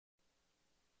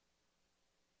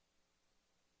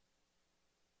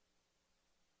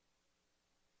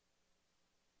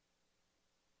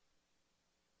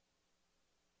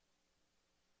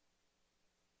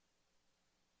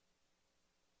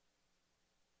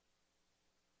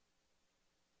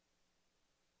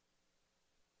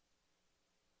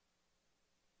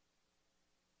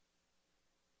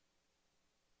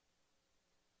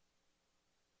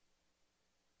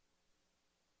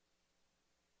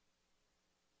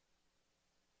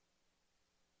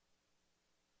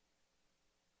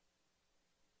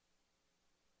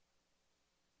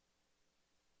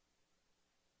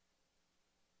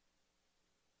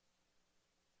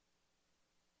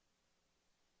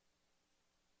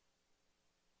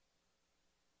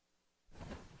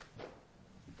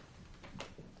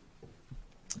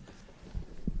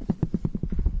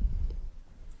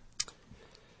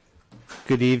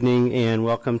Good evening and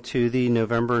welcome to the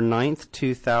November 9th,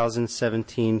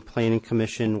 2017 Planning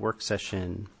Commission work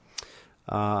session.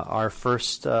 Our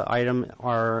first item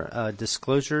are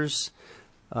disclosures.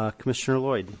 Commissioner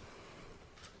Lloyd.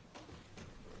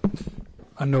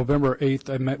 On November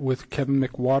 8th, I met with Kevin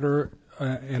McWater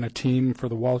and a team for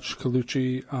the Walsh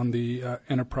Colucci on the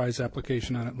enterprise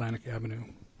application on Atlantic Avenue.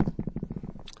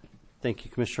 Thank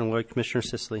you, Commissioner Lloyd. Commissioner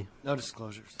Sisley. No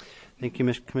disclosures. Thank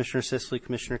you, Commissioner Sisley.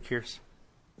 Commissioner Kearse.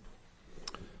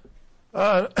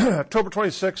 October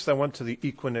 26th, I went to the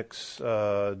Equinix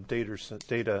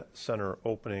data center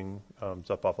opening. It's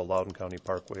up off of Loudoun County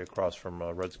Parkway across from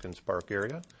Redskins Park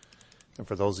area. And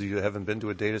for those of you who haven't been to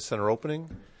a data center opening,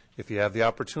 if you have the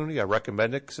opportunity, I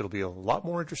recommend it because it'll be a lot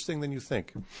more interesting than you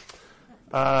think.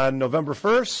 November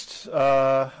 1st,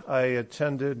 I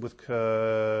attended with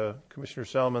Commissioner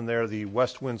Salmon there the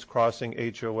West Winds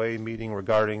Crossing HOA meeting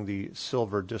regarding the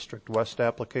Silver District West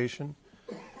application.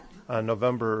 On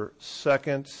November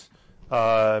 2nd,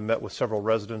 I met with several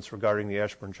residents regarding the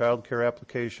Ashburn Child Care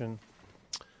application.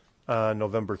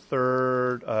 November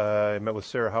 3rd, I met with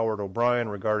Sarah Howard O'Brien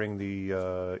regarding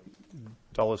the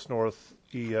Dulles North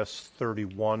ES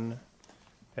 31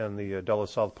 and the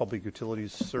Dulles South Public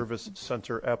Utilities Service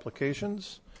Center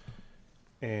applications.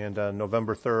 And on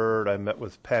November 3rd, I met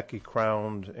with Packy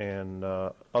Crown and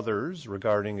others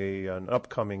regarding an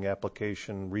upcoming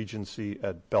application, Regency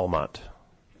at Belmont.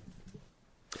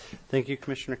 Thank you,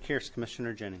 Commissioner Kearse.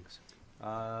 Commissioner Jennings.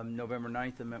 November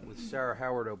 9th, I met with Sarah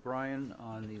Howard O'Brien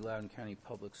on the Loudoun County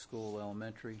Public School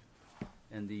Elementary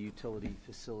and the Utility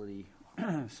Facility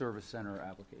Service Center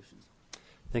applications.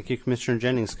 Thank you, Commissioner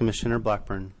Jennings. Commissioner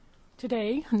Blackburn.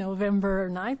 Today, November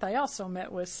 9th, I also met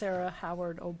with Sarah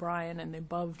Howard O'Brien and the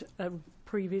above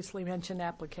previously mentioned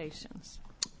applications.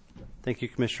 Thank you,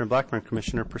 Commissioner Blackburn.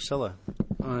 Commissioner Priscilla.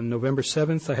 On November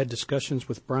 7th, I had discussions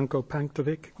with Branko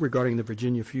Panktovic regarding the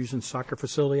Virginia Fusion Soccer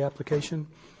Facility application.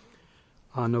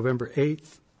 On November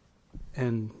 8th,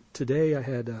 and today I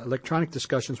had electronic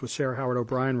discussions with Sarah Howard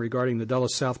O'Brien regarding the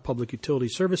Dulles South Public Utility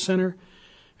Service Center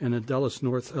and the Dulles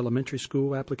North Elementary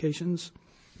School applications.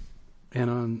 And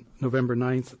on November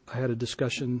 9th, I had a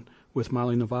discussion with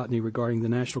Molly Novotny regarding the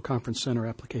National Conference Center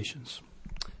applications.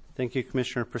 Thank you,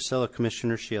 Commissioner Priscilla.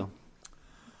 Commissioner Shield.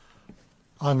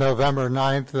 On November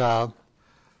 9th,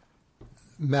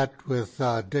 met with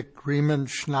Dick Riemann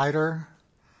Schneider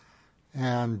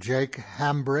and Jake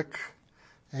Hambrick,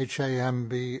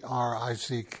 Hambrick,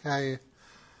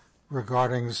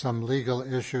 regarding some legal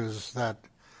issues that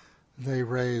they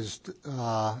raised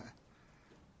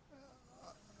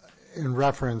in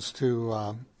reference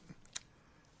to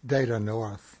Data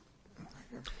North.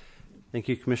 Thank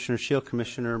you, Commissioner Shield.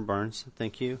 Commissioner Barnes,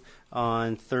 thank you.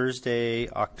 On Thursday,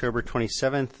 October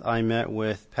 27th, I met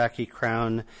with Packy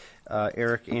Crown,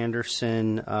 Eric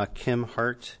Anderson, Kim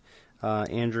Hart,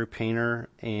 Andrew Painter,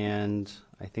 and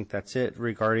I think that's it,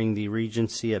 regarding the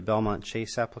Regency at Belmont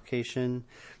Chase application.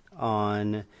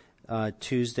 On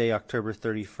Tuesday, October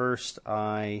 31st,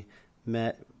 I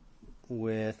met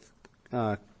with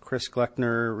Chris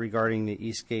Gleckner regarding the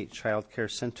Eastgate Child Care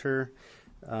Center.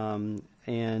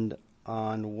 And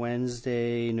on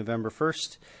Wednesday, November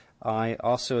 1st, I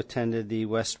also attended the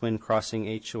West Wind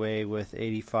Crossing HOA with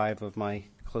 85 of my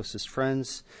closest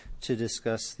friends to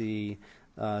discuss the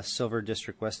Silver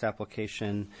District West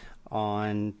application.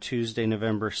 On Tuesday,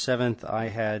 November 7th, I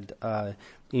had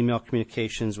email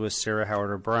communications with Sarah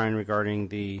Howard O'Brien regarding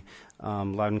the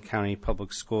Loudoun County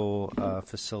Public School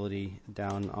facility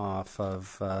down off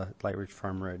of Light Ridge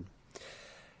Farm Road.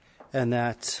 And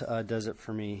that does it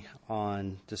for me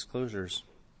on disclosures.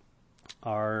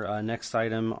 Our next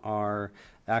item are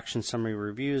action summary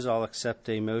reviews. I'll accept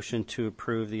a motion to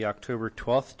approve the October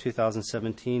 12th,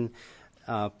 2017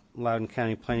 Loudoun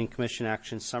County Planning Commission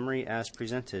action summary as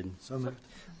presented. So moved.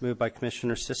 Moved by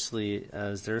Commissioner Sisley.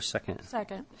 Is there a second?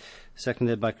 Second.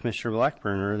 Seconded by Commissioner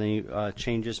Blackburn. Are there any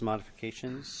changes,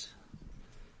 modifications?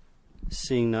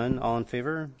 Seeing none, all in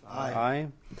favor? Aye. Aye.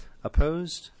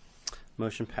 Opposed?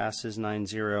 Motion passes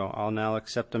 9-0. I'll now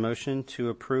accept a motion to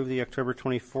approve the October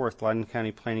 24th Loudoun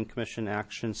County Planning Commission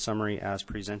action summary as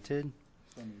presented.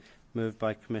 Moved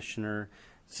by Commissioner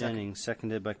Jennings,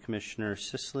 seconded by Commissioner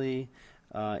Sisley.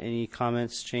 Any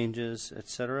comments, changes,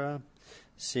 etc.?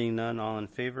 Seeing none, all in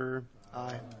favor?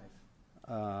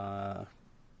 Aye.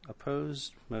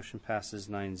 Opposed? Motion passes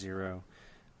 9-0.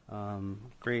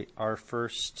 Great. Our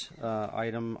first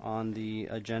item on the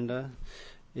agenda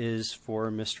is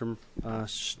for Mr.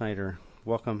 Schneider.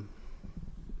 Welcome.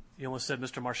 You almost said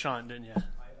Mr. Marchand, didn't you? I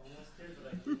almost did,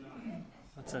 but I did not.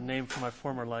 That's a name from my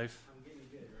former life. I'm getting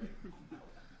good, right?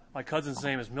 My cousin's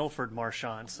name is Milford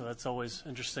Marchand, so that's always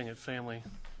interesting at family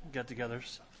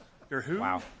get-togethers. You're who?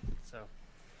 Wow. So,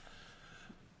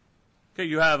 okay,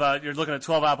 you have you're looking at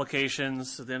 12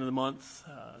 applications at the end of the month.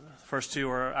 The first two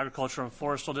are agricultural and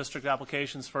forestal district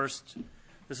applications. First,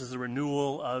 this is the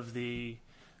renewal of the.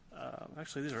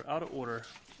 Actually, these are out of order.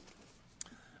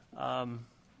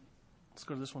 Let's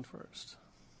go to this one first.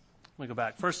 Let me go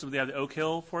back. First, we have the Oak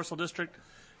Hill Forestal District.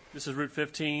 This is Route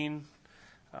 15.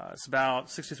 It's about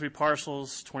 63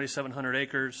 parcels, 2,700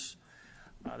 acres.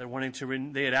 They're wanting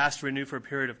to. They had asked to renew for a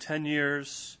period of 10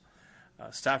 years.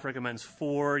 Staff recommends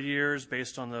 4 years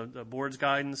based on the board's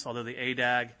guidance, although the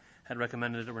ADAG had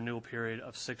recommended a renewal period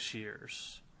of 6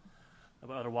 years.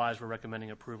 But otherwise, we're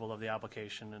recommending approval of the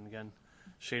application. And again,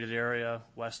 shaded area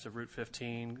west of Route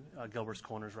 15, Gilbert's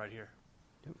Corners right here.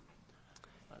 Yep.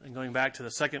 And going back to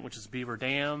the second, which is Beaver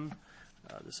Dam.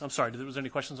 I'm sorry, was there any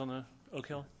questions on the Oak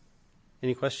Hill?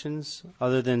 Any questions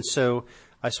other than, so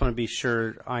I just want to be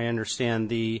sure I understand,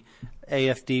 the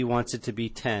AFD wants it to be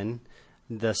 10,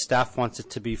 the staff wants it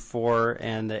to be 4,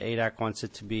 and the ADAC wants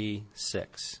it to be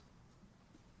 6.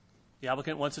 The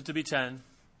applicant wants it to be 10.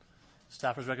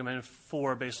 Staff has recommended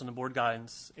 4 based on the board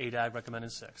guidance. ADAG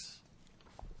recommended 6.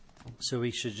 So we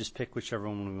should just pick whichever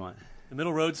one we want. The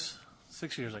middle road's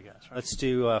 6 years, I guess, right? Let's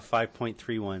do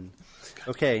 5.31.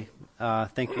 Okay,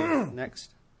 thank you.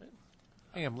 Next.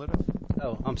 Hey, I'm Little.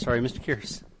 Oh, I'm sorry, Mr.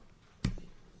 Kears.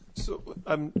 So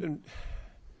I'm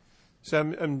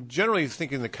generally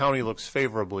thinking the county looks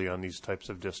favorably on these types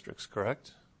of districts,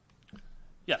 correct?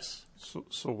 Yes.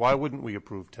 So why wouldn't we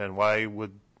approve 10? Why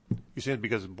would you say it's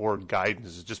because of board guidance?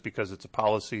 Is it just because it's a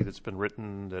policy that's been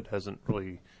written that hasn't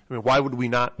really? I mean, why would we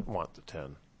not want the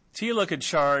 10? TLOC had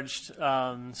charged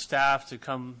staff to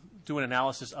come do an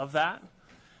analysis of that.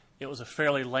 It was a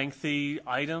fairly lengthy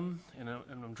item, and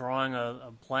I'm drawing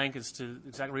a blank as to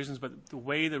exact reasons, but the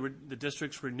way the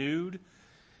districts renewed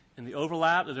and the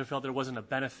overlap, that they felt there wasn't a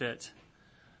benefit,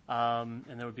 and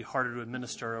that would be harder to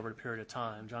administer over a period of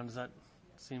time. John, does that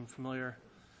seem familiar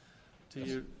to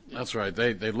you? That's right.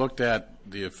 They looked at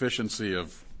the efficiency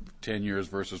of 10 years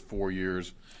versus 4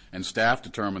 years, and staff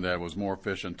determined that it was more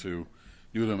efficient to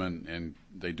do them, and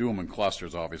they do them in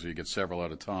clusters, obviously. You get several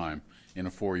at a time in a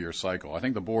 4-year cycle. I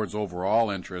think the board's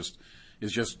overall interest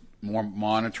is just more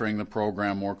monitoring the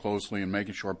program more closely and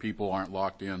making sure people aren't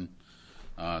locked in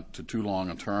to too long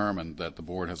a term, and that the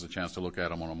board has a chance to look at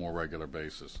them on a more regular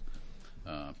basis.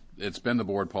 It's been the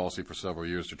board policy for several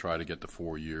years to try to get to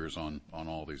 4 years on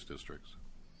all these districts.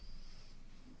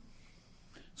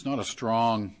 It's not a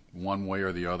strong one way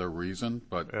or the other reason,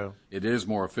 but it is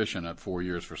more efficient at 4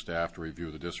 years for staff to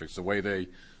review the districts. The way they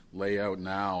lay out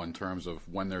now in terms of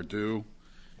when they're due,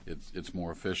 it's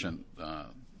more efficient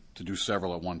to do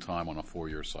several at one time on a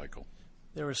 4-year cycle.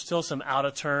 There was still some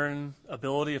out-of-turn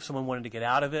ability if someone wanted to get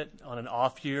out of it on an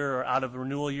off year or out of a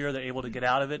renewal year. They're able to get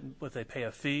out of it if they pay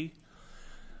a fee.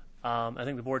 I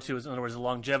think the board too is, in other words, the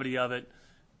longevity of it,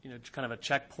 kind of a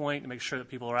checkpoint to make sure that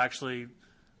people are actually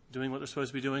doing what they're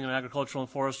supposed to be doing in an agricultural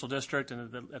and forestal district,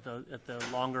 and at the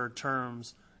longer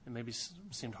terms, it maybe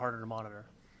seemed harder to monitor.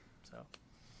 So.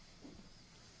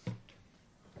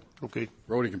 Okay.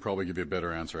 Rhodey can probably give you a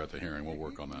better answer at the hearing. We'll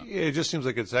work on that. Yeah, it just seems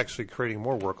like it's actually creating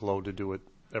more workload to do it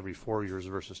every 4 years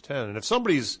versus 10. And if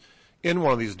somebody's in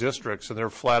one of these districts and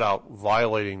they're flat out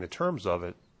violating the terms of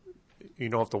it, you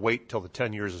don't have to wait till the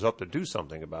 10 years is up to do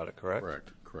something about it,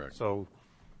 correct? Correct. So,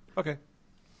 okay.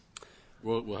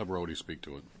 We'll have Rhodey speak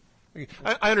to it.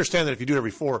 I understand that if you do it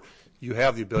every 4, you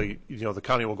have the ability, the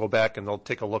county will go back and they'll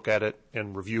take a look at it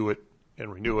and review it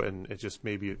and renew it, and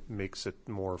it makes it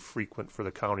more frequent for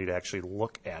the county to actually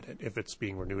look at it if it's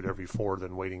being renewed every 4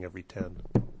 than waiting every 10.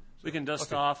 We can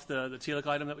dust off the TLOC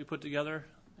item that we put together,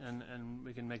 and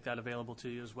we can make that available to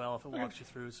you as well if it walks you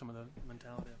through some of the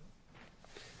mentality of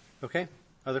it. Okay.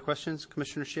 Other questions?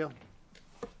 Commissioner Shield?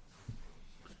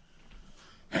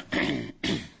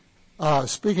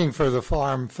 Speaking for the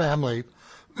farm family,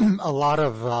 a lot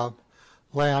of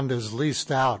land is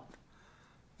leased out,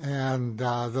 and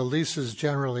the leases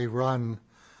generally run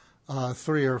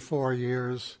 3 or 4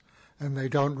 years, and they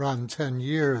don't run 10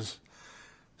 years.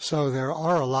 So there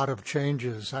are a lot of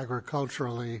changes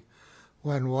agriculturally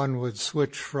when one would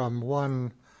switch from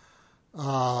one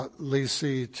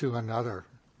leasee to another.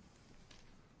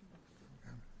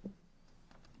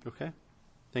 Okay.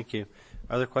 Thank you.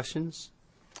 Other questions?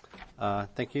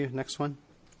 Thank you. Next one.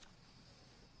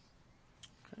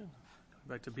 Okay.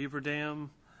 Back to Beaver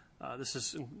Dam.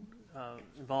 This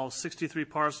involves 63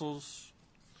 parcels.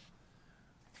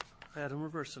 I had them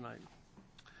reversed tonight.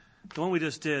 The one we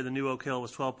just did, the new Oak Hill,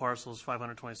 was 12 parcels,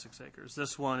 526 acres.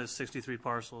 This one is 63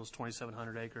 parcels,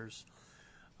 2,700 acres.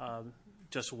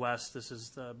 Just west, this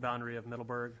is the boundary of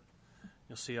Middleburg.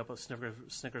 You'll see up at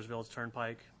Snickersville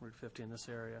Turnpike, Route 50 in this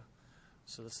area.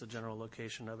 So that's the general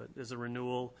location of it. There's a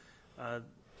renewal.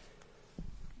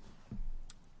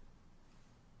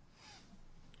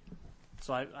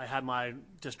 So I had my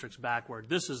districts backward.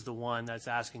 This is the one that's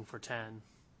asking for 10.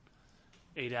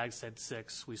 ADAG said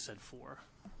 6, we said 4.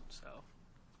 So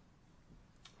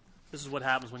this is what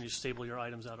happens when you staple your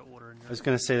items out of order in I your was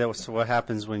going to say that was what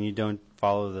happens when you don't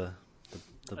follow the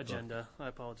agenda. I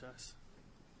apologize.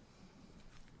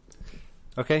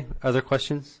 Okay, other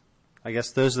questions? I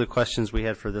guess those are the questions we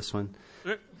had for this one.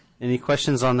 Okay. Any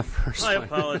questions on the first My one?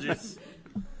 apologies.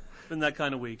 It's been that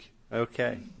kind of week.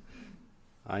 Okay.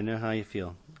 I know how you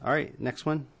feel. All right, next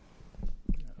one.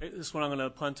 This one I'm going to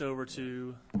punt over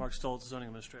to Mark Stoltz, zoning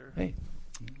administrator. Hey,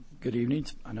 good evening.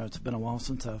 I know it's been a while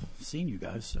since I've seen you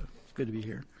guys, so it's good to be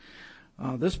here.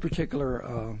 This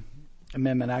particular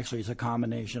amendment actually is a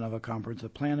combination of a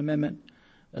comprehensive plan amendment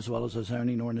as well as a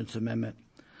zoning ordinance amendment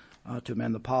to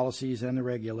amend the policies and the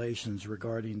regulations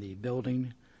regarding the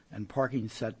building and parking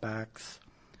setbacks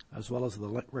as well as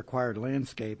the required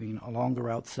landscaping along the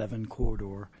Route 7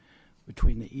 corridor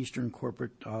between the eastern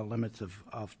corporate limits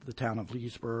of the town of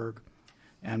Leesburg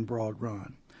and Broad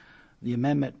Run. The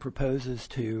amendment proposes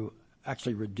to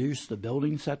actually reduce the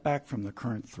building setback from the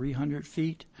current 300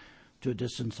 feet to a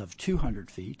distance of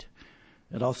 200 feet.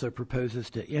 It also proposes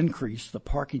to increase the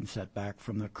parking setback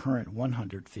from the current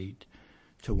 100 feet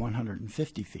to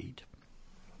 150 feet.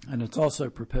 And it's also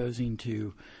proposing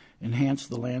to enhance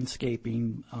the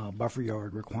landscaping buffer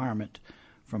yard requirement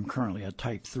from currently a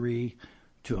Type 3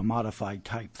 to a modified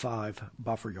Type 5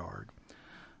 buffer yard.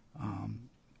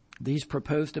 These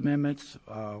proposed amendments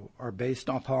are based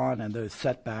upon, and those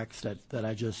setbacks that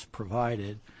I just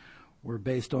provided were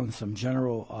based on some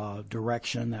general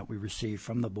direction that we received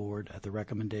from the board at the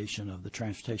recommendation of the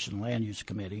Transportation and Land Use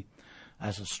Committee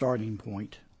as a starting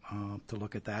point to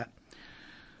look at that.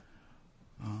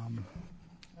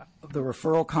 The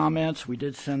referral comments, we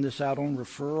did send this out on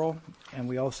referral, and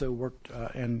we also worked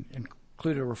and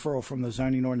included a referral from the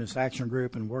Zoning Ordinance Action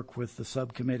Group and worked with the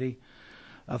subcommittee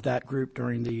of that group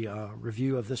during the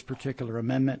review of this particular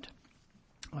amendment.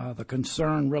 The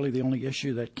concern, really the only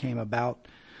issue that came about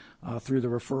through the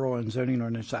referral and Zoning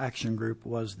Ordinance Action Group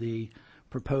was the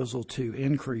proposal to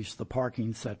increase the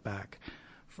parking setback,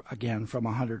 again, from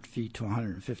 100 feet to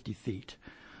 150 feet.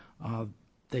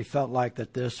 They felt like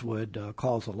that this would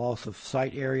cause a loss of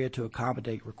site area to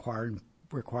accommodate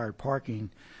required parking,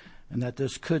 and that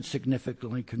this could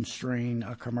significantly constrain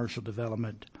commercial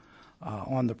development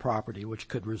on the property, which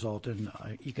could result in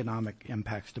economic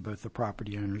impacts to both the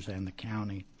property owners and the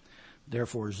county.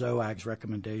 Therefore, ZOAG's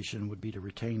recommendation would be to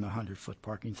retain the 100-foot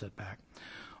parking setback.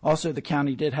 Also, the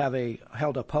county did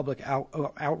held a public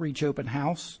outreach open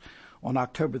house on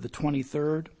October the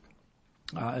 23rd.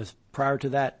 As prior to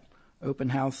that open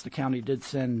house, the county did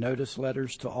send notice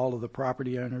letters to all of the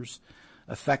property owners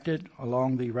affected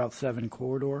along the Route 7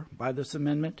 corridor by this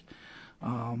amendment.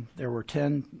 There were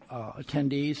 10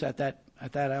 attendees at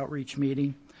that outreach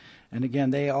meeting, and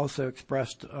again, they also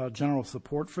expressed general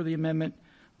support for the amendment,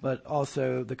 but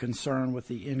also the concern with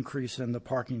the increase in the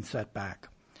parking setback.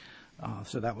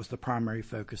 So that was the primary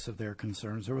focus of their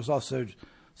concerns. There was also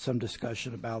some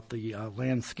discussion about the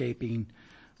landscaping,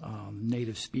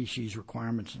 native species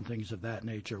requirements and things of that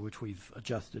nature, which we've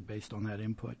adjusted based on that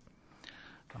input.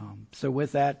 So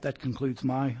with that concludes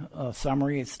my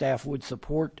summary. Staff would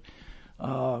support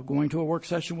going to a work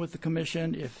session with the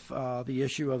commission if the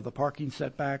issue of the parking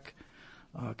setback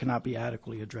cannot be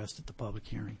adequately addressed at the public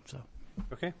hearing. So,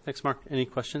 Okay, thanks, Mark. Any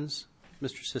questions?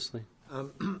 Mr. Sisley.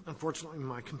 Unfortunately,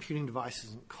 my computing device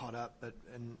isn't caught up, but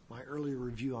in my earlier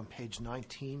review on page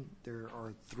 19, there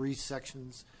are 3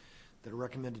 sections that are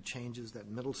recommended changes. That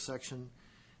middle section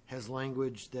has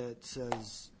language that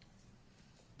says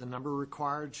the number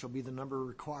required shall be the number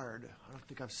required. I don't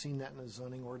think I've seen that in a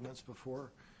zoning ordinance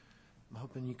before. I'm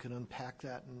hoping you can unpack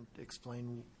that and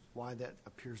explain why that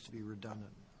appears to be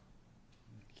redundant.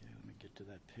 okay, let me get to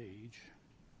that page.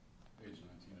 Page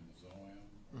 19 of the ZOAM.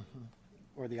 Mm-hmm.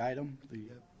 Or the item?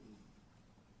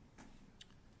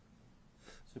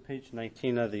 So page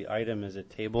 19 of the item is a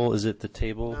table. Is it the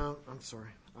table? No, I'm sorry.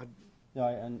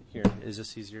 No, here. Is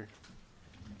this easier?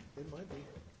 It might be.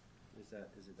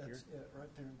 Is it That's here? it right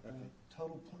there. Okay.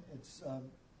 Total, it's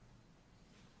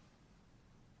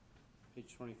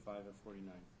Page 25 of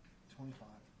 49. 25.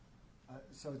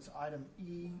 So it's item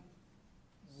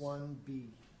E1B.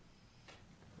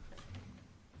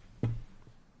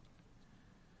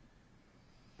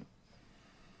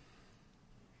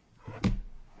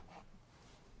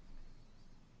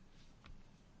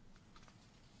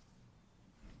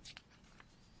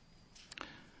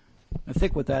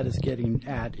 think what that is getting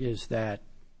at is that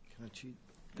Can I cheat?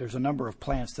 there's a number of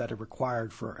plants that are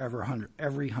required for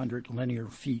every 100 linear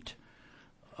feet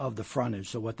of the frontage.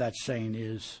 So what that's saying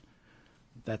is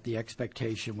that the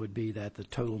expectation would be that the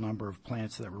total number of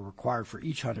plants that were required for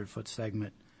each 100-foot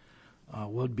segment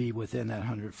would be within that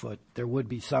 100-foot. There would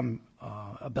be some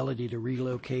ability to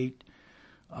relocate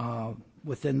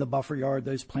within the buffer yard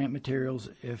those plant materials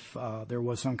if there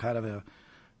was some kind of a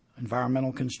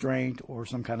environmental constraint or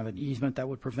some kind of an easement that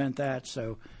would prevent that.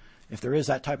 So if there is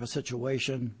that type of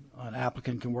situation, an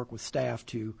applicant can work with staff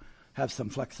to have some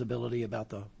flexibility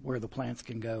about where the plants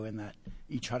can go in that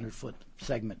each 100-foot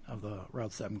segment of the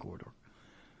Route 7 corridor.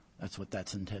 That's what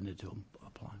that's intended to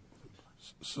apply.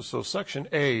 So Section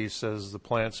A says the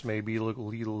plants may be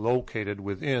located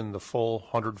within the full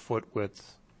 100-foot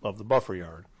width of the buffer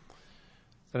yard.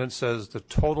 Then it says the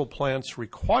total plants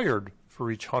required for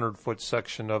each 100-foot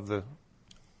section of the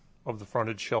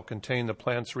frontage shall contain the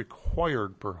plants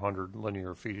required per 100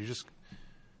 linear feet. You just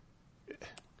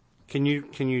Can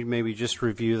you maybe just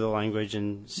review the language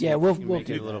and see if we'll you can make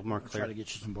do it a little that. more We'll clear? try to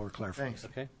get you some more clarification.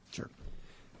 Okay. Sure.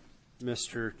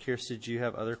 Mr. Kearse, did you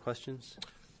have other questions?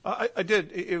 I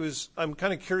did. I'm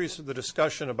kind of curious of the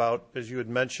discussion about, as you had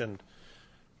mentioned,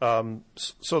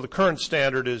 so the current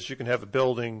standard is you can have a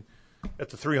building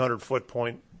at the 300-foot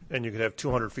point and you can have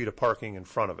 200 feet of parking in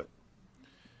front of it.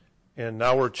 And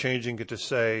now we're changing it to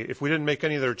say, if we didn't make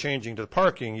any other changing to the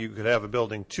parking, you could have a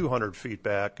building 200 feet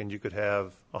back and you could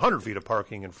have 100 feet of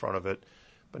parking in front of it.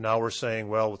 But now we're saying,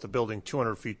 well, with the building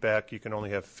 200 feet back, you can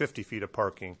only have 50 feet of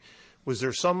parking. Was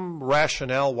there some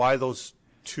rationale why those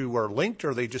two are linked, or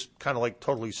are they just kind of like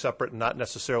totally separate and not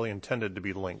necessarily intended to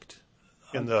be linked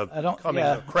in the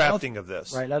crafting of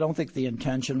this? Right. I don't think the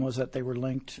intention was that they were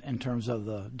linked in terms of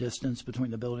the distance between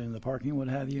the building and the parking, what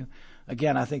have you.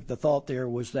 Again, I think the thought there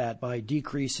was that by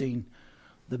decreasing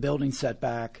the building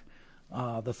setback,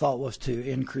 the thought was to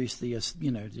increase the,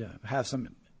 to have some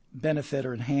benefit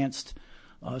or enhanced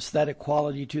aesthetic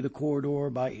quality to the corridor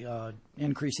by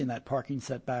increasing that parking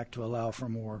setback to allow for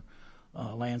more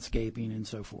landscaping and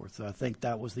so forth. So I think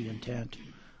that was the intent.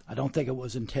 I don't think it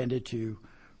was intended to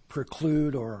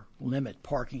preclude or limit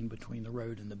parking between the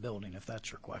road and the building, if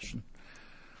that's your question.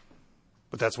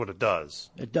 But that's what it does.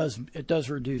 It does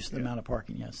reduce the amount of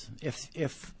parking, yes,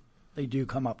 if they do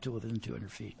come up to within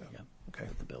 200 feet. Yeah. Okay.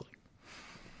 Of the building.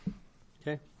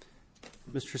 Okay.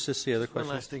 Mr. Sissi, other One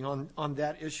questions? last thing on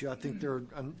that issue. I think there are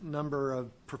a number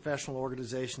of professional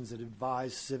organizations that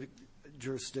advise civic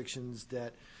jurisdictions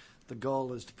that the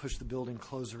goal is to push the building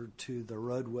closer to the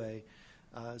roadway,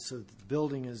 so that the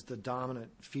building is the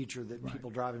dominant feature that people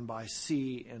driving by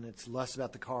see, and it's less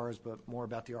about the cars but more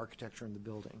about the architecture in the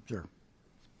building. Sure.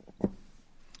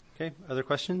 Okay. Other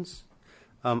questions?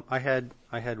 I had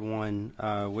one,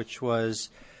 which was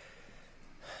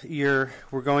we're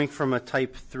going from a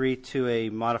Type 3 to a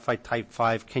modified Type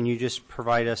 5. Can you just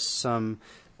provide us some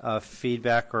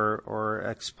feedback or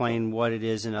explain what it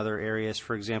is in other areas?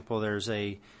 For example,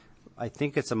 I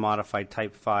think it's a modified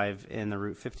Type 5 in the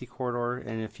Route 50 corridor,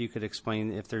 and if you could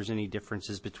explain if there's any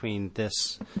differences between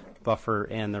this buffer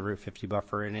and the Route 50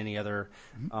 buffer and any other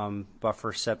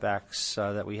buffer setbacks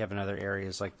that we have in other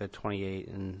areas like the 28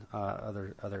 and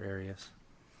other areas.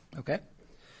 Okay.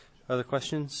 Other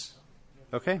questions?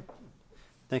 Okay.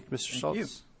 Thank you, Mr. Schultz. You.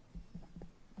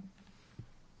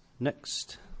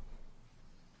 Next.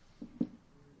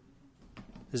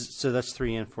 So that's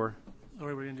 3 and 4. Oh,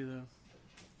 wait, we're going to do the...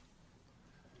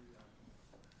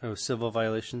 Oh, civil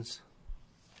violations.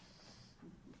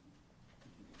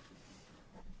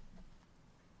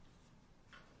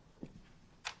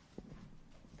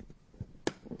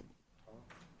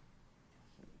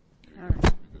 All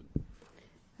right.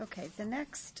 Okay. The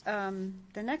next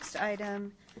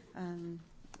item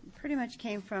pretty much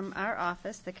came from our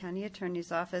office, the county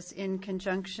attorney's office, in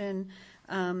conjunction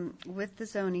with the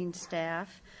zoning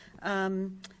staff.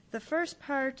 The first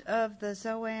part of the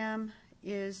ZOAM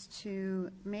is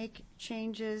to make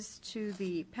changes to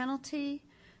the penalty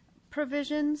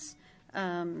provisions.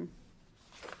 And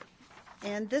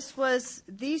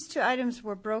these two items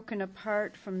were broken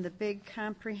apart from the big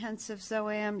comprehensive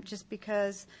ZOAM just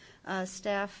because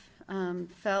staff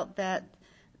felt that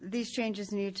these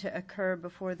changes needed to occur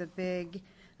before the big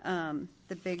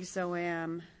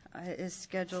ZOAM is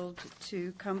scheduled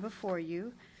to come before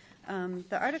you.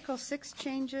 The Article 6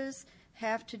 changes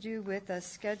have to do with a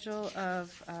schedule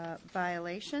of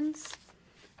violations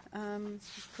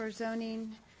for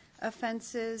zoning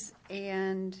offenses,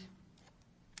 and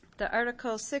the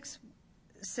Article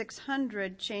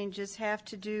 600 changes have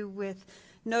to do with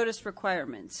notice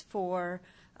requirements for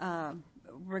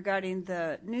regarding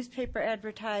the newspaper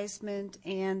advertisement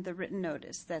and the written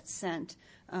notice that's sent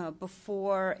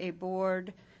before a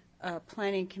board,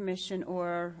 planning commission,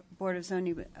 or Board of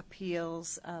Zoning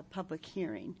Appeals public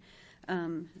hearing.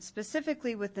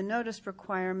 Specifically with the notice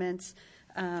requirements,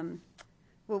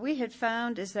 what we had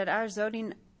found is that our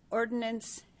zoning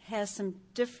ordinance has some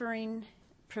differing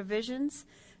provisions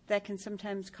that can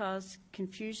sometimes cause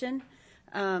confusion.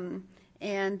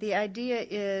 And the idea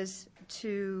is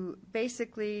to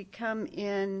basically come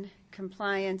in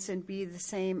compliance and be the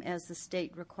same as the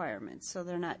state requirements. So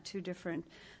they're not two different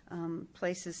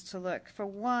places to look. For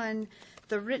one,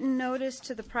 the written notice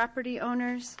to the property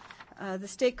owners, the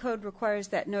state code requires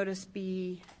that notice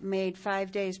be made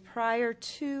 5 days prior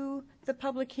to the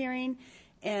public hearing,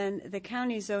 and the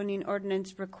county zoning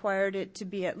ordinance required it to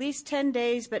be at least 10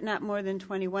 days, but not more than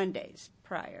 21 days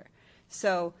prior.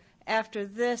 So after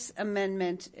this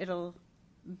amendment, it'll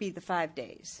be the 5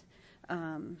 days.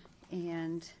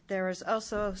 And there is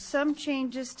also some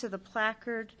changes to the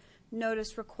placard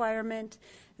notice requirement.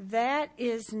 That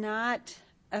is not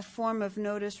a form of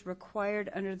notice required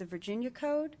under the Virginia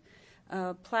Code.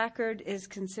 Placard is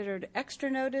considered extra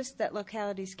notice that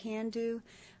localities can do,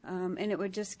 and it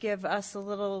would just give us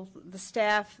the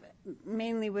staff,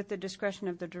 mainly with the discretion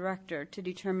of the director, to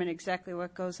determine exactly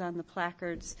what goes on the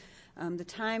placards. The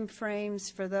time frames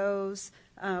for those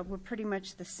were pretty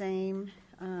much the same.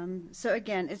 So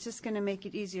again, it's just going to make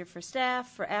it easier for staff,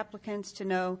 for applicants to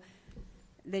know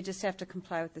they just have to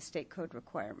comply with the state code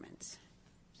requirements.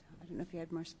 So I don't know if you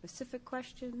had more specific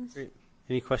questions. Great.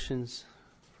 Any questions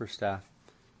for staff?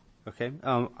 Okay.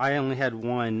 I only had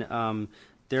one.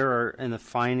 There are in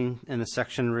the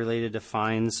section related to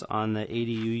fines on the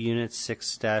ADU units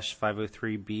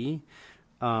 6-503B.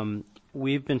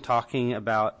 We've been talking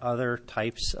about other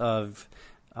types of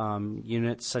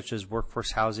units, such as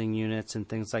workforce housing units and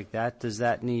things like that. Does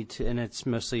that need to, and it's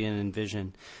mostly in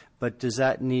Envision, but does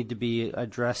that need to be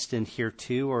addressed in here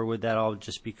too, or would that all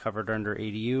just be covered under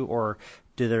ADU, or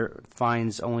do their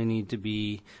fines only need to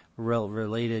be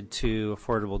related to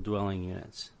affordable dwelling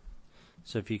units?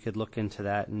 So if you could look into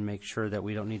that and make sure that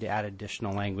we don't need to add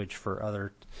additional language for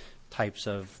other types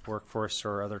of workforce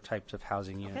or other types of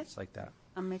housing units like that.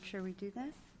 I'll make sure we do that.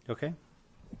 Okay.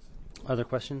 Other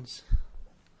questions?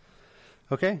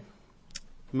 Okay.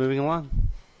 Moving along.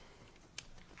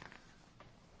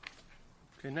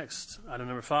 Okay, next, item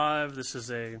number 5. This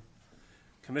is a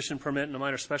commission permit and a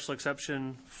minor special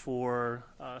exception for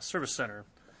service center.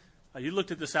 You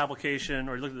looked at this application,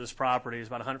 or you looked at this property. It's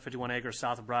about 151 acres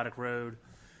south of Braddock Road.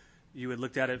 You had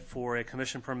looked at it for a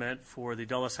commission permit for the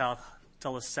Dulles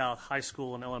South High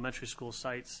School and elementary school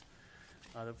sites.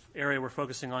 The area we're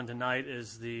focusing on tonight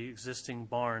is the existing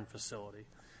barn facility.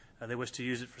 They wish to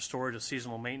use it for storage of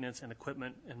seasonal maintenance and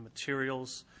equipment and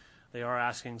materials. They are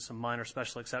asking some minor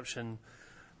special exception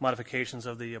modifications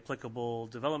of the applicable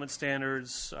development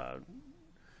standards,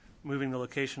 moving the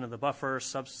location of the buffer,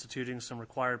 substituting some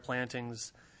required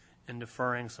plantings, and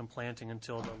deferring some planting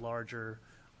until the larger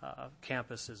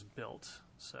campus is built.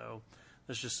 So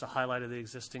this is just a highlight of the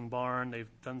existing barn.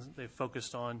 They've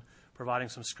focused on providing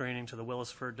some screening to the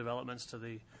Willisford developments to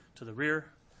the rear.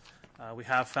 We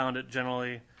have found it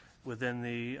generally within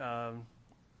the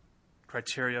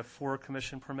criteria for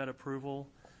commission permit approval.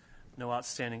 No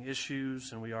outstanding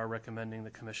issues, and we are recommending the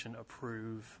commission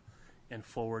approve and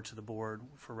forward to the board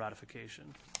for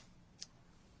ratification.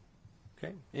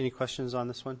 Okay. Any questions on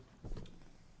this one?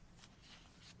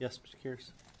 Yes, Mr.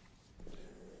 Kears.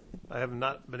 I have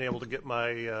not been able to get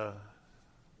my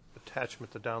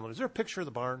attachment to download. Is there a picture of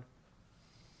the barn?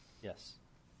 Yes.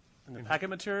 And the packet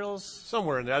materials?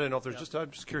 Somewhere in there. I didn't know if there's I'm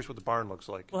just curious what the barn looks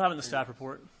like. We'll have it in the staff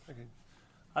report. Okay.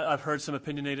 I've heard some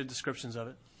opinionated descriptions of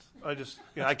it.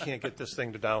 I can't get this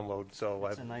thing to download, so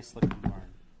It's a nice looking barn.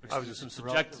 I was just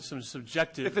Some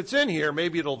subjective. If it's in here,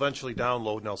 maybe it'll eventually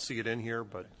download and I'll see it in here,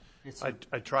 but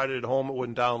I tried it at home, it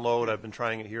wouldn't download. I've been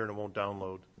trying it here and it won't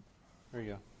download. There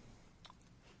you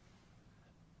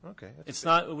go. Okay.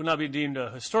 It would not be deemed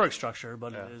a historic structure,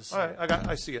 but it is All right,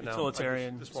 I see it now.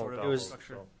 utilitarian This won't sort of download,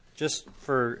 structure. so. Just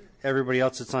for everybody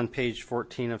else, it's on page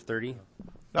 14 of 30.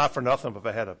 Not for nothing, but if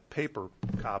I had a paper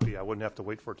copy, I wouldn't have to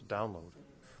wait for it to download.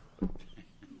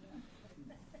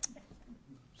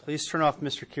 Please turn off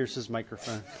Mr. Kears's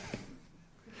microphone.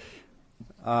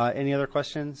 Any other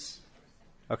questions?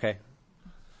 Okay.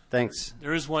 Thanks.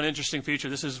 There is one interesting feature.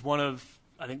 This is one of,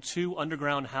 I think, 2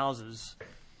 underground houses.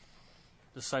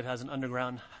 This site has an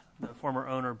underground. The former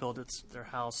owner built their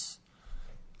house,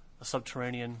 a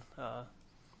subterranean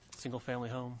single-family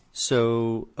home.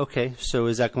 So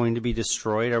is that going to be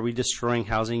destroyed? Are we destroying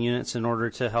housing units in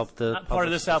order to help the Not part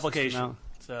of this application.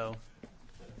 So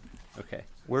Okay.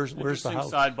 Where's the Interesting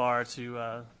house? sidebar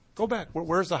to Go back.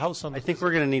 Where's the house on? I think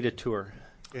we're going to need a tour.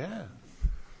 Yeah.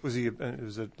 Was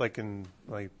it like in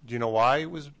like? Do you know why it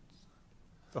was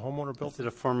the homeowner built Is it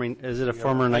a former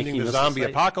ending Nike the missile zombie site?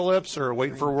 apocalypse, or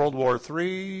waiting for World War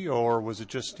III, or was it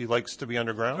just he likes to be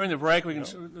underground? during the break, we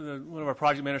can one of our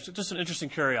project managers. Just an interesting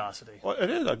curiosity. Well, it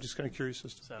is. I'm just kind of curious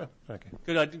as to. So. Yeah,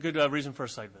 okay. Good reason for a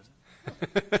site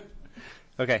visit.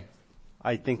 Okay.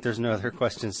 I think there's no other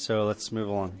questions, so let's move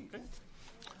along.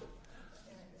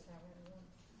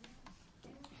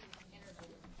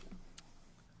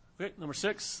 Okay, number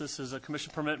 6, this is a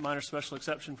commission permit minor special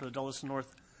exception for the Dulles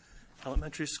North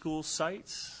Elementary School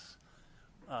site,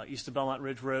 east of Belmont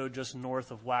Ridge Road, just north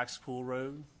of Wax Pool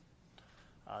Road.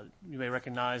 You may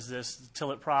recognize this, the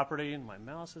Tillett property, and my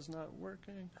mouse is not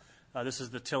working. This is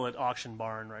the Tillett auction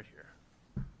barn right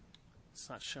here. It's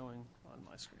not showing on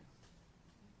my screen.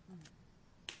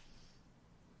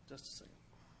 Just a second.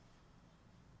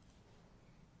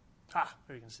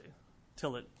 There you can see.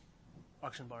 Tillett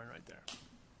auction barn right there.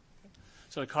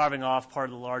 So they're carving off part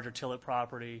of the larger Tillett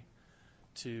property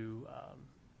to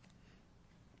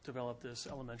develop this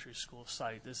elementary school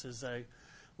site. This is a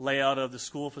layout of the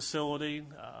school facility.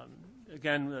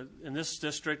 Again, in this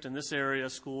district, in this area,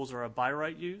 schools are a by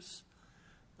right use.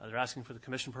 They're asking for the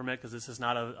commission permit because this is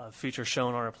not a feature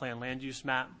shown on our planned land use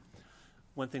map.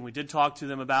 One thing we did talk to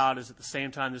them about is at the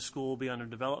same time the school will be under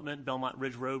development, Belmont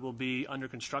Ridge Road will be under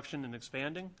construction and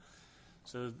expanding.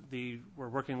 So we're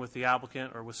working with the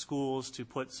applicant or with schools to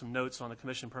put some notes on the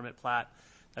commission permit plat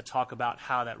that talk about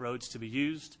how that road's to be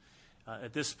used.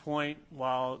 At this point,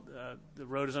 while the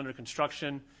road is under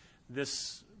construction,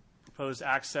 this proposed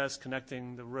access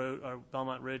connecting the road or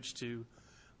Belmont Ridge to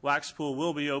Wax Pool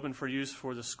will be open for use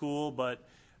for the school, but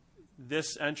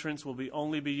this entrance will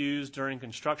only be used during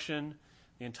construction.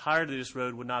 The entirety of this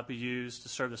road would not be used to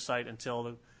serve the site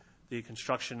until the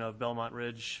construction of Belmont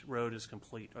Ridge Road is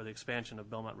complete, or the expansion of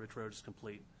Belmont Ridge Road is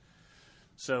complete.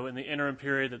 So in the interim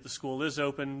period that the school is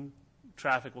open,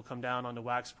 traffic will come down onto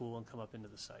Wax Pool and come up into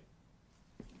the site.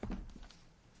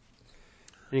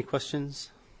 Any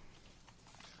questions?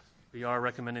 We are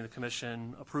recommending the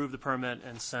commission approve the permit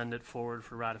and send it forward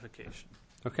for ratification.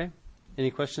 Okay.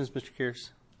 Any questions, Mr. Kears?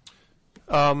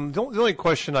 The only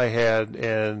question I had,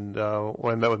 and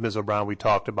when I met with Ms. O'Brien, we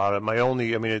talked about it.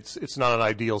 It's not an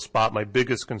ideal spot. My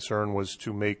biggest concern was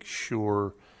to make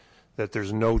sure that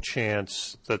there's no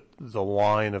chance that the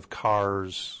line of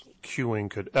cars queuing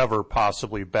could ever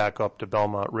possibly back up to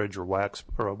Belmont Ridge or Wax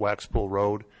Pool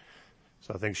Road.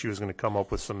 So I think she was going to come up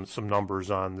with some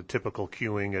numbers on the typical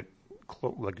queuing at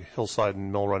like Hillside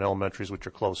and Mill Run Elementaries, which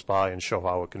are close by, and show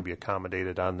how it can be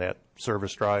accommodated on that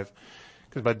service drive.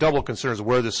 Because my double concern is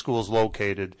where the school is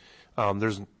located.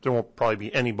 There won't probably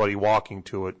be anybody walking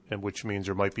to it, and which means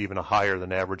there might be even a higher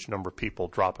than average number of people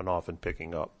dropping off and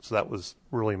picking up. So that was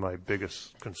really my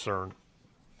biggest concern.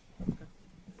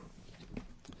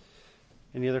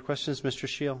 Any other questions, Mr.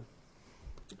 Shield?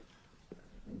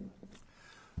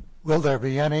 Will there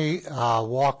be any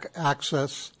walk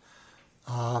access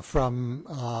from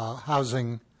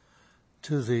housing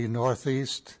to the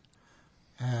northeast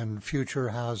and future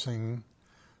housing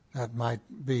that might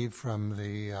be from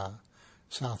the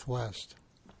southwest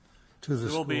to the There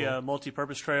will school? be a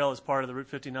multi-purpose trail as part of the Route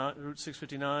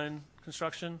 659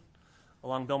 construction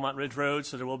along Belmont Ridge Road,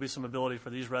 so there will be some ability for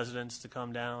these residents to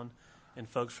come down and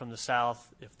folks from the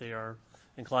south if they are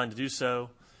inclined to do so.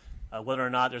 Whether or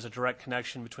not there's a direct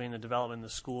connection between the development and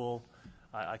the school,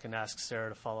 I can ask Sarah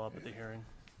to follow up at the hearing.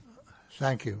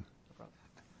 Thank you.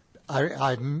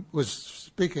 I was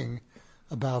speaking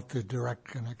about the direct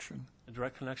connection. A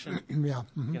direct connection? Yeah.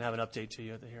 We can have an update to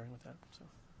you at the hearing with that. So.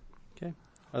 Okay.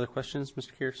 Other questions,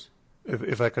 Mr. Kears?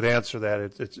 If I could answer that,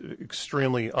 it's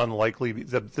extremely unlikely.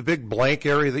 The big blank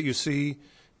area that you see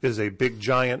is a big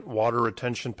giant water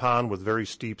retention pond with very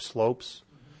steep slopes.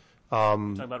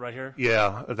 Talking about right here?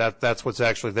 Yeah, that's what's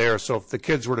actually there. So if the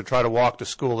kids were to try to walk to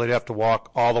school, they'd have to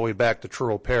walk all the way back to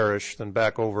Truro Parish, then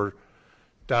back over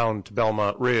down to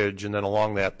Belmont Ridge, and then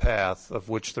along that path, of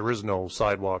which there is no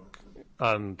sidewalk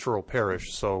on Truro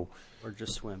Parish. So, or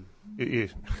just swim.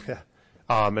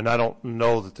 And I don't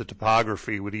know that the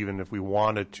topography would, even if we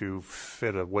wanted to,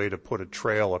 fit a way to put a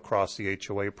trail across the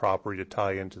HOA property to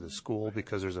tie into the school,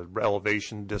 because there's an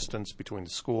elevation distance between the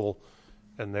school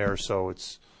and there, so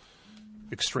it's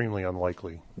extremely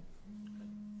unlikely.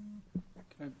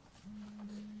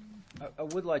 I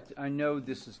would like to, I know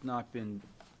this has not been,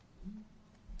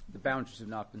 the boundaries have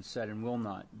not been set and will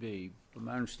not be, but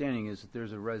my understanding is that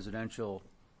there's a residential,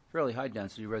 fairly high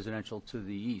density residential to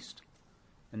the east.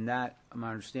 And that,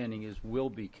 my understanding is, will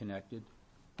be connected.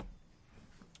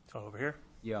 So over here?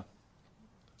 Yeah.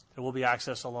 There will be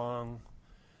access along.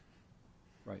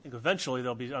 Right. I think eventually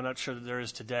there'll be. I'm not sure that there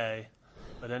is today,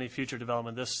 but any future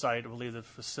development, this site, I believe the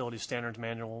facility standards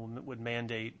manual would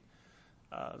mandate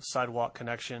sidewalk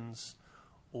connections,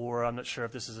 or I'm not sure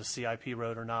if this is a CIP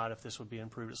road or not. If this would be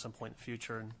improved at some point in the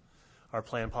future, and our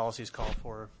plan policies call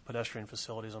for pedestrian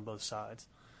facilities on both sides.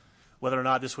 Whether or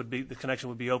not this would be the connection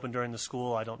would be open during the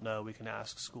school, I don't know. We can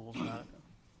ask schools that.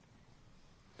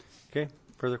 Okay.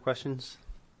 Further questions?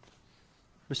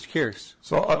 Mr. Kears.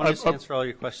 So I answer all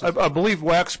your questions. I believe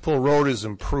Waxpool Road is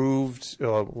improved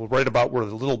right about where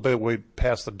the little bit way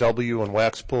past the W in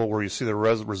Waxpool, where you see the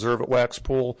reserve at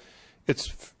Waxpool.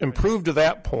 It's improved to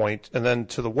that point, and then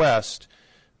to the west,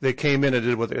 they came in and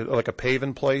did with like a pave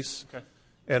in place. Okay.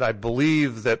 And I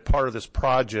believe that part of this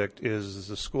project is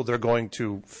the school, they're going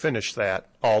to finish that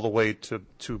all the way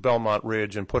to Belmont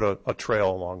Ridge and put a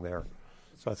trail along there.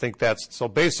 So I think so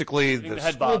basically the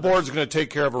school board's going to take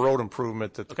care of a road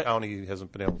improvement that the county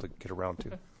hasn't been able to get around to.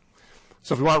 Okay.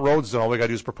 So if we want roads done, all we got to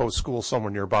do is propose schools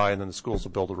somewhere nearby, and then the schools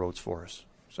will build the roads for us.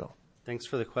 So. Thanks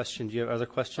for the question. Do you have other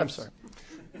questions? I'm sorry.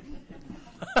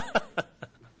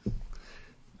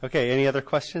 Okay, any other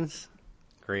questions?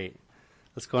 Great.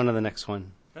 Let's go on to the next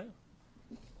one. Okay.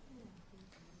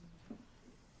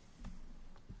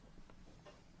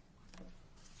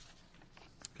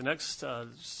 Next,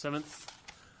 7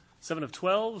 of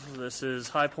 12. This is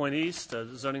High Point East,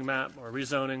 zoning map or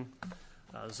rezoning,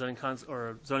 zoning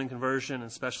conversion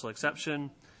and special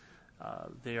exception.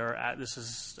 This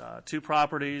is two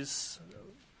properties,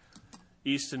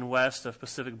 east and west of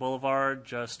Pacific Boulevard,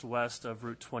 just west of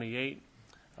Route 28.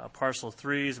 Parcel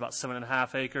 3 is about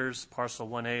 7.5 acres. Parcel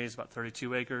 1A is about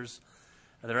 32 acres.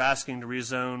 They're asking to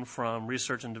rezone from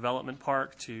Research and Development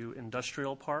Park to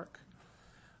Industrial Park.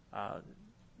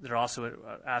 They're also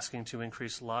asking to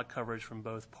increase lot coverage from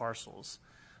both parcels.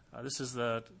 This is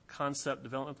the concept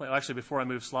development plan. Actually, before I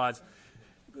move slides,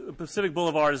 Pacific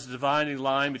Boulevard is the dividing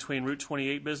line between Route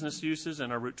 28 business uses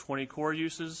and our Route 20 core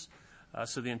uses.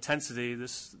 So the intensity,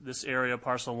 this area,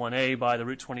 Parcel 1A, by the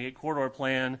Route 28 corridor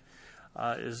plan,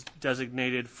 is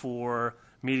designated for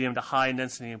medium to high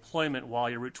density employment, while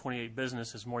your Route 28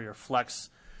 business is more your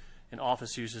flex and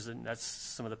office uses, and that's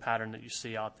some of the pattern that you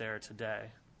see out there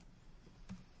today.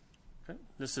 Okay.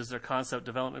 This is their concept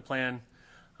development plan.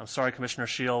 I'm sorry, Commissioner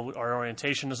Shield, our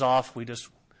orientation is off. We just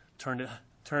turned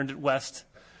it west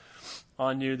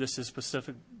on you. This is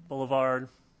Pacific Boulevard.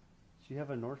 Do you have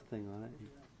a north thing on it?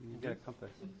 You got a compass.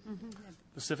 Mm-hmm.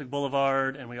 Pacific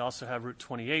Boulevard, and we also have Route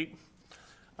 28.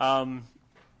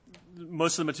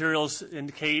 Most of the materials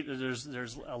indicate that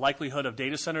there's a likelihood of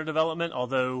data center development,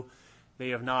 although they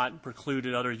have not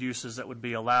precluded other uses that would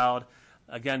be allowed.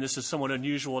 Again, this is somewhat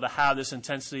unusual to have this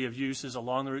intensity of uses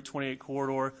along the Route 28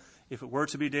 corridor. If it were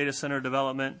to be data center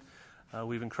development,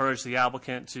 we've encouraged the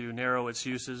applicant to narrow its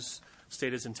uses,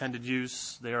 state its intended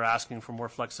use. They are asking for more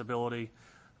flexibility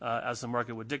as the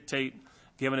market would dictate.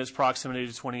 Given its proximity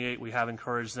to 28, we have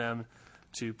encouraged them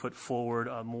to put forward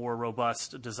more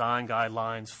robust design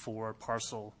guidelines for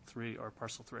Parcel 3 or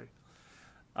Parcel 3.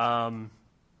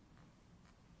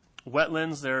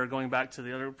 Wetlands, they're going back to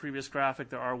the other previous graphic.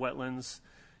 There are wetlands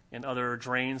and other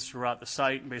drains throughout the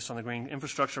site. Based on the green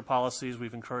infrastructure policies,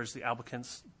 we've encouraged the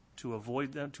applicants to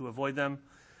avoid them,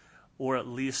 or at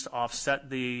least offset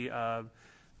the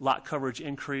lot coverage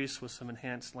increase with some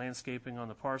enhanced landscaping on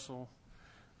the parcel.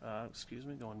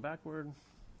 Going backward.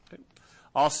 Okay.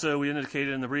 Also, we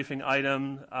indicated in the briefing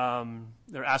item,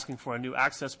 they're asking for a new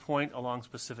access point along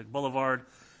Pacific Boulevard,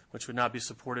 which would not be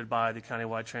supported by the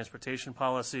countywide transportation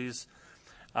policies.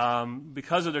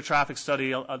 Because of their traffic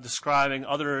study describing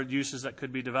other uses that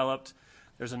could be developed,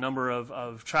 there's a number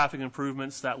of traffic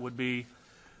improvements that would be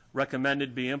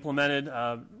recommended be implemented.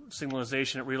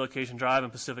 Signalization at Relocation Drive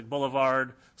and Pacific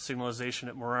Boulevard, signalization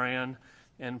at Moran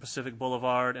and Pacific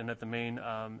Boulevard, and at the main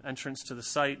entrance to the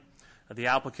site. The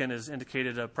applicant has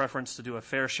indicated a preference to do a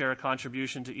fair share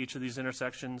contribution to each of these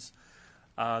intersections.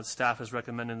 Staff has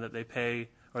recommended that they pay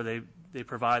or they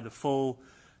provide the full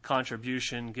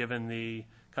contribution given the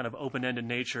kind of open-ended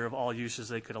nature of all uses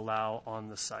they could allow on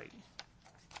the site.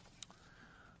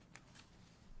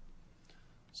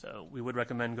 So we would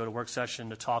recommend go to work session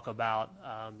to talk about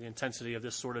the intensity of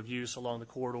this sort of use along the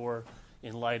corridor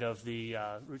in light of the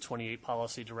Route 28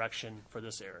 policy direction for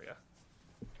this area.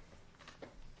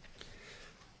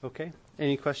 Okay.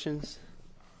 Any questions?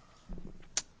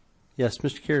 Yes,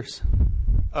 Mr. Kears.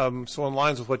 So in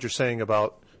lines with what you're saying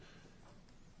about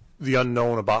the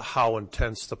unknown about how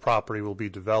intense the property will be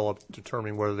developed,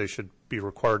 determining whether they should be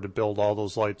required to build all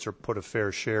those lights or put a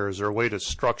fair share, is there a way to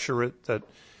structure it that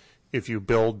if you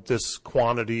build this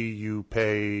quantity, you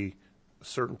pay a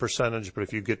certain percentage, but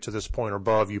if you get to this point or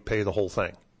above, you pay the whole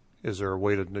thing. Is there a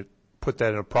way to put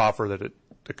that in a proffer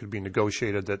that could be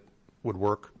negotiated that would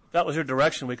work? If that was your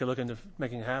direction, we could look into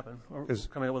making it happen, or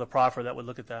coming up with a proffer that would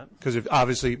look at that. Because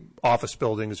obviously office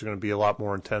buildings are going to be a lot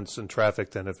more intense in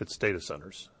traffic than if it's data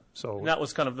centers. So and that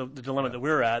was kind of the dilemma that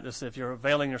we're at. Is if you're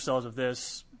availing yourselves of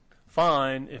this,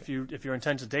 fine. If your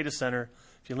intent is data center,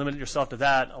 if you limit yourself to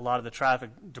that, a lot of the traffic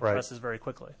depresses very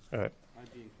quickly. All right.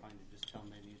 I'd be inclined to just tell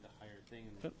them they need the higher thing,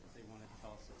 and if they want to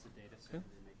tell us it's a data center,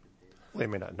 they make the data. They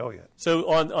may not know yet. So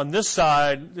on this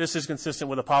side, this is consistent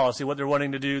with the policy. What they're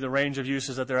wanting to do, the range of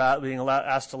uses that they're being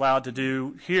allowed to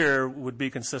do here would be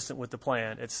consistent with the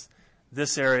plan. It's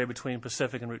this area between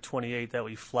Pacific and Route 28 that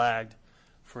we flagged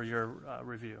for your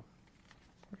review.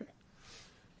 Okay.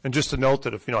 And just to note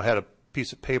that if I had a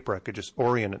piece of paper, I could just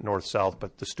orient it north-south,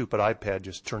 but the stupid iPad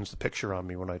just turns the picture on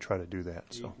me when I try to do that.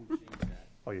 So. You can change that.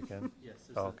 Oh, you can? Yes.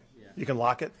 Oh, okay. You can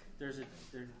lock it?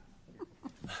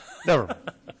 Never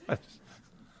mind.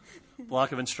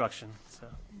 Block of instruction. So.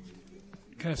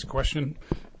 Can I ask a question?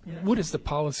 Yeah. What is the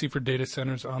policy for data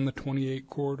centers on the 28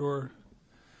 corridor?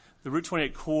 The Route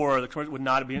 28 core would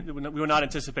not be. We would not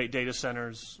anticipate data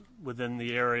centers within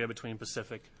the area between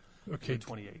Pacific and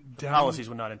 28. The policies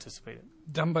would not anticipate it.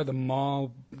 Down by the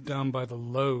mall, down by the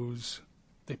Lowe's,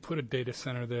 they put a data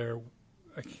center there.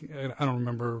 I don't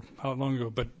remember how long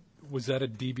ago, but was that a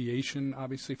deviation,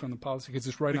 obviously, from the policy? Because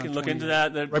it's right on 28. We can look into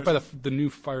that. Right by the new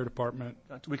fire department.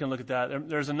 We can look at that.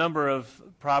 There's a number of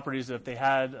properties that if they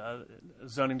had a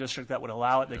zoning district that would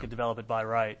allow it, they could develop it by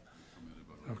right.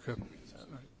 Okay.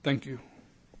 Thank you.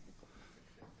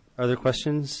 Other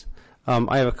questions?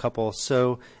 I have a couple.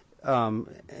 So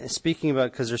speaking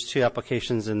about, because there's two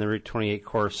applications in the Route 28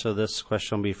 course, so this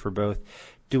question will be for both.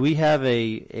 Do we have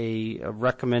a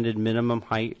recommended minimum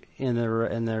height in the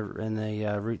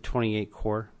Route 28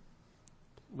 core?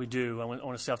 We do. I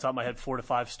want to say off the top of my head 4 to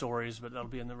 5 stories, but that'll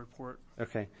be in the report.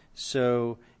 Okay.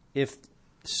 So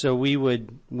we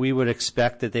would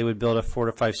expect that they would build a 4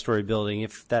 to 5 story building.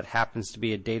 If that happens to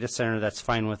be a data center, that's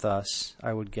fine with us,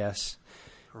 I would guess.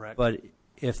 Correct. But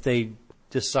if they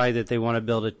decide that they want to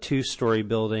build a 2-story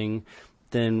building,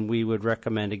 then we would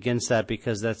recommend against that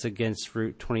because that's against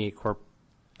Route 28 core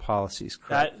policies,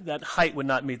 correct? That height would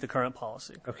not meet the current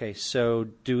policy. Okay, so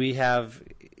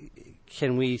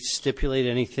can we stipulate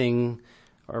anything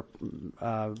or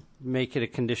make it a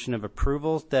condition of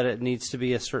approval that it needs to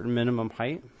be a certain minimum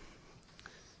height?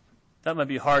 That might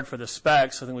be hard for the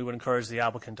specs. I think we would encourage the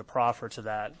applicant to proffer to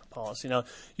that policy. Now,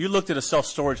 you looked at a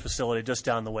self-storage facility just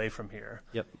down the way from here.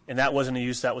 Yep. And that wasn't a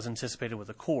use that was anticipated with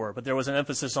the core, but there was an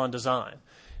emphasis on design.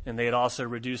 And they had also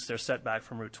reduced their setback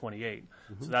from Route 28.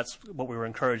 Mm-hmm. So that's what we were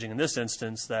encouraging in this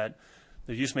instance, that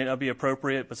the use may not be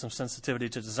appropriate, but some sensitivity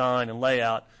to design and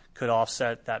layout could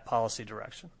offset that policy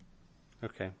direction.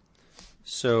 Okay.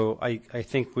 So I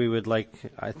think I would like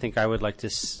to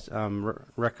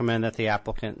recommend that the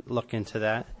applicant look into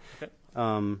that.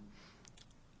 Okay.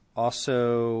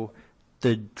 Also,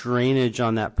 the drainage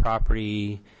on that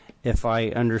property, if I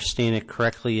understand it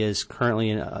correctly, is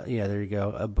currently there you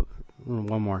go.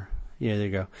 One more. Yeah, there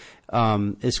you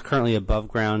go. Is currently above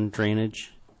ground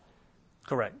drainage.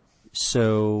 Correct.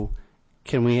 So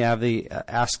can we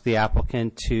ask the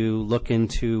applicant to look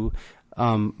into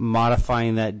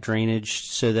modifying that drainage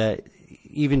so that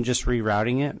even just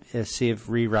rerouting it, see if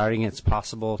rerouting it's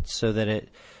possible so that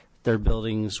their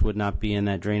buildings would not be in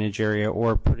that drainage area,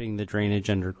 or putting the drainage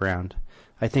underground.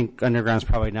 I think underground is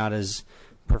probably not as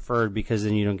preferred because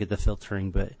then you don't get the filtering,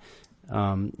 but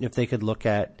if they could look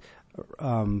at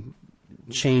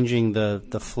changing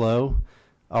the flow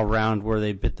around where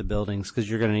they bit the buildings, because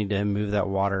you're going to need to move that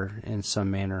water in some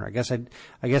manner. I guess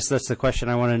that's the question.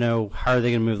 I want to know, how are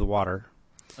they going to move the water?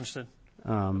 Understood.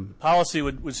 Policy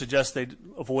would suggest they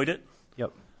avoid it.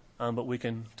 Yep. But we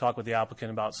can talk with the applicant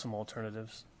about some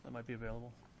alternatives that might be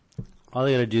available. All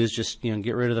they got to do is just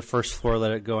get rid of the first floor,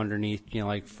 let it go underneath,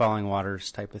 like falling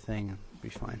waters type of thing. It'll be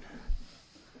fine.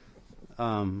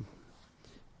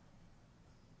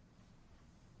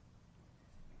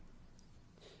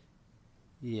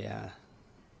 Yeah.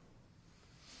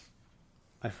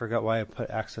 I forgot why I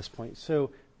put access point. So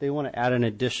they want to add an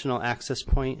additional access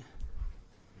point?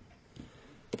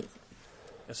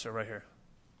 Yes, sir, right here.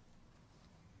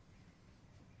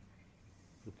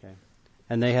 Okay.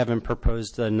 And they haven't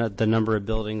proposed the number of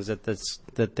buildings that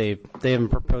they haven't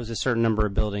proposed a certain number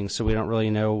of buildings, so we don't really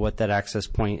know what that access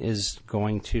point is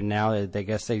going to now. I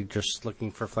guess they're just looking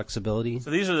for flexibility.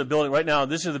 So these are the building right now.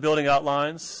 These are the building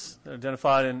outlines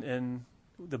identified in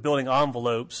the building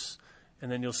envelopes,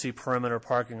 and then you'll see perimeter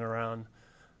parking around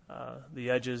the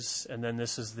edges, and then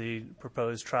this is the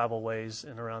proposed travel ways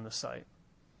in around the site.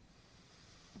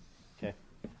 Okay.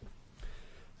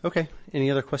 Okay. Any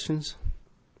other questions?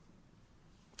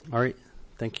 All right.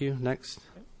 Thank you. Next.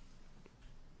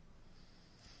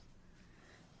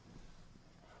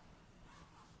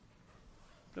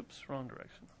 Oops, wrong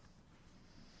direction.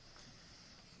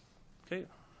 Okay,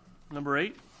 number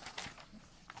 8.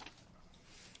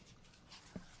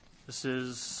 This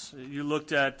is, you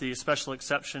looked at the special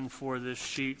exception for this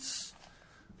sheets,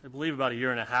 I believe about a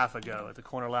year and a half ago at the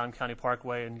corner of Loudoun County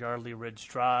Parkway and Yardley Ridge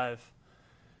Drive.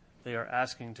 They are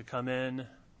asking to come in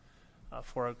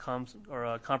for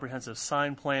a comprehensive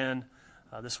sign plan.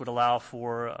 This would allow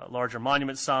for a larger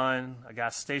monument sign, a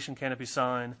gas station canopy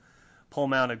sign,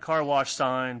 pole-mounted car wash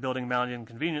sign, building-mounted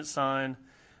convenience sign,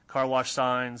 car wash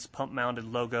signs, pump-mounted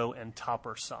logo, and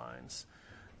topper signs.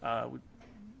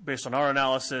 Based on our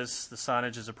analysis, the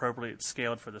signage is appropriately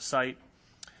scaled for the site,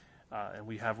 and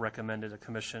we have recommended a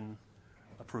commission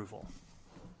approval.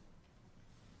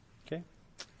 Okay.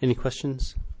 Any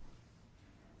questions?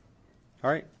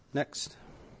 All right. Next.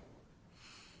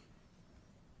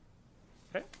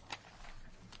 Okay.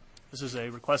 This is a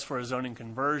request for a zoning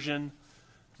conversion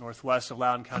northwest of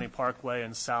Loudoun County Parkway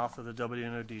and south of the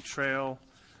WNOD Trail.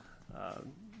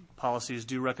 Policies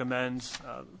do recommend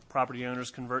property owners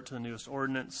convert to the newest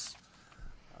ordinance.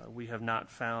 We have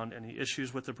not found any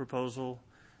issues with the proposal,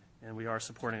 and we are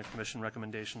supporting a commission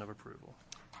recommendation of approval.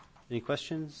 Any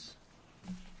questions?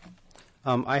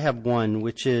 I have one,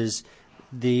 which is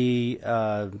the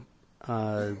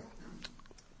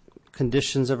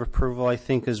conditions of approval, I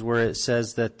think, is where it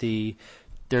says that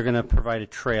they're going to provide a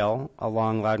trail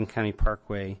along Loudoun County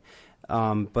Parkway,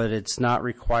 but it's not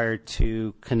required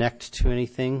to connect to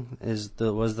anything, was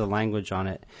the language on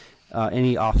it,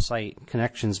 any off-site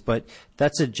connections. But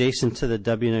that's adjacent to the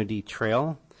WNOD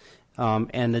Trail,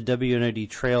 and the WNOD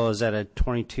Trail is at a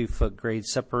 22-foot grade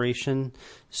separation.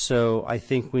 So I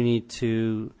think we need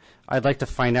to, I'd like to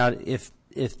find out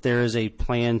if there is a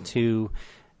plan to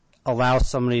allow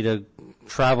somebody to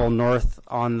travel north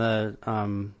on the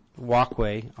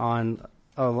walkway along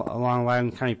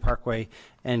Loudoun County Parkway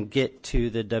and get to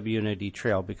the WNOD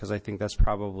Trail, because I think that's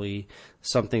probably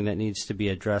something that needs to be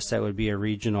addressed. That would be a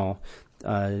regional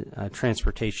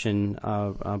transportation,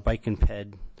 bike and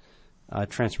ped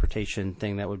transportation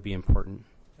thing that would be important.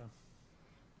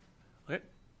 Okay.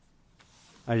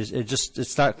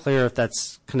 It's not clear if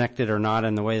that's connected or not,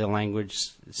 and the way the language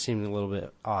seemed a little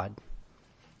bit odd.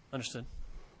 Understood.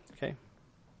 Okay.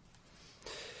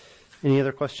 Any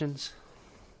other questions?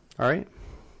 All right.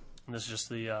 And this is just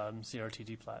the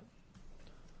CRTD plat.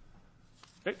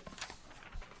 Okay.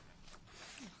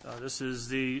 This is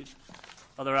the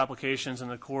other applications in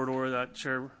the corridor that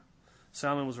Chair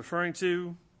Salmon was referring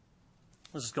to.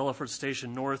 This is Gulliford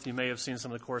Station North. You may have seen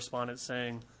some of the correspondence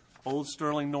saying Old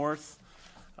Sterling North.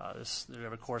 We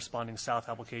have a corresponding south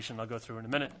application I'll go through in a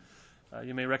minute.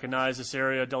 You may recognize this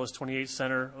area, Dulles 28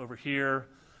 Center over here,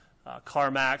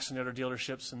 CarMax and other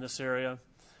dealerships in this area.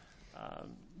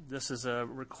 This is a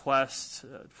request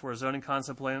for a zoning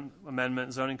concept plan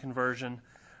amendment, zoning conversion,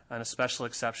 and a special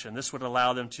exception. This would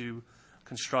allow them to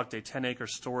construct a 10-acre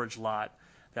storage lot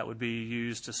that would be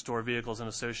used to store vehicles in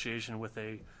association with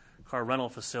a car rental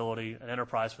facility, an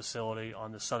enterprise facility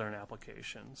on the southern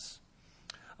applications.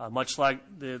 Much like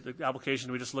the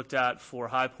application we just looked at for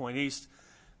High Point East,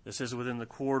 this is within the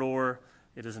corridor.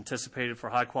 It is anticipated for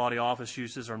high-quality office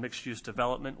uses or mixed-use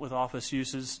development with office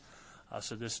uses.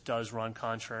 So this does run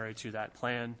contrary to that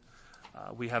plan.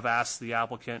 We have asked the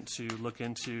applicant to look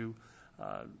into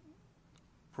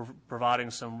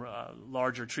providing some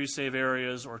larger tree save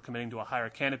areas or committing to a higher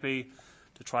canopy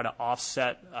to try to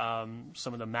offset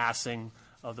some of the massing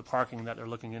of the parking that they're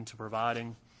looking into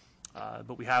providing.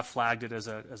 But we have flagged it as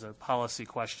a policy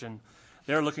question.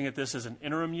 They're looking at this as an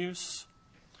interim use.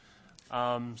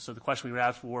 So the question we would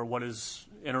have for what is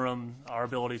interim, our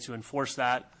ability to enforce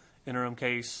that interim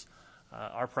case.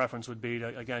 Our preference would be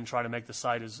to, again, try to make the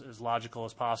site as logical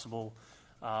as possible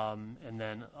and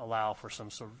then allow for some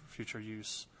sort of future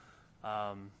use.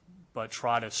 But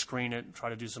try to screen it, try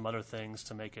to do some other things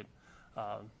to make it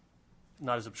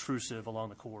not as obtrusive along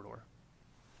the corridor.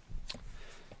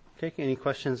 Okay, any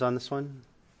questions on this one?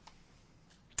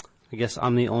 I guess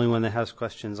I'm the only one that has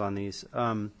questions on these.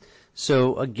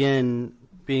 So again,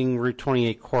 being Route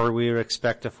 28 core, we would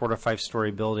expect a 4 to 5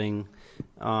 story building.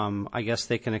 I guess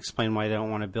they can explain why they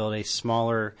don't want to build a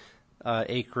smaller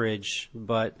acreage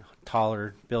but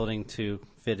taller building to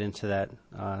fit into that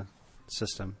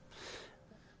system.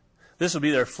 This would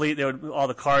be their fleet. All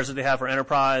the cars that they have for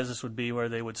enterprise, this would be where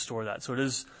they would store that. So it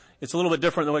is, It's a little bit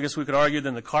different than I guess we could argue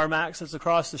than the CarMax that's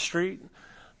across the street,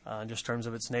 just in terms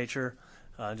of its nature,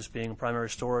 just being primary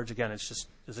storage. Again, it's just,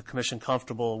 is the commission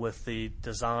comfortable with the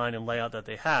design and layout that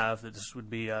they have, that this would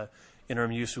be an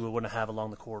interim use we wouldn't have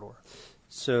along the corridor?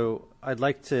 So I'd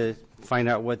like to find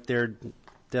out what their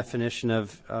definition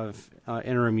of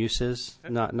interim use is,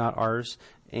 not ours.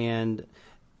 And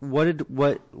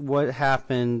what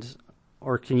happened,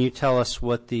 or can you tell us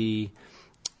what the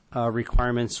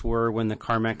requirements were when the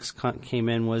CarMax came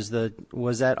in? Was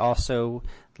that also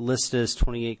listed as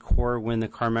 28 core when the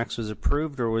CarMax was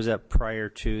approved, or was that prior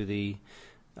to the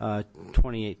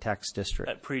 28 tax district?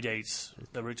 That predates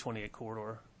the Route 28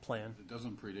 corridor plan. It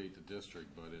doesn't predate the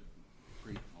district, but it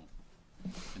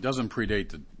doesn't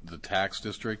predate the tax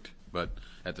district, but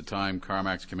at the time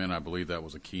CarMax came in, I believe that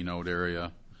was a keynote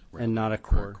area. And not a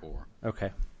core.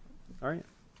 Okay. All right.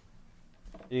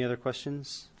 Any other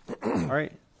questions? All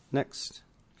right. Next.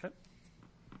 Okay.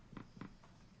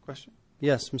 Question?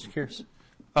 Yes, Mr. Kearse.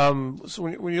 So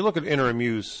when you look at interim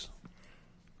use,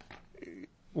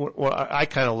 well, I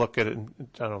kind of look at it, and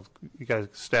I don't know if you guys,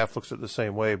 staff looks at it the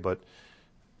same way, but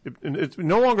it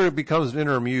no longer becomes an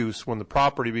interim use when the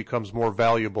property becomes more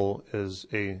valuable as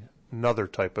another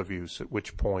type of use, at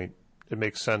which point it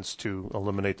makes sense to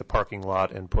eliminate the parking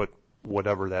lot and put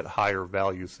whatever that higher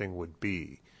value thing would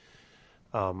be.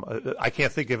 I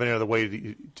can't think of any other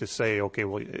way to say, okay,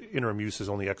 well, interim use is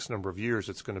only X number of years.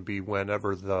 It's going to be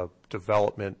whenever the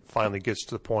development finally gets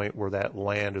to the point where that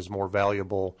land is more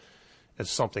valuable as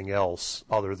something else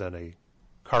other than a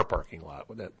car parking lot.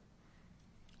 Would that?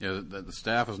 Yeah, the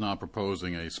staff is not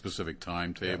proposing a specific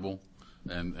timetable,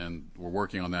 and we're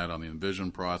working on that on the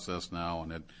envision process now,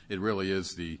 and it really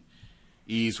is the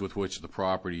ease with which the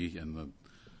property and the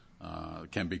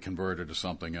can be converted to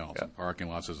something else. Yeah. And parking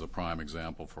lots is a prime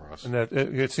example for us. And that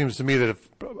it seems to me that if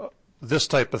this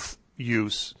type of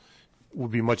use would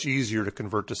be much easier to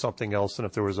convert to something else than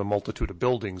if there was a multitude of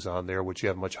buildings on there, which you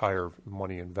have much higher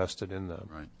money invested in them.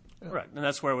 Right. Right, and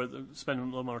that's where we're spending a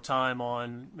little more time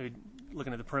on maybe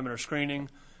looking at the perimeter screening,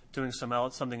 doing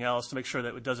something else to make sure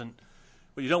that it doesn't.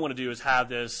 What you don't want to do is have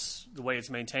this, the way it's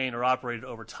maintained or operated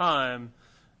over time,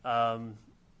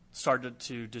 start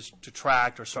to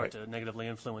detract or start to negatively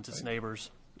influence its neighbors.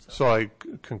 So I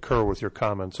concur with your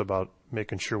comments about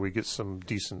making sure we get some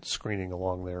decent screening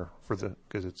along there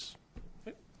because it's.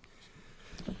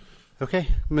 Okay,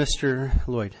 Mr.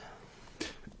 Lloyd.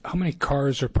 How many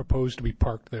cars are proposed to be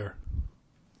parked there?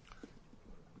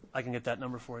 I can get that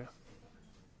number for you.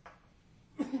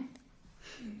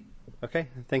 Okay,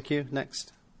 thank you.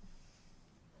 Next.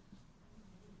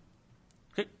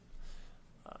 Okay.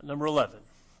 Number 11.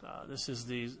 This is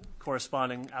the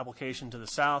corresponding application to the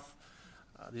south.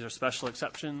 These are special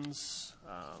exceptions.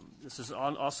 This is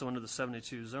also under the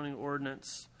 72 zoning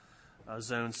ordinance,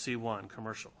 zone C1,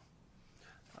 commercial.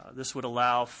 This would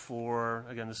allow for,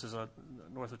 again, this is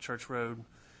north of Church Road,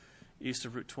 east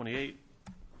of Route 28.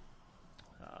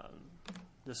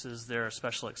 This is their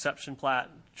special exception plat,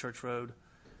 Church Road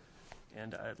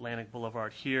and Atlantic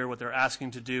Boulevard here. What they're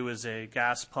asking to do is a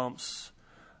gas pumps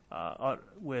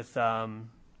with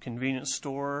convenience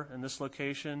store in this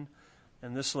location.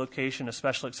 In this location, a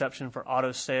special exception for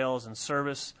auto sales and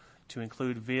service to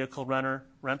include vehicle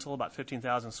rental, about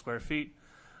 15,000 square feet.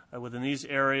 Within these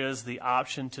areas, the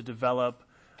option to develop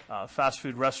fast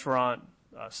food restaurant,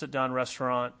 sit-down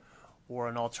restaurant, or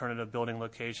an alternative building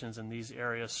locations in these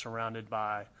areas surrounded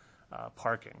by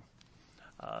parking.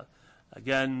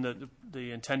 Again,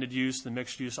 the intended use, the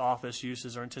mixed-use office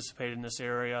uses are anticipated in this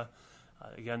area.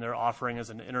 Again, they're offering as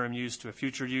an interim use to a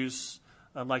future use.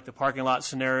 Unlike the parking lot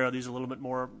scenario, these are a little bit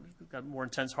more, got more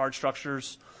intense hard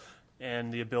structures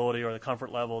and the ability or the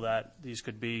comfort level that these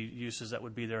could be uses that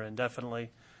would be there indefinitely.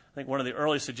 I think one of the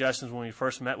early suggestions when we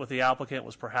first met with the applicant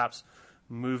was perhaps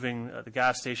moving the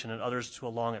gas station and others to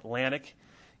along Atlantic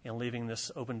and leaving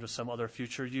this open to some other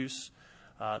future use.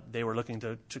 They were looking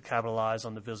to capitalize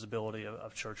on the visibility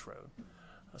of Church Road.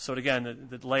 So again,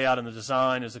 the layout and the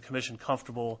design, is the commission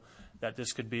comfortable that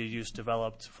this could be a use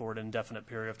developed for an indefinite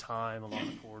period of time along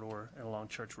the corridor and along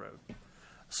Church Road?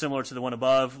 Similar to the one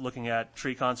above, looking at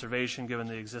tree conservation given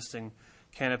the existing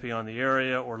canopy on the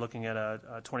area, or looking at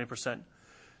a 20%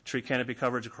 tree canopy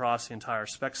coverage across the entire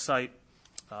spec site.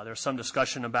 There's some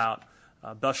discussion about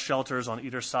bus shelters on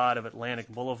either side of Atlantic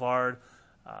Boulevard.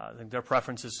 I think their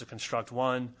preference is to construct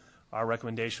one. Our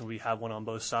recommendation, we have one on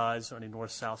both sides, so any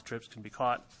north-south trips can be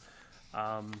caught.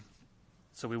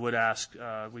 So we would ask,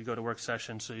 we go to work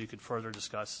session so you could further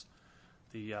discuss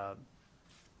the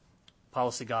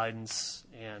policy guidance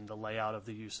and the layout of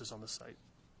the uses on the site.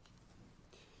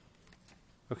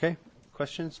 Okay,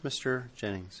 questions? Mr.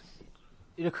 Jennings.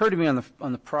 It occurred to me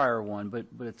on the prior one, but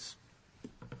it's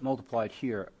multiplied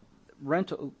here.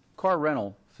 Car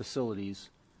rental facilities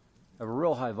have a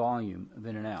real high volume of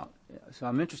in and out. So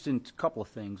I'm interested in a couple of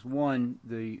things. One,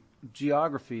 the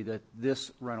geography that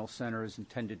this rental center is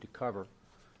intended to cover.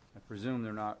 I presume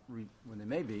they're not, when they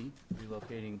may be,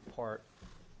 relocating part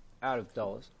out of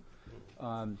Dulles.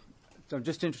 So I'm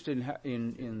just interested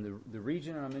in the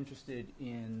region, and I'm interested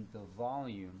in the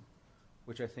volume,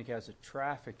 which I think has a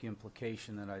traffic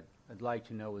implication that I'd like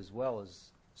to know, as well as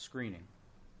screening.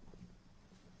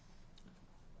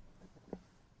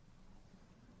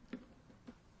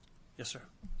 Yes, sir.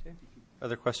 Okay.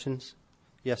 Other questions?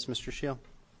 Yes, Mr. Shield.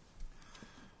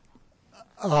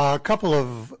 A couple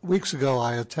of weeks ago,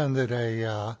 I attended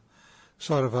a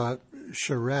sort of a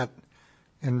charrette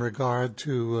in regard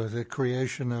to the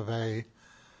creation of a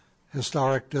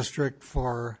historic district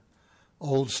for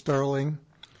Old Sterling,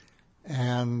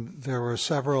 and there were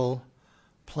several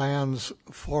plans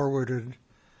forwarded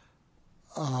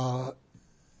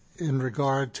in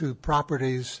regard to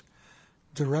properties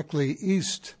directly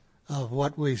east of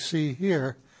what we see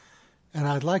here, and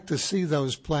I'd like to see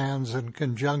those plans in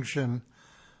conjunction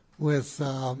with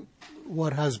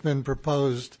what has been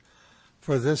proposed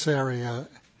for this area.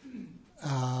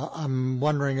 I'm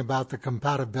wondering about the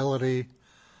compatibility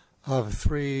of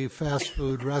 3 fast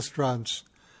food restaurants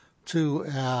to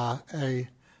a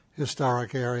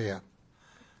historic area.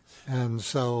 And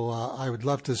so I would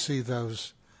love to see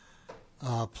those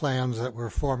plans that were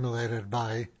formulated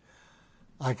by,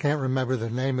 I can't remember the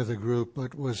name of the group,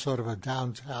 but it was sort of a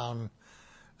downtown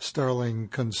Sterling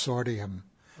consortium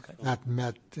that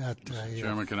met at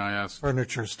Chairman, can I ask,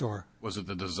 furniture store. was it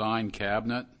the Design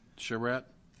Cabinet charrette?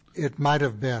 It might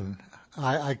have been.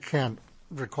 I can't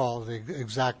recall the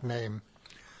exact name.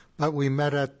 But we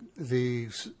met at the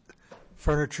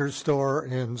furniture store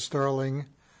in Sterling,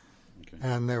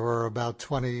 and there were about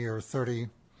 20 or 30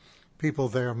 people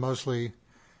there, mostly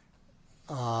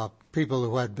people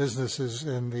who had businesses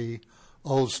in the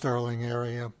Old Sterling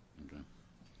area. Okay.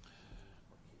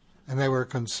 And they were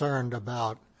concerned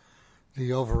about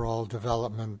the overall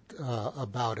development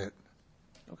about it.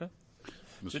 Okay.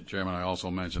 Mr. Chairman, I also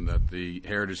mentioned that the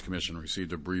Heritage Commission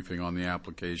received a briefing on the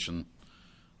application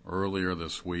earlier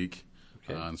this week,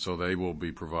 and so they will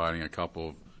be providing a couple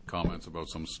of comments about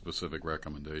some specific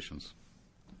recommendations.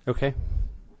 Okay.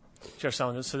 Chair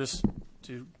Sullivan, so this,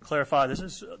 to clarify,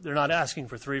 they're not asking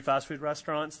for 3 fast food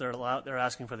restaurants. They're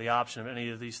asking for the option of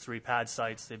any of these 3 pad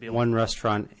sites. They'd be able One to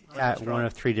restaurant at one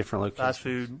of 3 different locations. fast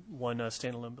food, 1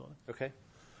 standalone building. Okay.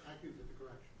 Thank you for the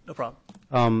correction. No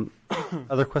problem.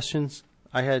 Other questions?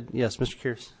 Yes, Mr.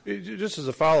 Kears. Just as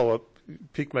a follow-up,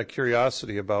 piqued my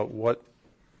curiosity about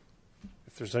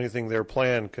if there's anything there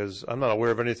planned, because I'm not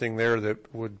aware of anything there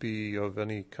that would be of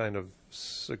any kind of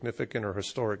significant or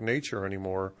historic nature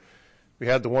anymore. We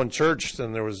had the one church,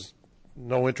 then there was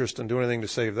no interest in doing anything to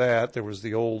save that. There was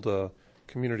the old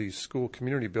school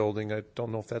community building. I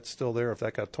don't know if that's still there, if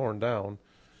that got torn down.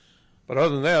 But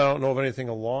other than that, I don't know of anything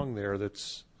along there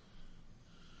that's...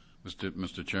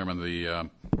 Mr. Chairman, the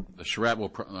charrette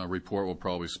report will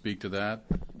probably speak to that.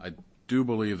 I do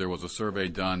believe there was a survey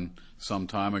done some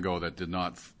time ago that did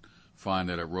not find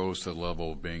that it rose to the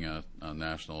level of being a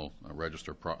national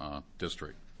register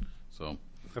district. So.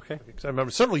 Okay. Because I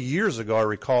remember several years ago, I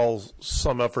recall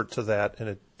some effort to that, and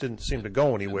it didn't seem to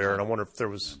go anywhere. And I wonder if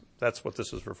that's what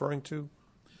this is referring to,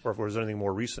 or if there was anything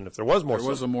more recent. If there was more, there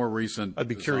was a more recent I'd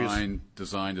be curious.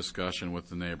 Design discussion with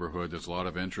the neighborhood. There's a lot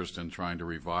of interest in trying to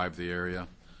revive the area,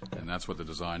 and that's what the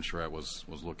design charrette was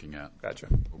looking at. Gotcha.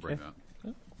 We'll bring that.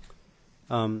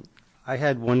 I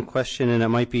had one question, and it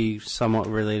might be somewhat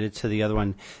related to the other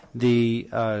one. The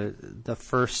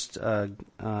first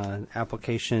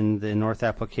application, the north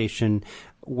application,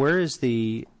 where is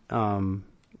the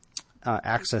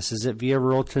access? Is it via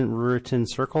Ruritan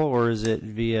Circle, or is it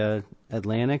via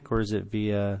Atlantic, or is it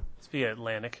via? It's via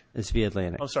Atlantic. It's via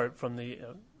Atlantic. I'm sorry,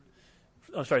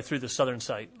 through the southern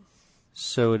site.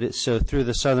 So through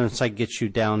the southern site gets you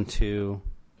down to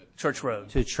Church Road.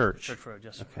 To Church. Church Road,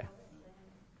 yes. Sir. Okay.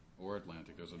 Or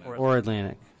Atlantic, isn't it? Or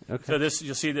Atlantic. Okay. So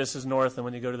you'll see this is north, and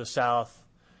when you go to the south,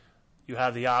 you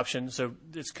have the option. So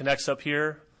this connects up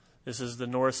here. This is the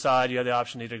north side. You have the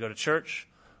option to either go to Church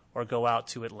or go out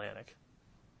to Atlantic.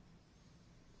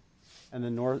 And the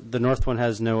north one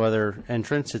has no other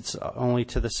entrance. It's only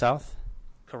to the south.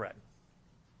 Correct.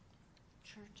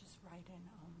 Church is right in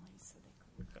only, so they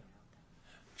couldn't get out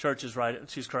there. Church is right.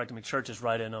 She's correcting me. Church is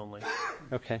right in only.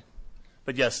 Okay.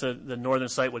 But yes, the northern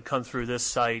site would come through this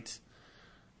site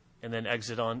and then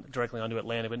exit directly onto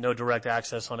Atlantic, but no direct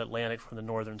access on Atlantic from the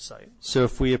northern site. So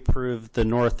if we approve the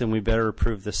north, then we better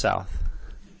approve the south.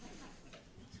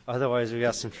 Otherwise, we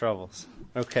got some troubles.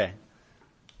 Okay.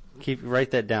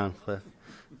 Write that down, Cliff.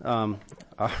 All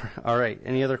right.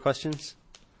 Any other questions?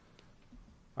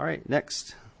 All right.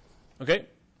 Next. Okay.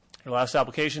 Your last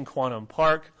application, Quantum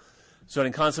Park.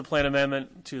 Zoning concept plan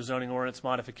amendment to zoning ordinance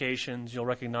modifications. You'll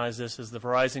recognize this as the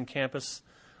Verizon campus,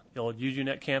 the old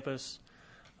UUNet campus,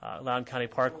 Loudoun County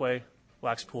Parkway,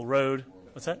 Waxpool Road.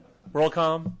 What's that?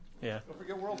 WorldCom? Yeah. Don't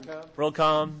forget WorldCom.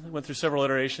 WorldCom went through several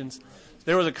iterations.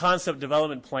 There was a concept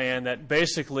development plan that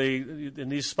basically, in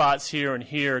these spots here and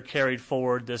here, carried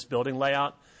forward this building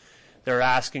layout. They're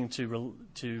asking to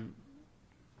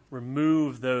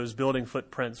remove those building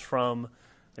footprints from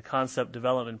the concept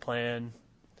development plan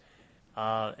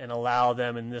and allow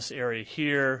them in this area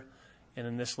here and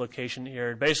in this location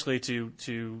here, basically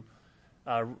to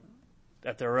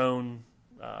at their own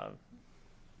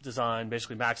design,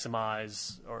 basically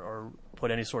maximize or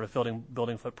put any sort of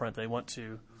building footprint they want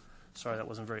to. Sorry, that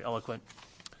wasn't very eloquent.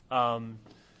 In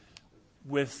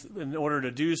order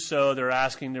to do so, they're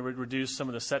asking to reduce some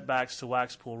of the setbacks to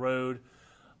Waxpool Road,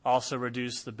 also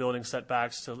reduce the building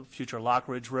setbacks to future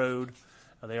Lockridge Road.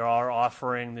 They are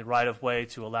offering the right-of-way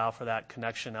to allow for that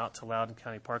connection out to Loudoun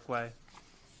County Parkway.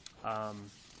 I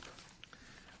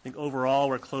think overall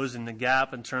we're closing the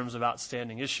gap in terms of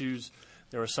outstanding issues.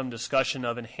 There was some discussion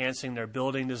of enhancing their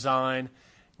building design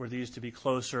were these to be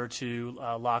closer to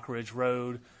Lockridge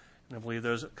Road. And I believe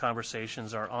those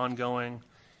conversations are ongoing.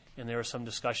 And there were some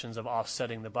discussions of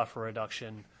offsetting the buffer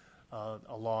reduction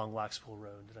along Waxpool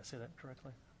Road. Did I say that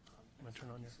correctly? I'm going to turn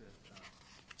on your...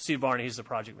 Steve Barney, he's the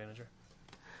project manager.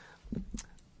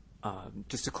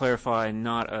 Just to clarify,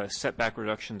 not a setback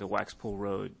reduction to Waxpool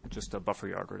Road, just a buffer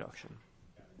yard reduction.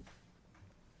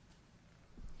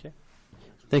 Okay.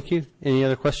 Thank you. Any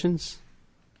other questions?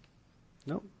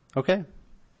 No? Okay.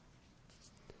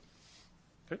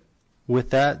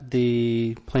 With that,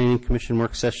 the Planning Commission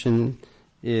work session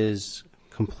is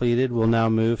completed. We'll now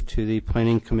move to the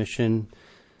Planning Commission.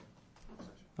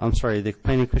 I'm sorry, the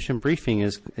Planning Commission briefing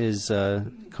is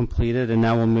completed, and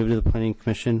now we'll move to the Planning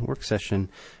Commission work session.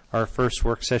 Our first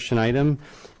work session item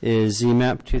is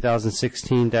ZMAP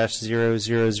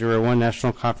 2016-0001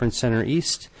 National Conference Center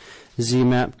East,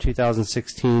 ZMAP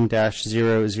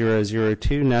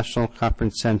 2016-0002 National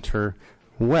Conference Center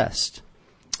West.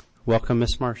 Welcome,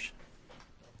 Ms. Marsh.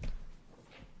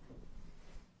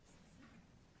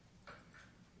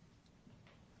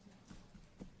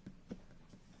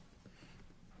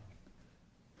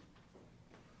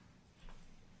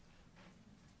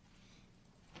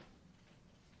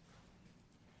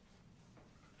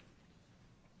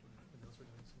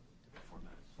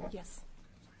 Yes.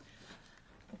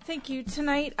 Thank you.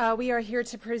 Tonight, we are here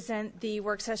to present the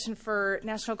work session for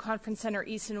National Conference Center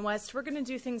East and West. We're going to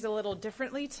do things a little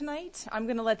differently tonight. I'm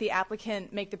going to let the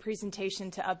applicant make the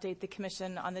presentation to update the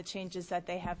commission on the changes that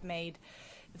they have made.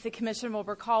 If the commission will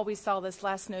recall, we saw this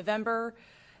last November,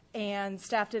 and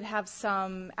staff did have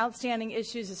some outstanding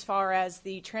issues as far as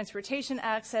the transportation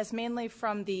access, mainly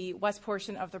from the west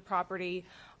portion of the property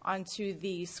onto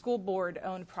the school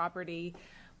board-owned property.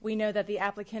 We know that the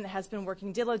applicant has been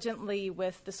working diligently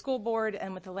with the school board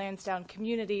and with the Lansdowne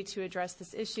community to address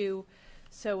this issue.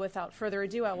 So without further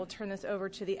ado, I will turn this over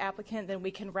to the applicant, then we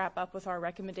can wrap up with our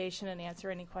recommendation and answer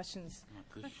any questions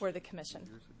for the commission.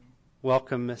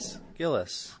 Welcome, Ms.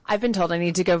 Gillis. I've been told I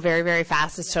need to go very, very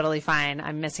fast. It's totally fine.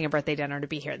 I'm missing a birthday dinner to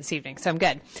be here this evening, so I'm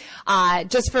good.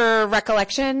 Just for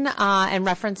recollection and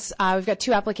reference, we've got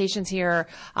two applications here.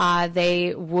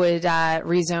 They would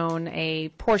rezone a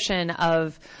portion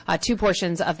of, two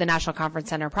portions of the National Conference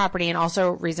Center property and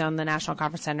also rezone the National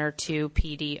Conference Center to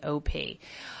PDOP.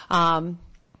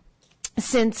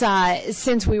 Since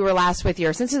we were last with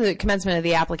you, since the commencement of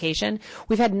the application,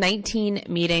 we've had 19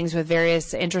 meetings with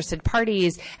various interested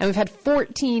parties, and we've had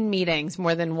 14 meetings,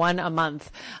 more than one a month,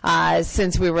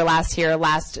 since we were last here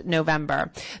last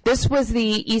November. This was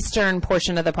the eastern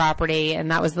portion of the property, and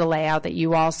that was the layout that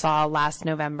you all saw last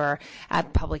November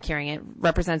at public hearing. It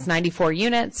represents 94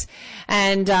 units,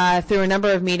 and through a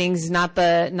number of meetings, not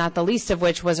the least of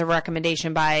which was a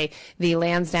recommendation by the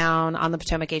Lansdowne on the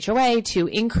Potomac HOA to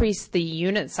increase the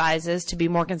unit sizes to be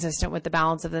more consistent with the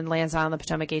balance of the Lansdowne on the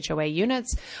Potomac HOA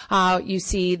units. You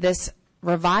see this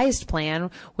revised plan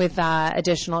with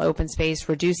additional open space,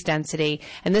 reduced density,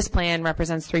 and this plan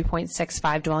represents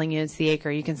 3.65 dwelling units the acre.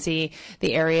 You can see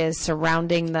the areas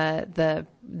surrounding the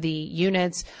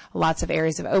units, lots of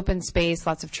areas of open space,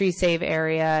 lots of tree save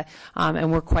area,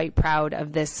 and we're quite proud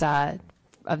of this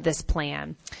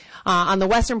plan. On the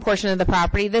western portion of the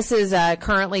property, this is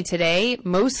currently today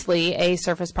mostly a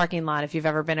surface parking lot. If you've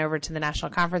ever been over to the National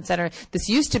Conference Center, this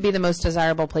used to be the most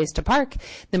desirable place to park.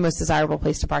 The most desirable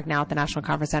place to park now at the National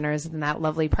Conference Center is in that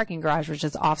lovely parking garage, which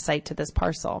is off-site to this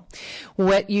parcel.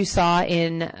 What you saw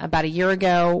in about a year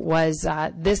ago was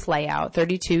this layout,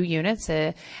 32 units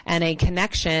and a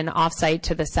connection off-site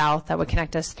to the south that would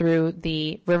connect us through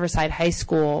the Riverside High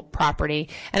School property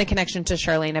and a connection to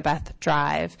Charlene Beth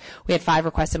Drive. We had 5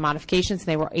 requested modifications, and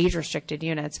they were age-restricted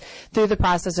units. Through the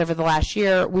process over the last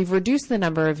year, we've reduced the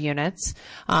number of units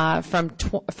from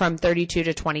 32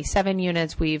 to 27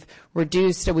 units. We've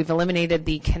eliminated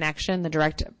the connection, the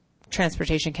direct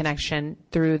transportation connection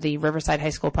through the Riverside High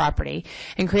School property,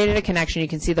 and created a connection. You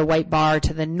can see the white bar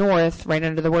to the north, right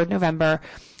under the word November,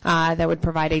 that would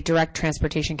provide a direct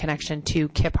transportation connection to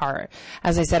Kiphart.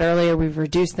 As I said earlier, we've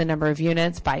reduced the number of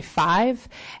units by 5,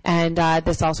 and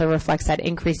this also reflects that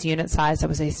increased unit size that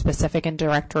was a specific and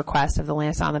direct request of the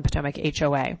Lansdowne-on-the-Potomac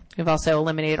HOA. We've also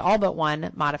eliminated all but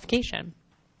one modification.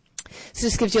 So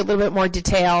this gives you a little bit more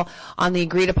detail on the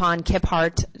agreed-upon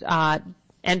Kiphart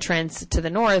entrance to the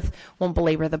north. Won't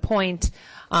belabor the point,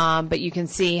 but you can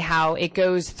see how it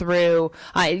goes through.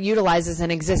 It utilizes an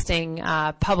existing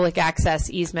public access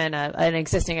easement, an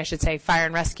existing, I should say, fire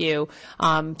and rescue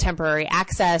temporary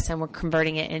access, and we're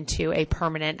converting it into a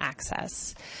permanent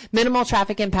access. Minimal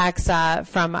traffic impacts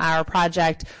from our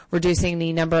project, reducing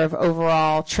the number of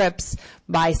overall trips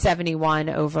by 71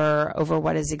 over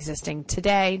what is existing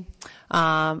today.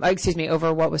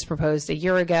 Over what was proposed a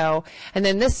year ago. And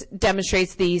then this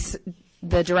demonstrates the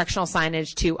directional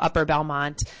signage to Upper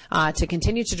Belmont to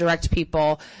continue to direct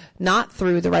people not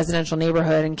through the residential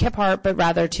neighborhood in Kiphart, but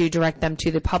rather to direct them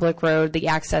to the public road, the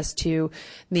access to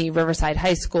the Riverside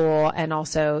High School, and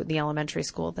also the elementary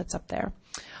school that's up there.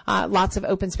 Lots of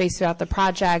open space throughout the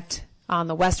project. On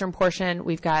the western portion,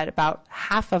 we've got about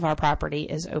half of our property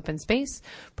is open space,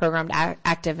 programmed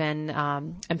active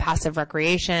and passive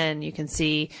recreation. You can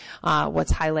see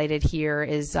what's highlighted here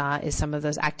is some of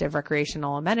those active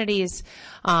recreational amenities.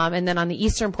 And then on the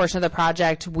eastern portion of the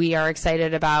project, we are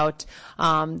excited about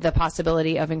the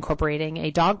possibility of incorporating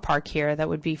a dog park here that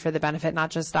would be for the benefit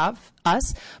not just of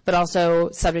us, but also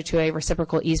subject to a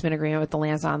reciprocal easement agreement with the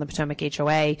Lansdowne-on-the-Potomac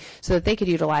HOA so that they could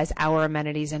utilize our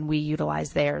amenities and we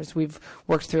utilize theirs. We've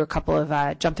worked through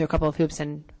jumped through a couple of hoops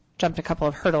and jumped a couple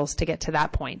of hurdles to get to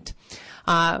that point.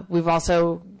 We've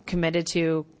also committed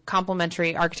to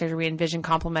complementary architecture. We envision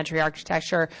complementary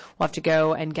architecture. We'll have to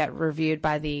go and get reviewed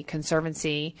by the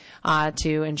Conservancy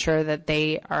to ensure that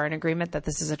they are in agreement that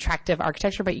this is attractive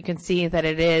architecture, but you can see that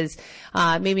it is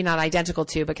maybe not identical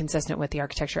to, but consistent with the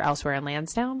architecture elsewhere in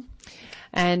Lansdowne.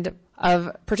 And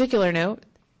of particular note,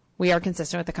 we are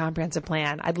consistent with the comprehensive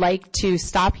plan. I'd like to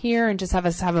stop here and just have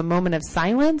us have a moment of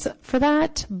silence for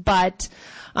that, but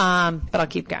I'll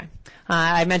keep going.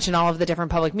 I mentioned all of the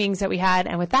different public meetings that we had,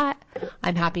 and with that,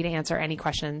 I'm happy to answer any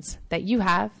questions that you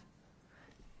have.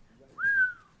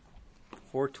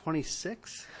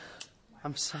 4:26?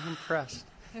 I'm so impressed.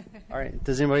 All right.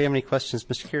 Does anybody have any questions?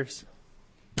 Mr. Kears?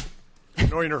 I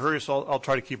know you're in a hurry, so I'll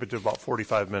try to keep it to about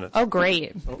 45 minutes. Oh,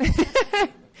 great.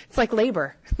 It's like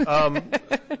labor.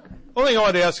 Only thing I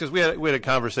wanted to ask is we had a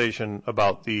conversation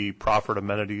about the proffered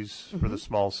amenities for the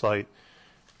small site.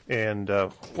 And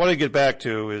what I get back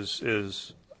to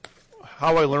is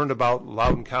how I learned about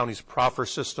Loudoun County's proffer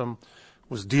system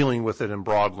was dealing with it in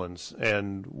Broadlands.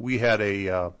 And we had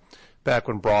back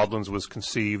when Broadlands was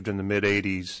conceived in the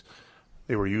mid-'80s,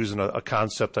 they were using a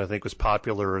concept I think was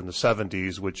popular in the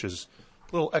 70s, which is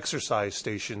little exercise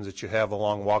stations that you have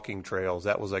along walking trails.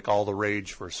 That was like all the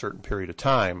rage for a certain period of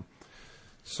time.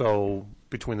 So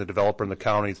between the developer and the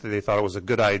county, they thought it was a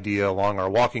good idea along our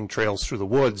walking trails through the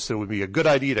woods. It would be a good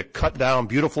idea to cut down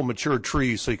beautiful mature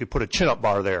trees so you could put a chin-up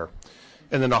bar there.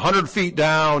 And then 100 feet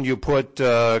down, you put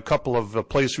a couple of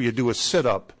places where you do a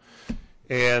sit-up.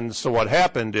 And so what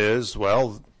happened is,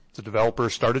 well, the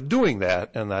developers started doing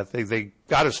that, and they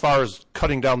got as far as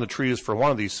cutting down the trees for one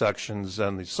of these sections,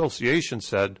 and the association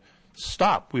said,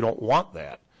 stop, we don't want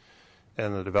that.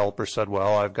 And the developer said,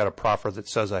 well, I've got a proffer that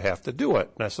says I have to do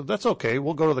it. And I said, that's okay,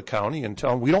 we'll go to the county and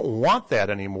tell them we don't want that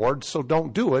anymore, so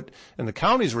don't do it. And the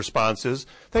county's response is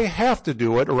they have to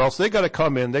do it, or else they got to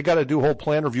come in, they got to do a whole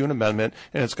plan review and amendment,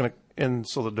 and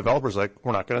so the developer's like,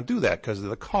 we're not going to do that because of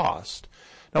the cost.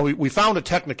 Now, we found a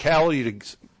technicality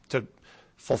to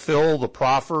fulfill the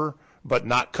proffer, but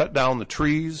not cut down the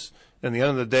trees. And at the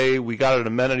end of the day, we got an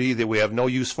amenity that we have no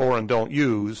use for and don't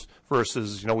use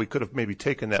versus, we could have maybe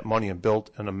taken that money and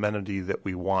built an amenity that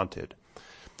we wanted.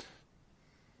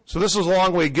 So this is a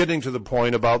long way getting to the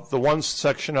point about the one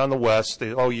section on the west.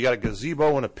 You got a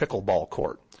gazebo and a pickleball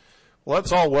court. Well,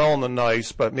 that's all well and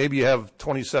nice, but maybe you have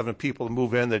 27 people to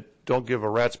move in that don't give a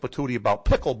rat's patootie about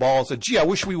pickleball and say, gee, I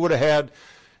wish we would have had,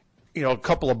 a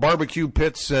couple of barbecue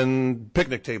pits and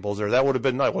picnic tables there. That would have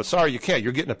been nice. Well, sorry, you can't.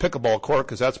 You're getting a pickleball court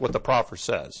because that's what the proffer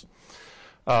says.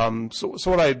 So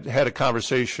what I had a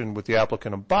conversation with the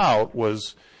applicant about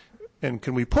was, and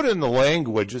can we put in the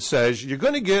language that says you're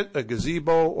going to get a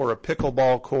gazebo or a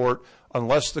pickleball court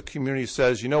unless the community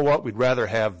says, you know what, we'd rather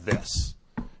have this.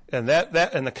 And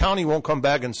and the county won't come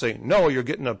back and say, no, you're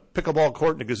getting a pickleball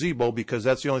court and a gazebo because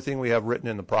that's the only thing we have written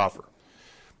in the proffer.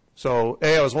 So,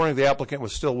 I was wondering if the applicant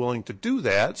was still willing to do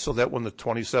that so that when the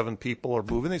 27 people are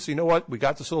moving, they say, you know what, we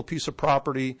got this little piece of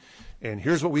property, and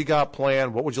here's what we got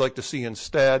planned. What would you like to see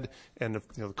instead? And if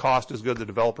the cost is good, the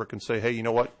developer can say, hey, you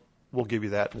know what, we'll give you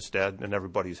that instead, and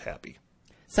everybody's happy.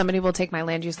 Somebody will take my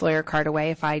land use lawyer card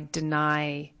away if I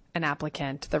deny an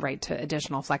applicant the right to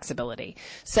additional flexibility.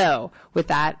 So with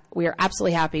that, we are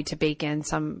absolutely happy to bake in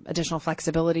some additional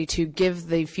flexibility to give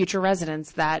the future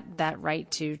residents that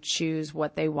right to choose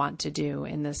what they want to do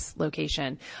in this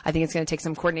location. I think it's going to take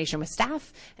some coordination with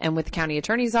staff and with the county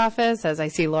attorney's office, as I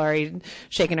see Laurie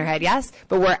shaking her head yes,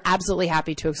 but we're absolutely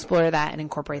happy to explore that and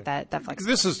incorporate that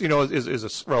flexibility. This is a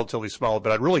relatively small,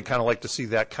 but I'd really kind of like to see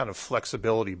that kind of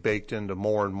flexibility baked into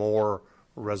more and more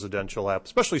residential apps,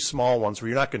 especially small ones where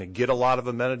you're not going to get a lot of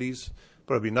amenities,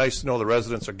 but it'd be nice to know the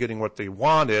residents are getting what they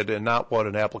wanted and not what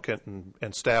an applicant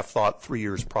and staff thought 3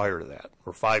 years prior to that,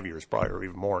 or 5 years prior, or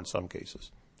even more in some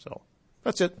cases. So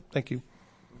that's it. Thank you.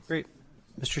 Great.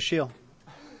 Mr. Scheel.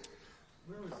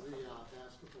 Where was the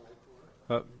basketball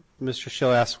court? Mr.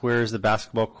 Scheel asked, where is the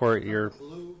basketball court? Your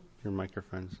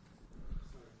microphones.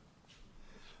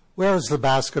 Where is the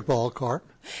basketball court?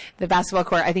 The basketball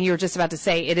court, I think you were just about to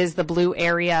say, it is the blue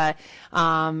area.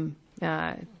 There.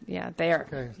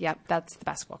 Okay. Yep, that's the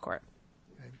basketball court.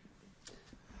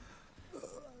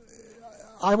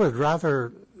 I would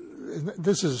rather,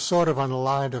 this is sort of on the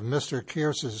line of Mr.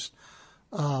 Kearse's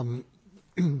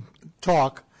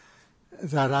talk,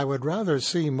 that I would rather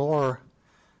see more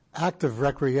active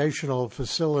recreational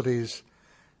facilities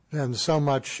than so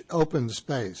much open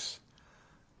space.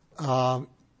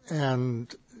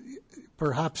 And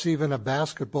perhaps even a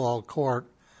basketball court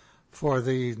for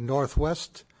the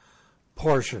northwest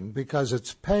portion, because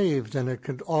it's paved and it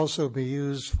could also be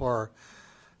used for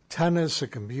tennis, it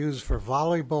can be used for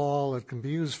volleyball, it can be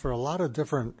used for a lot of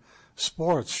different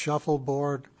sports,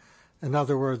 shuffleboard. In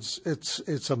other words,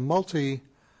 it's a multi-use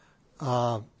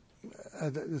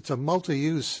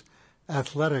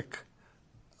athletic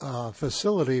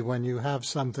facility when you have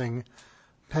something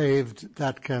paved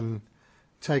that can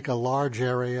take a large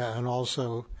area and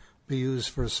also be used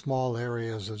for small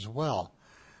areas as well.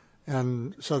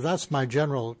 And so that's my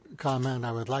general comment.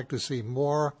 I would like to see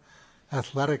more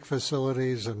athletic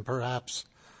facilities and perhaps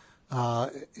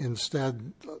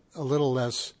instead a little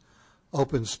less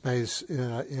open space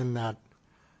in that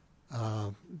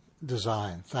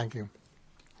design. Thank you.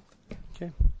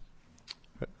 Okay.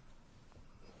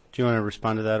 Do you want to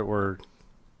respond to that or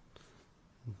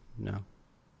no?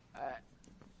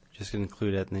 Just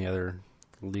include it in the other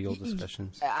legal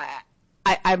discussions.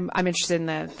 I'm interested in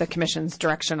the commission's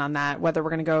direction on that, whether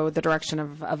we're going to go the direction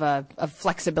of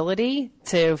flexibility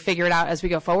to figure it out as we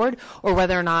go forward, or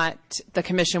whether or not the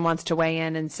commission wants to weigh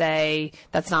in and say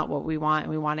that's not what we want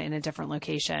and we want it in a different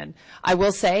location. I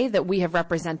will say that we have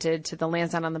represented to the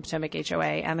Lansdowne on the Potomac HOA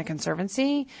and the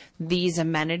Conservancy these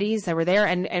amenities that were there,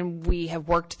 and we have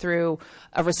worked through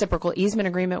a reciprocal easement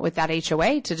agreement with that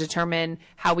HOA to determine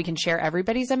how we can share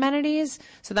everybody's amenities.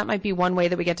 So that might be one way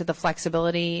that we get to the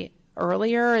flexibility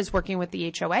earlier, is working with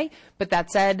the HOA. But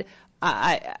that said,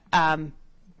 I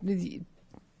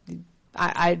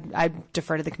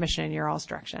defer to the commission in your all's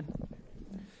direction.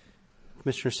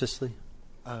 Commissioner Sisley.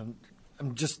 I'm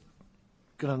just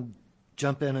going to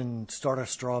jump in and start a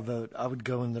straw vote. I would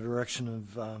go in the direction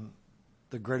of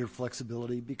the greater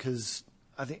flexibility, because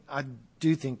I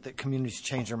do think that communities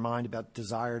change their mind about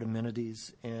desired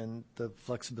amenities, and the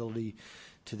flexibility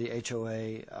to the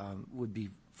HOA would be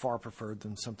far preferred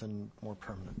than something more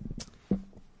permanent.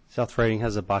 South Riding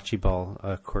has a bocce ball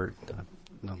court.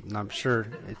 I'm sure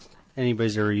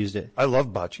anybody's ever used it. I love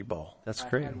bocce ball. That's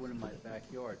great. I had one in my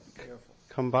backyard. Be careful.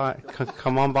 Come by.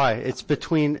 Come on by. It's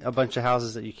between a bunch of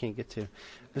houses that you can't get to.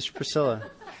 Mr. Priscilla.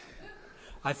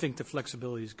 I think the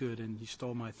flexibility is good, and you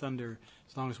stole my thunder,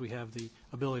 as long as we have the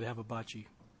ability to have a bocce.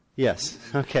 Yes.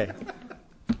 Okay.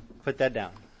 Put that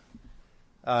down.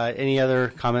 Any other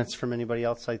comments from anybody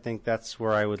else? I think that's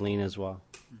where I would lean as well.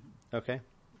 Okay.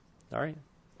 All right.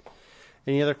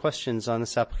 Any other questions on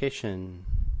this application?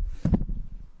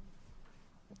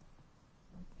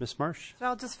 Ms. Marsh? So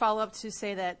I'll just follow up to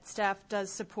say that staff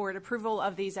does support approval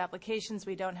of these applications.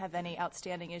 We don't have any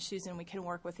outstanding issues, and we can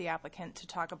work with the applicant to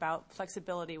talk about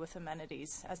flexibility with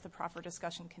amenities as the proffer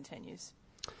discussion continues.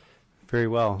 Very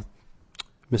well.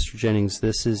 Mr. Jennings,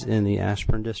 this is in the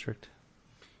Ashburn District.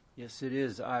 Yes, it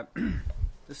is.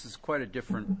 This is quite a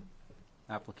different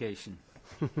application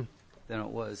than it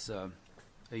was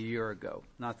a year ago,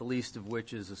 not the least of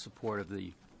which is the support of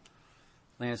the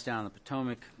Lansdowne and the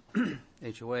Potomac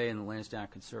HOA and the Lansdowne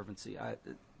Conservancy.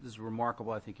 This is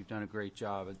remarkable. I think you've done a great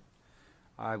job.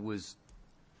 I was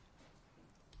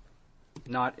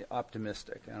not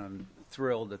optimistic, and I'm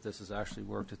thrilled that this has actually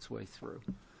worked its way through.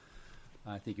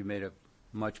 I think you made a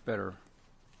much better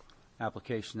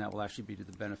application that will actually be to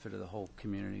the benefit of the whole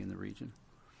community in the region.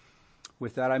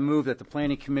 With that, I move that the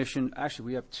Planning Commission, actually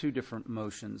we have two different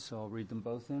motions, so I'll read them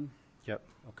both in. Yep.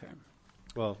 Okay.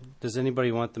 Well, does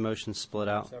anybody want the motion split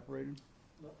out? Separated?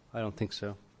 I don't think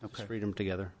so. Okay. Just read them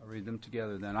together. I'll read them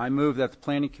together then. I move that the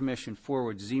Planning Commission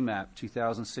forward ZMAP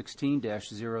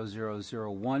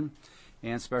 2016-0001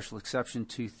 and Special Exception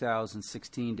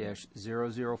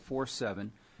 2016-0047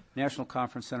 National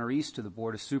Conference Center East to the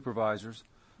Board of Supervisors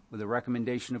with a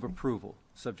recommendation of approval,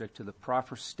 subject to the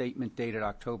proffer statement dated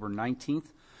October 19th,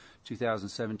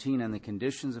 2017, and the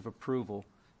conditions of approval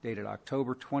dated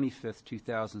October 25th,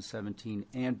 2017,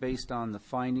 and based on the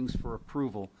findings for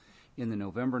approval in the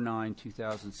November 9,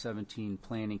 2017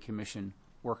 Planning Commission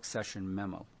work session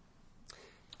memo.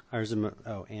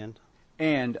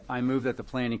 And I move that the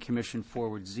Planning Commission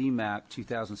forward ZMAP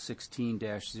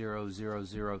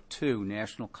 2016-0002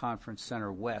 National Conference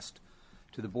Center West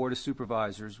to the Board of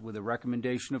Supervisors with a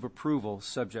recommendation of approval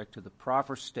subject to the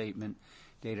proffer statement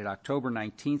dated October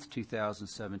 19th,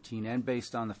 2017, and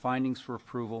based on the findings for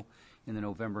approval in the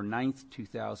November 9th,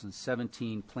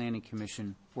 2017 Planning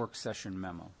Commission work session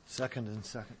memo. Second and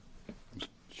second.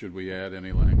 Should we add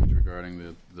any language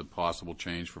regarding the possible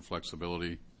change for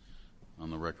flexibility on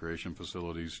the recreation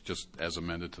facilities, just as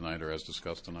amended tonight or as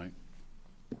discussed tonight?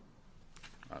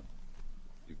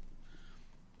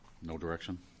 No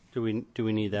direction? Do we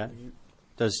need that?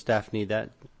 Does staff need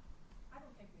that? I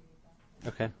don't think we need that.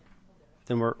 Okay.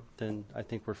 Then I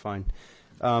think we're fine.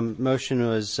 Motion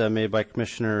was made by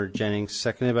Commissioner Jennings,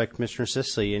 seconded by Commissioner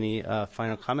Sisley. Any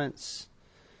final comments?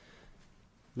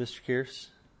 Mr. Kearse?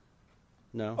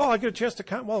 No? Oh, I get a chance to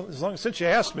comment? Well, since you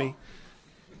asked me.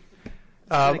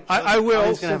 I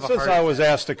will, since I was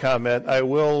asked to comment, I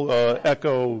will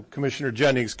echo Commissioner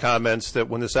Jennings' comments that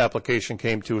when this application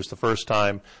came to us the first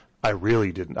time, I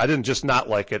didn't just not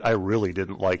like it, I really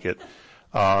didn't like it.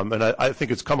 And I think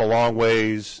it's come a long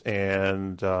ways,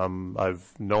 and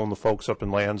I've known the folks up in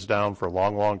Lansdowne for a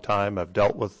long, long time. I've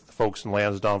dealt with the folks in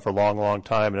Lansdowne for a long, long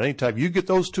time. And anytime you get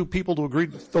those two people to agree,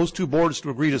 those two boards to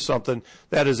agree to something,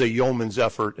 that is a yeoman's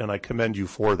effort, and I commend you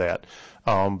for that.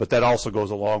 But that also goes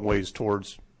a long ways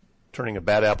towards turning a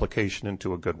bad application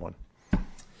into a good one.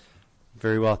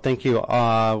 Very well. Thank you.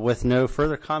 With no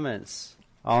further comments,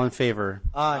 all in favor?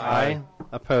 Aye.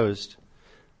 Opposed?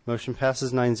 Motion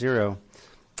passes 9-0.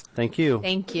 Thank you.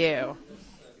 Thank you.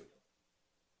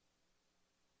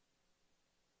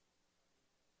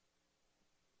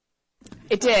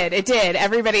 It did.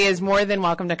 Everybody is more than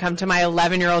welcome to come to my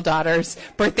 11-year-old daughter's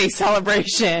birthday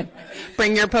celebration.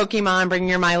 Bring your Pokemon, bring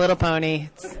your My Little Pony.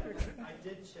 I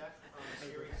did check.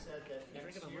 Siri said that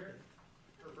next year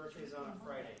her birthday's on a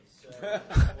Friday. So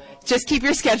just keep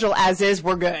your schedule as is.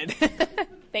 We're good.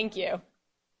 Thank you.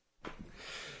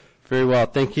 Very well.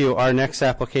 Thank you. Our next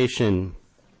application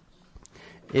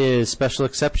is Special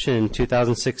Exception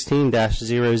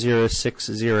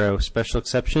 2016-0060. Special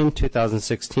Exception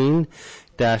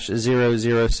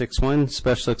 2016-0061.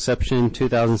 Special Exception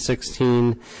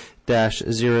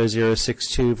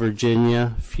 2016-0062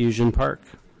 Virginia Fusion Park.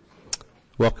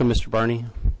 Welcome, Mr. Barney.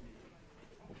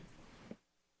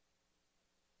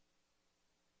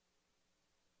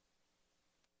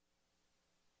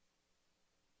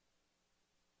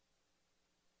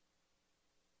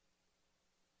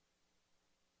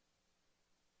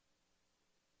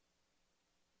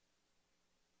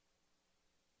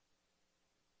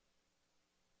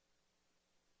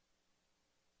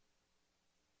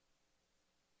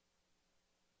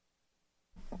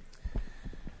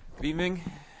 Good evening,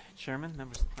 Chairman,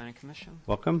 members of the Planning Commission.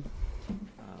 Welcome.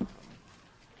 Okay,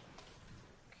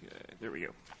 there we go.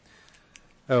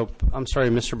 Oh, I'm sorry,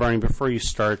 Mr. Barney, before you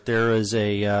start, there is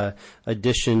a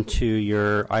addition to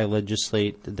your I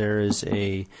legislate. There is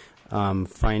a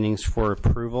findings for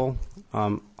approval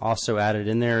also added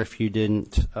in there. If you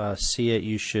didn't see it,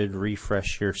 you should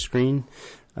refresh your screen.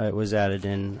 It was added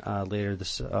in earlier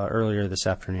this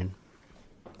afternoon.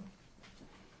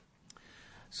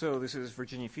 So this is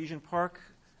Virginia Fusion Park.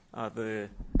 The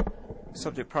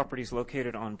subject property is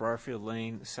located on Briarfield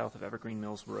Lane, south of Evergreen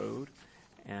Mills Road.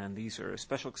 And these are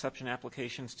special exception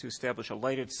applications to establish a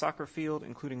lighted soccer field,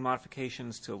 including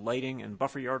modifications to lighting and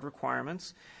buffer yard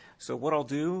requirements. So what I'll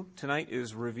do tonight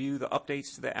is review the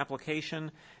updates to the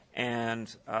application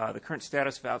and the current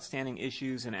status of outstanding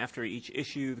issues. And after each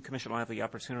issue, the Commission will have the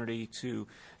opportunity to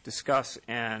discuss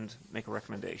and make a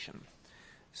recommendation.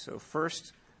 So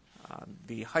first,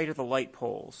 the height of the light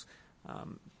poles.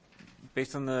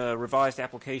 Based on the revised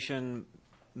application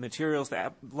materials,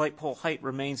 the light pole height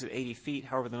remains at 80 feet.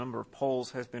 However, the number of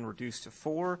poles has been reduced to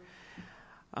 4.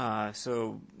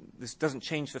 So this doesn't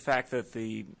change the fact that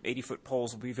the 80-foot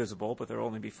poles will be visible, but there will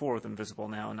only be 4 of them visible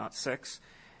now, not 6.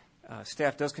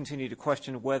 Staff does continue to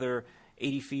question whether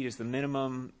 80 feet is the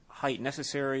minimum height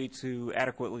necessary to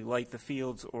adequately light the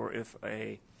fields, or if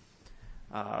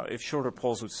shorter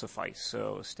poles would suffice.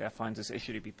 So staff finds this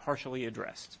issue to be partially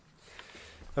addressed.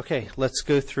 Okay, let's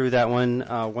go through that one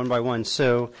by one.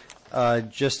 So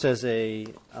just as a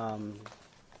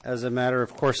matter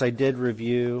of course, I did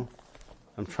review,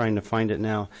 I'm trying to find it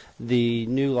now, the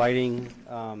new lighting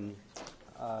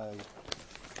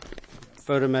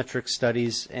photometric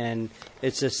studies, and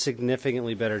it's a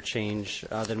significantly better change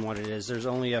than what it is. There's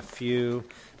only a few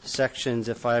sections,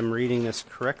 if I'm reading this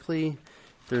correctly,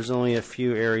 there's only a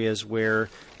few areas where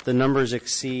the numbers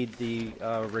exceed the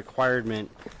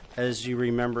requirement. As you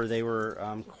remember, they were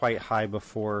quite high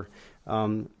before.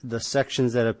 The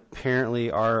sections that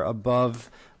apparently are above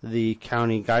the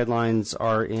county guidelines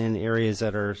are in areas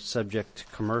that are subject to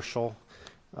commercial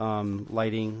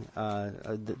lighting.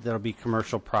 There'll be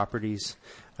commercial properties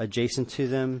adjacent to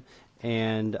them,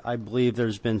 and I believe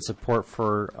there's been support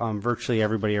for virtually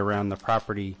everybody around the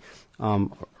property,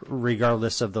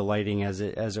 regardless of the lighting as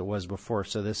it was before.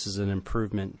 So this is an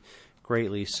improvement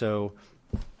greatly. So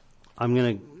I'm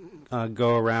going to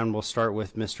go around. We'll start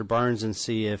with Mr. Barnes and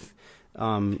see if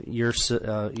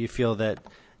you feel that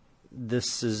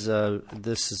this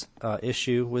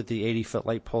issue with the 80-foot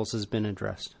light poles has been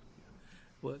addressed.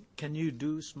 Well, can you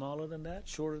do smaller than that,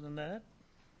 shorter than that?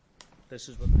 This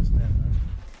is what this man does.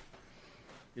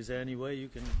 Is there any way you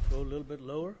can go a little bit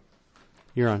lower?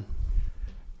 You're on.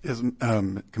 Yes,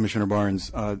 Commissioner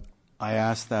Barnes, I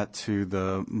asked that to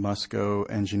the Musco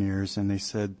engineers, and they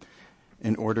said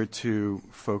in order to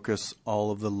focus all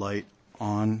of the light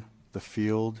on the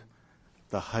field,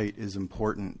 the height is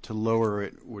important. To lower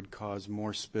it would cause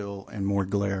more spill and more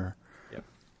glare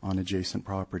on adjacent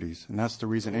properties. And that's the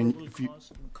reason. And if you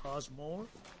cause more?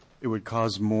 It would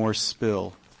cause more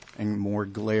spill and more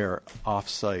glare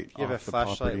off-site. If you have a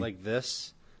flashlight like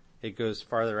this, it goes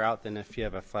farther out than if you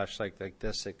have a flashlight like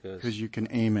this, it goes. Because you can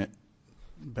aim it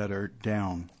better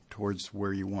down towards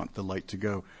where you want the light to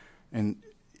go. And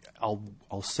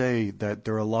I'll say that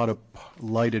there are a lot of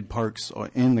lighted parks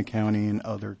in the county and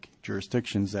other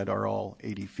jurisdictions that are all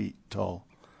 80 feet tall.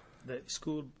 The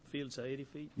school fields are 80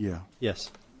 feet? Yeah. Yes.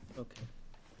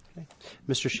 Okay.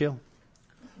 Mr. Shield?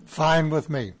 Fine with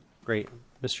me. Great.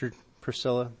 Mr.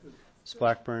 Priscilla? Ms.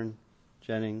 Blackburn?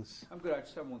 Jennings? I'm good. I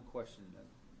just have one question.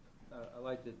 I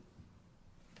like the.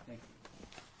 Thank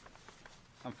you.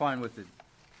 I'm fine with the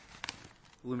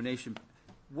illumination.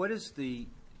 What is the?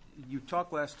 You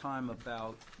talked last time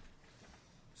about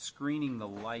screening the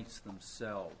lights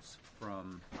themselves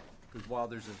from, because while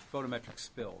there's a photometric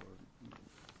spill or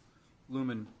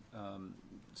lumen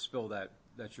spill that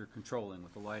you're controlling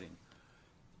with the lighting,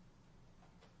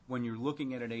 when you're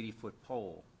looking at an 80-foot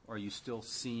pole, are you still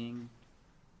seeing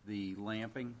the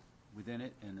lamping within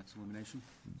it and its illumination?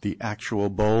 The actual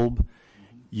bulb,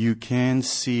 you can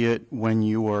see it when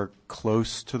you are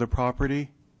close to the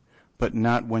property, but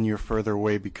not when you're further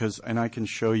away, because, and I can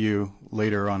show you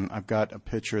later on, I've got a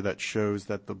picture that shows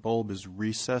that the bulb is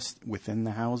recessed within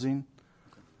the housing.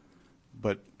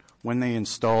 But when they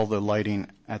install the lighting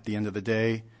at the end of the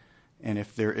day, and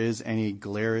if there is any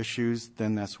glare issues,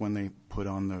 then that's when they put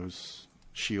on those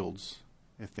shields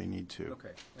if they need to. Okay.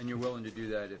 And you're willing to do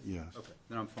that? Yes. Okay.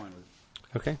 Then I'm fine with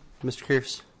it. Okay. Mr.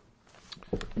 Kearse?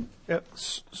 Yeah,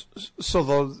 so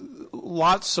the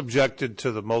lots subjected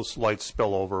to the most light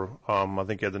spillover, I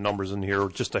think you had the numbers in here,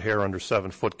 just a hair under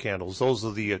 7-foot candles. Those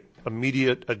are the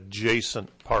immediate adjacent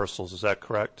parcels. Is that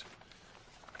correct?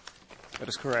 That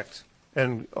is correct.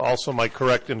 And also, am I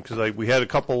correct in, because we had a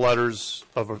couple letters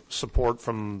of support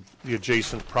from the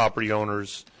adjacent property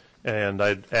owners, and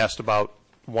I'd asked about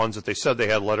ones that they said they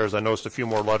had letters. I noticed a few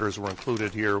more letters were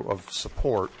included here of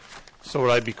support. So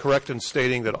would I be correct in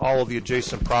stating that all of the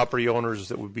adjacent property owners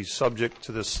that would be subject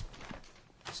to this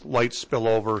light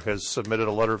spillover has submitted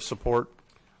a letter of support?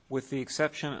 With the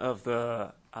exception of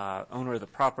the owner of the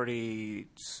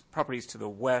properties to the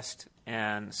west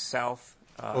and south.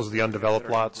 Those are the undeveloped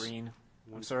that are in lots? Green.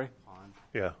 I'm sorry?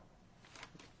 Yeah.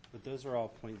 But those are all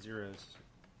point zeros.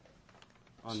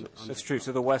 That's true.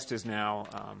 So the west is now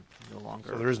no longer.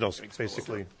 So there is no,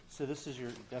 basically. So this is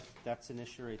that's an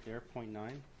issue right there,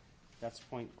 0.9. That's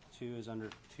 0.2 is under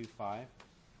 2.5.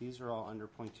 These are all under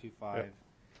 0.25. Yep.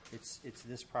 It's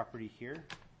this property here.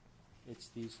 It's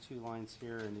these two lines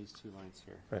here and these two lines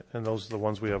here. Right, and those are the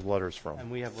ones we have letters from.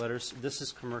 And we have letters. This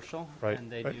is commercial, right?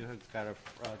 And they right. do have got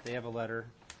they have a letter.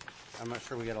 I'm not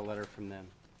sure we got a letter from them,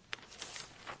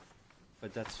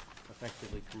 but that's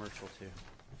effectively commercial too.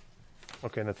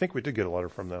 Okay, and I think we did get a letter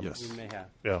from them. Yes, we may have.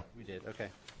 Yeah, we did. Okay.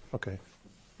 Okay.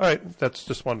 All right. That's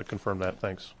just wanted to confirm that.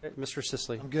 Thanks. Okay, Mr.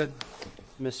 Sisley. I'm good.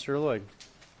 Mr. Lloyd.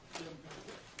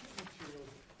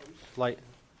 Light.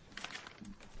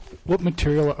 What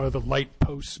material are the light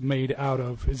posts made out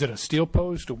of? Is it a steel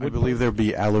post or wood? I believe there'll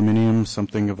be aluminum,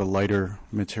 something of a lighter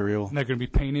material. And they're going to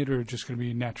be painted or just going to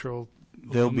be natural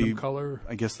aluminum color?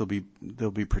 I guess they'll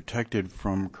be protected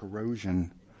from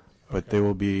corrosion, but they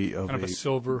will be of kind of a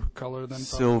silver color then?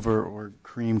 Silver or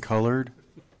cream colored.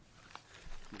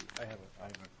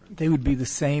 They would be the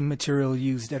same material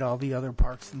used at all the other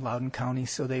parks in Loudoun County,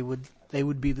 so they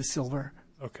would be the silver.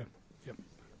 Okay. Yep.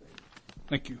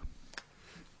 Thank you.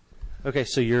 Okay,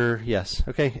 so you're yes.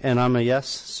 Okay, and I'm a yes,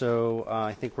 so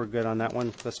I think we're good on that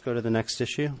one. Let's go to the next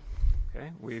issue.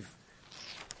 Okay, we've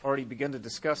already begun to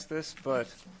discuss this, but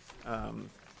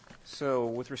so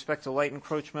with respect to light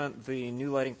encroachment, the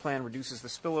new lighting plan reduces the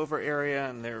spillover area,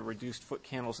 and there are reduced foot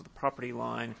candles at the property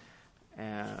line.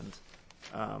 And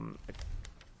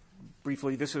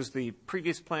briefly, this was the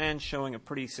previous plan showing a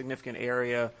pretty significant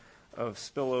area of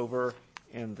spillover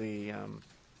in the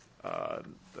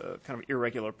kind of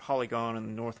irregular polygon in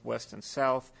the northwest and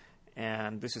south.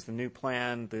 And this is the new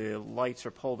plan. The lights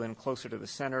are pulled in closer to the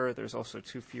center. There's also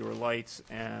 2 fewer lights,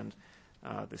 and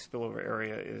the spillover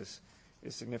area is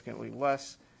significantly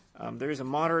less. There is a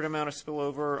moderate amount of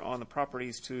spillover on the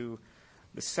properties to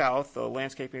the south, the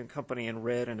landscaping company in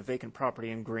red and a vacant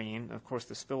property in green. Of course,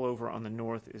 the spillover on the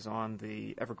north is on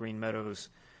the Evergreen Meadows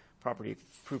property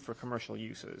approved for commercial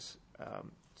uses.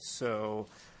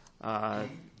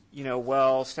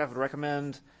 While staff would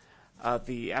recommend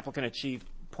the applicant achieve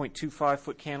 0.25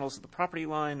 foot candles at the property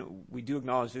line, we do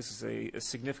acknowledge this is a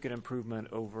significant improvement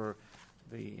over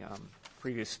the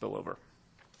previous spillover.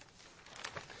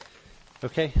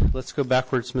 Okay, let's go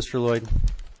backwards, Mr. Lloyd,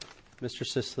 Mr.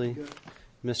 Sisley,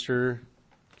 Mr.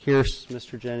 Kearse,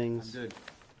 Mr. Jennings, I'm good.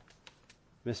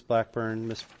 Ms. Blackburn,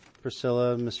 Ms.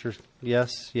 Priscilla, Mr.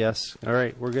 Yes. All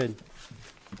right, we're good.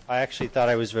 I actually thought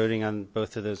I was voting on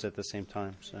both of those at the same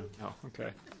time. So. Oh,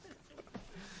 okay.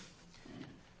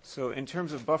 So in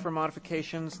terms of buffer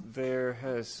modifications, there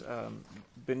has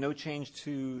been no change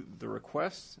to the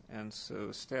request, and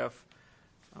so staff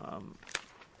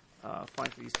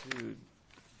finds these to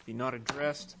be not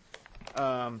addressed.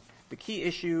 The key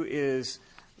issue is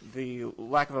the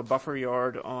lack of a buffer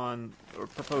yard or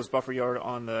proposed buffer yard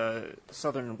on the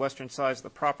southern and western sides of the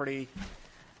property.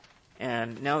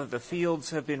 And now that the fields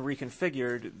have been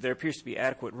reconfigured, there appears to be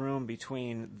adequate room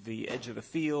between the edge of the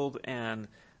field and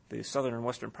the southern and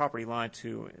western property line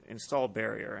to install a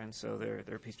barrier. And so there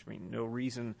appears to be no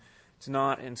reason to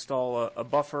not install a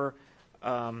buffer,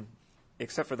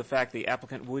 except for the fact the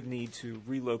applicant would need to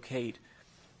relocate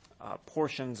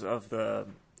portions of the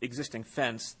existing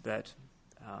fence that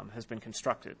has been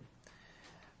constructed.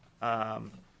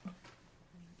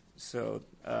 So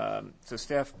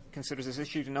staff considers this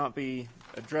issue to not be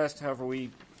addressed. However, we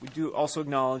do also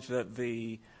acknowledge that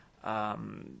the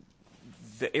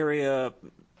area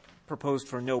proposed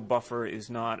for no buffer is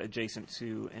not adjacent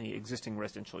to any existing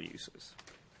residential uses.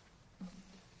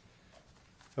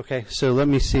 Okay, so let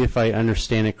me see if I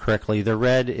understand it correctly. The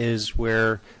red is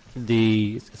where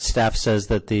the staff says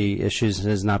that the issues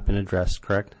has not been addressed,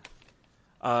 correct?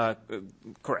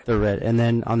 Correct. The red. And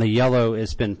then on the yellow,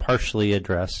 it's been partially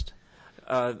addressed.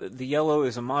 The yellow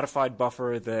is a modified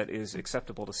buffer that is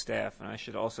acceptable to staff. And I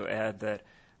should also add that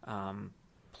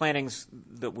plantings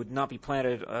that would not be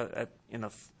planted in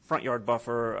the front yard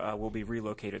buffer will be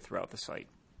relocated throughout the site.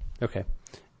 Okay.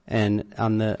 And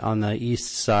on the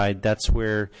east side, that's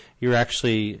where you're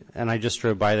actually, and I just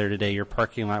drove by there today, your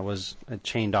parking lot was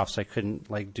chained off, so I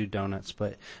couldn't do donuts,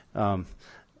 but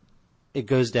it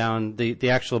goes down, the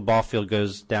actual ball field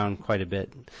goes down quite a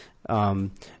bit.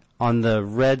 On the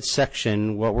red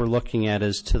section, what we're looking at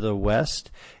is to the west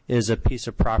is a piece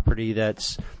of property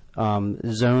that's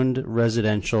zoned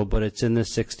residential, but it's in the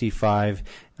 65.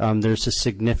 There's a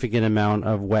significant amount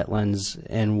of wetlands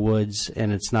and woods,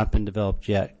 and it's not been developed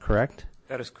yet, correct?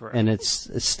 That is correct. And it's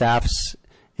staff's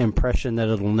impression that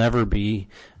it'll never be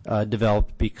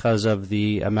developed because of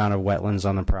the amount of wetlands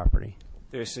on the property.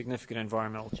 There are significant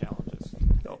environmental challenges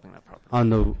developing that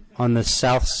property. On the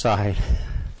south side,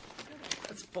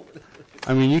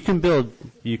 I mean, you can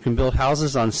build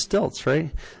houses on stilts,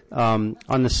 right? On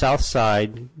the south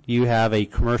side, you have a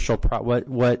commercial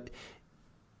what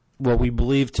we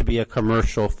believe to be a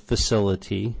commercial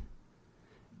facility,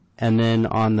 and then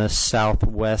on the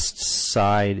southwest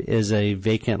side is a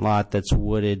vacant lot that's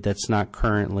wooded that's not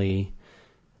currently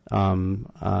being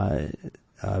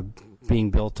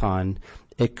built on.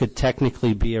 It could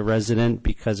technically be a resident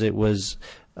because it was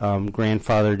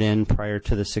grandfathered in prior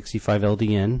to the 65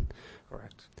 LDN.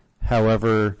 Correct.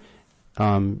 However,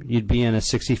 you'd be in a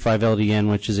 65 LDN,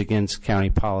 which is against county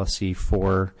policy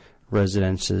for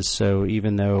residences. So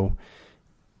even though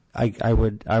I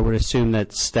would assume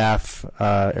that staff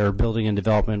or building and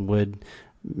development would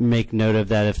make note of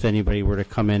that if anybody were to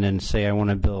come in and say, I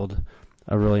want to build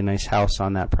a really nice house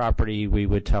on that property, we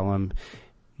would tell them,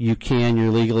 you're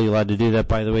legally allowed to do that.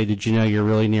 By the way, did you know you're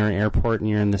really near an airport and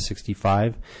you're in the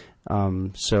 65?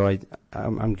 So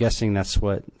I'm guessing that's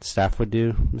what staff would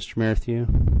do, Mr. Merrithew.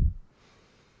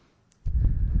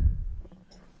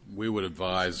 We would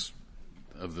advise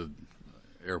of the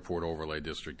airport overlay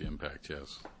district impact,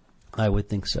 yes. I would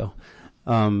think so.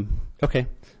 Okay,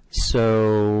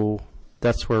 so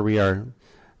that's where we are.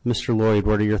 Mr. Lloyd,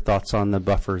 what are your thoughts on the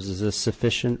buffers? Is this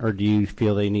sufficient, or do you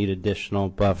feel they need additional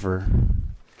buffer?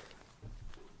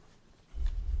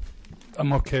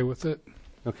 I'm okay with it.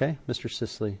 Okay, Mr.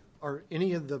 Sisley. Are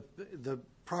any of the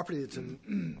property that's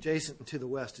adjacent to the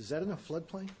west, is that in a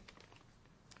floodplain?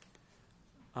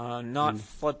 Not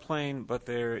floodplain, but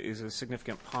there is a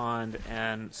significant pond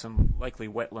and some likely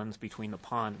wetlands between the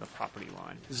pond and the property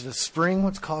line. Is it a spring?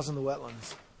 What's causing the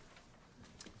wetlands?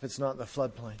 If it's not the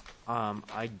floodplain.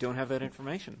 I don't have that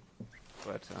information,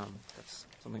 but that's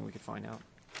something we could find out.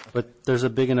 But there's a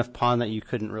big enough pond that you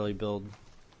couldn't really build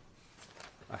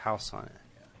a house on it.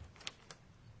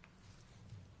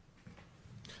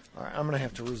 All right, I'm going to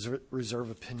have to reserve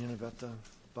opinion about the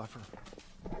buffer.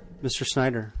 Mr.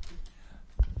 Snyder.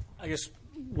 I guess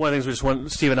one of the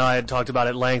things Steve and I had talked about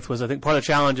at length was I think part of the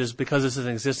challenge is because this is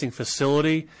an existing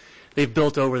facility, they've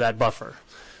built over that buffer.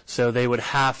 So they would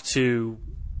have to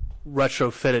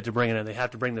retrofit it to bring it in. They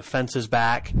have to bring the fences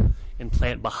back and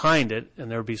plant behind it, and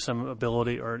there would be some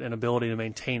ability or an inability to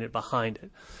maintain it behind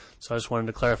it. So I just wanted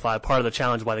to clarify part of the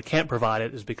challenge why they can't provide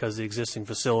it is because the existing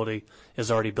facility is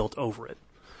already built over it.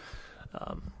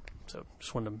 So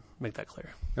just wanted to make that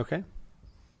clear. Okay.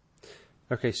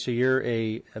 Okay, so you're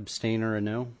a abstain or a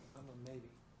no? I'm a maybe.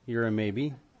 You're a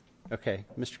maybe? Okay.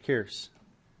 Mr. Kearse.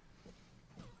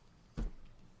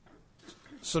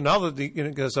 So now that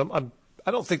because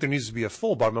I don't think there needs to be a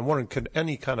full bottom. I'm wondering, could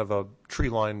any kind of a tree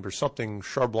line or something,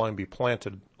 shrub line, be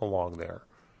planted along there?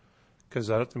 Because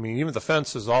even the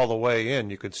fence is all the way in.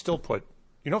 You could still put.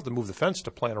 You don't have to move the fence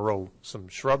to plant some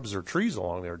shrubs or trees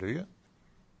along there, do you?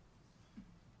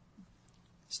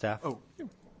 Staff. Oh,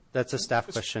 that's a staff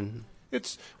question. I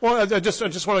just want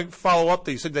to follow up.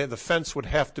 That you said that the fence would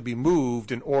have to be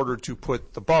moved in order to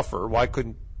put the buffer. Why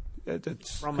couldn't? Could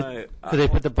they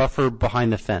put the buffer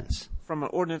behind the fence? From an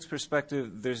ordinance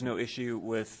perspective, there's no issue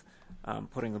with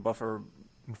putting the buffer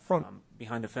in front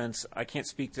behind the fence. I can't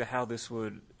speak to how this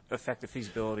would affect the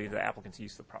feasibility of the applicant's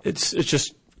use of the property. It's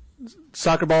just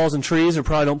soccer balls and trees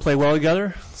probably don't play well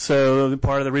together. So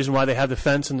part of the reason why they have the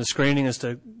fence and the screening is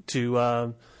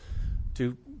to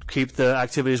keep the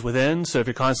activities within. So if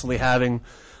you're constantly having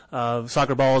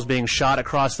soccer balls being shot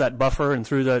across that buffer and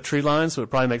through the tree lines, so it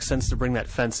probably makes sense to bring that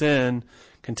fence in,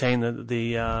 contain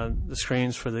the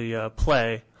screens for the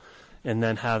play, and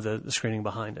then have the screening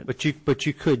behind it. But you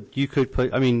could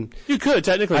put. I mean, you could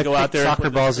technically go out there soccer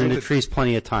and balls into trees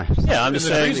plenty of times. Yeah, I'm just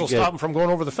saying. The trees will stop them from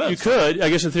going over the fence. You could. I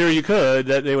guess in theory you could.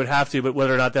 That they would have to, but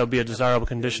whether or not that would be a desirable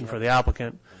condition for the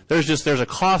applicant, there's a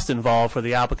cost involved for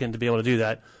the applicant to be able to do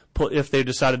that. If they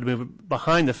decided to move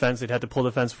behind the fence, they'd have to pull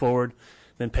the fence forward,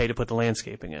 then pay to put the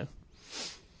landscaping in.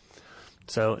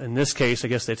 So in this case, I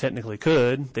guess they technically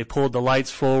could. They pulled the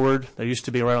lights forward. They used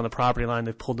to be right on the property line.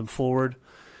 They pulled them forward.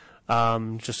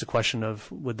 Just a question of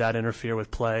would that interfere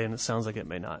with play, and it sounds like it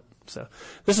may not. So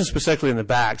this is specifically in the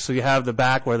back. So you have the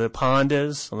back where the pond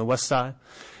is on the west side.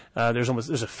 There's a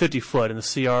 50-foot in the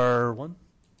CR1.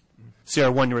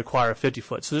 CR1 you require a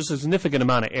 50-foot. So there's a significant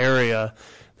amount of area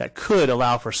that could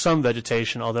allow for some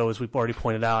vegetation, although as we've already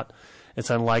pointed out, it's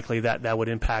unlikely that that would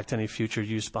impact any future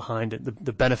use behind it.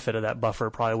 The benefit of that buffer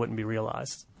probably wouldn't be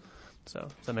realized. So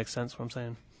does that make sense what I'm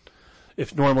saying?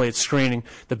 if normally it's screening.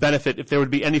 The benefit, if there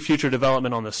would be any future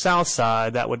development on the south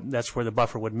side, that's where the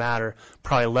buffer would matter.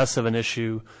 Probably less of an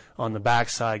issue on the back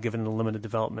side, given the limited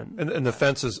development. And the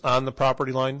fence is on the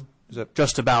property line? Is that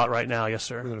just about right now? Yes,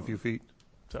 sir. Within a few feet.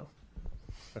 So,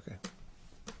 okay.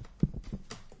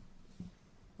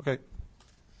 Okay.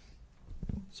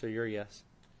 So you're a yes.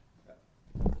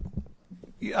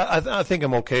 Yeah, I think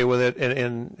I'm okay with it,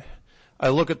 and I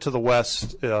look at to the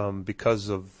west because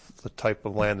of the type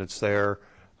of land that's there.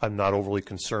 I'm not overly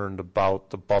concerned about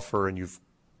the buffer, and you've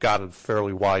got a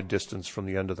fairly wide distance from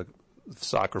the end of the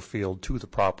soccer field to the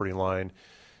property line.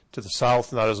 To the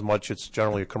south, not as much. It's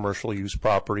generally a commercial use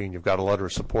property, and you've got a letter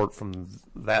of support from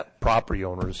that property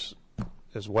owners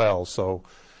as well. So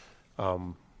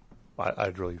I'm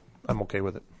okay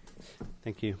with it.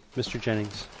 Thank you. Mr.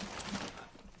 Jennings,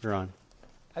 you're on.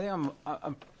 I think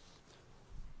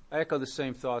I echo the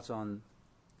same thoughts on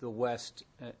the west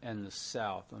and the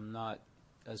south. I'm not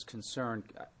as concerned.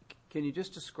 Can you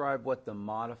just describe what the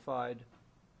modification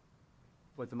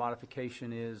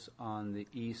is on the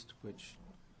east, which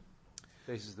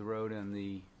faces the road, and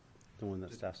the one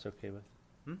that staff's okay with?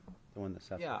 The one that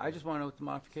staff's yeah, okay I just want to know what the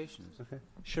modification is. Okay.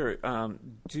 Sure.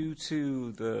 Due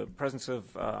to the presence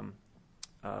of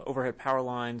overhead power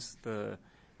lines, the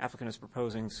applicant is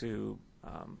proposing to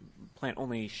plant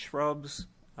only shrubs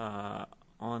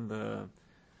on the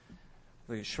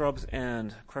shrubs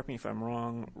and, correct me if I'm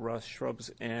wrong, Russ, shrubs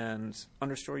and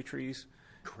understory trees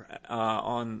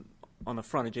on the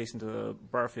front adjacent to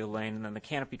Barfield Lane, and then the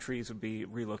canopy trees would be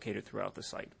relocated throughout the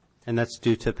site. And that's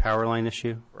due to power line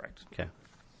issue? Correct. Okay.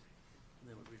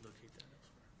 They would relocate that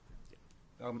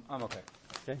elsewhere. I'm okay.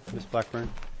 Okay. Ms. Blackburn?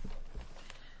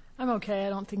 I'm okay. I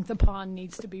don't think the pond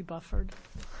needs to be buffered.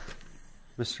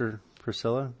 Mr.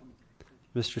 Priscilla?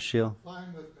 Mr. Shield?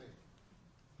 Fine with me.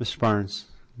 Mr. Barnes?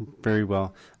 Very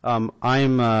well.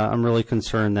 I'm really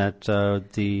concerned that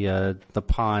the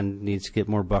pond needs to get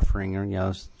more buffering or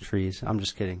those trees. I'm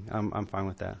just kidding. I'm fine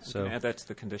with that. So add that to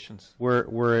the conditions. We're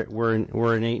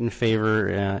an 8 in favor,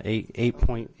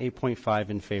 8.5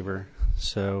 in favor.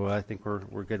 So I think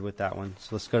we're good with that one.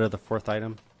 So let's go to the fourth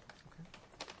item.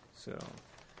 Okay.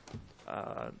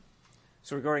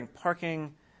 So regarding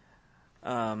parking,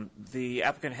 the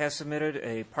applicant has submitted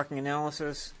a parking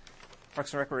analysis.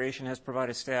 Parks and Recreation has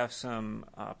provided staff some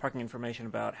parking information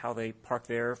about how they park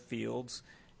their fields,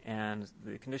 and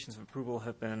the conditions of approval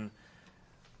have been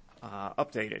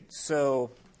updated.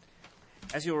 So,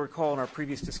 as you'll recall in our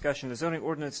previous discussion, the zoning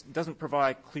ordinance doesn't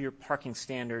provide clear parking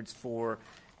standards for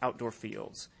outdoor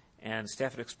fields, and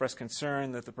staff had expressed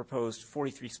concern that the proposed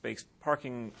 43-space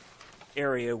parking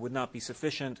area would not be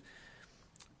sufficient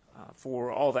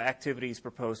for all the activities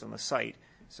proposed on the site.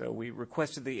 So we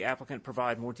requested the applicant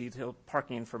provide more detailed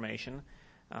parking information,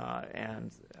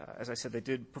 and as I said, they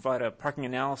did provide a parking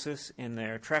analysis in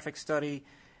their traffic study,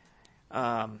 which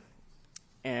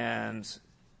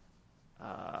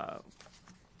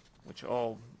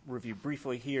I'll review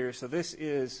briefly here. So this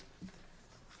is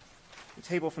the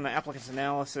table from the applicant's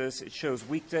analysis. It shows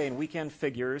weekday and weekend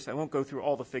figures. I won't go through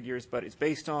all the figures, but it's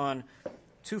based on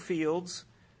 2 fields,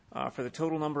 for the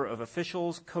total number of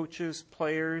officials, coaches,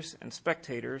 players, and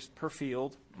spectators per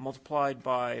field, multiplied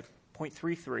by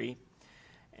 0.33,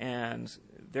 and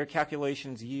their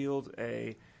calculations yield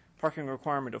a parking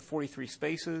requirement of 43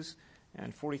 spaces,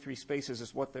 and 43 spaces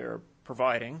is what they're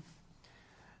providing.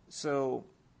 So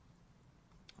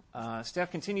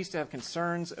staff continues to have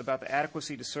concerns about the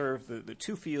adequacy to serve the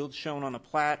 2 fields shown on the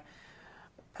plat.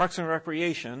 Parks and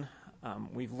Recreation,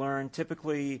 we've learned,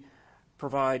 typically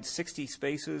provide 60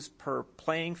 spaces per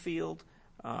playing field.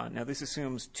 Now this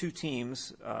assumes 2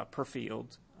 teams per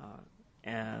field,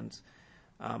 and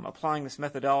applying this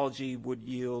methodology would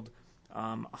yield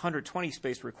 120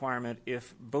 space requirement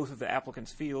if both of the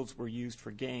applicant's fields were used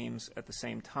for games at the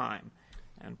same time,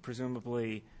 and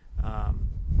presumably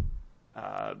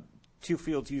 2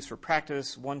 fields used for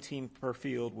practice, 1 team per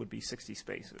field would be 60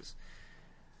 spaces.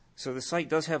 So the site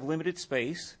does have limited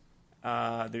space.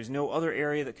 There's no other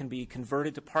area that can be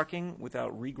converted to parking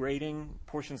without regrading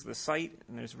portions of the site,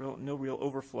 and there's no real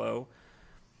overflow.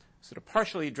 So to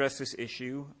partially address this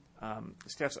issue,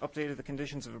 staff's updated the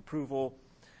conditions of approval.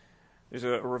 There's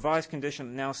a revised condition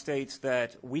that now states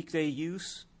that weekday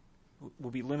use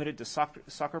will be limited to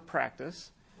soccer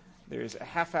practice. There's a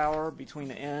half hour between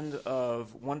the end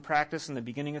of one practice and the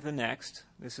beginning of the next.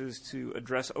 This is to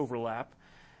address overlap.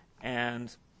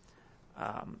 And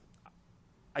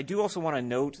I do also want to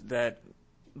note that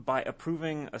by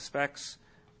approving a specs,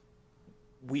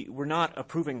 we're not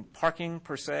approving parking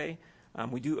per se.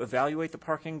 We do evaluate the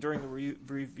parking during the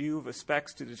review of the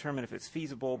specs to determine if it's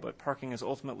feasible, but parking is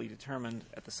ultimately determined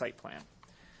at the site plan.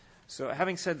 So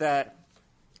having said that,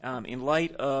 in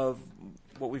light of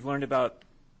what we've learned about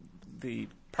the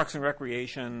Parks and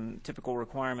Recreation typical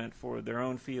requirement for their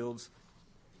own fields,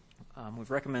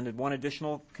 we've recommended one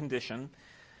additional condition,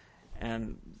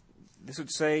 and this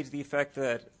would say to the effect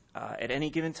that at any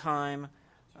given time,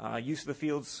 use of the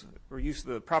fields or use of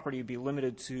the property would be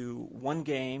limited to one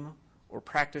game or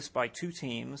practice by two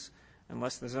teams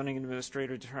unless the zoning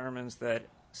administrator determines that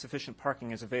sufficient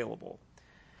parking is available.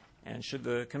 And should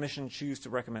the commission choose to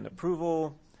recommend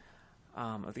approval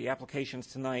of the applications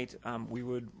tonight, we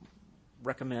would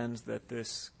recommend that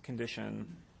this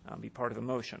condition be part of the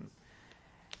motion.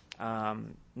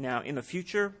 Now, in the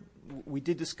future, we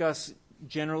did discuss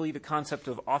generally the concept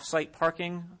of off-site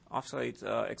parking, off-site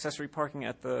accessory parking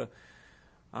at the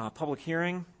public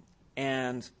hearing,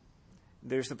 and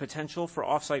there's the potential for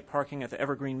off-site parking at the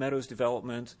Evergreen Meadows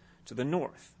development to the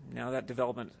north. Now, that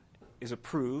development is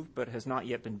approved but has not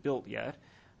yet been built yet.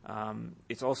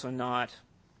 It's also not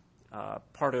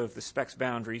part of the specs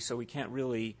boundary, so we can't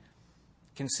really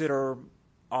consider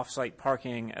off-site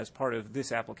parking as part of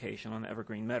this application on the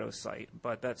Evergreen Meadows site,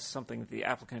 but that's something that the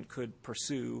applicant could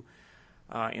pursue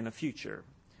in the future.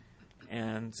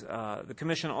 And the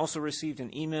commission also received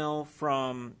an email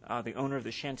from the owner of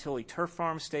the Chantilly Turf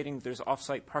Farm stating that there's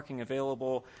off-site parking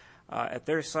available at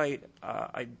their site.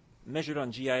 I measured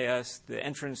on GIS. The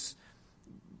entrance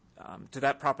to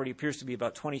that property appears to be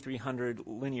about 2,300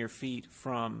 linear feet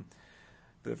from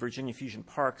the Virginia Fusion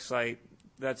Park site.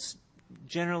 That's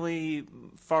generally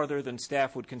farther than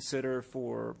staff would consider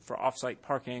for off-site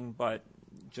parking, but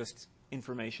just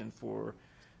information for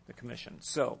the commission.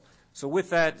 So with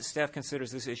that, staff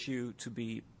considers this issue to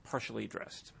be partially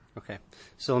addressed. Okay,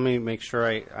 so let me make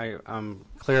sure I'm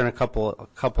clear on a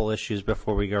couple issues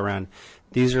before we go around.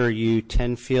 These are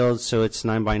U10 fields, so it's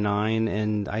 9x9,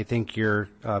 and I think your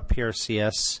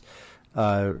PRCS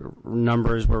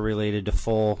numbers were related to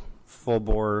full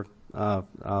bore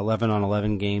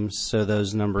 11-on-11 games, so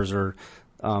those numbers are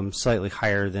slightly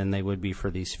higher than they would be for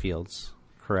these fields,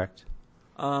 correct?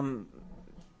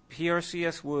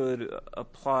 PRCS would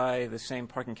apply the same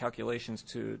parking calculations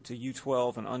to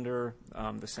U12 and under,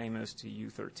 the same as to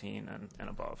U13 and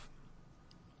above.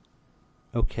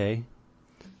 Okay.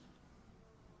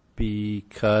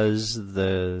 Because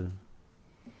there's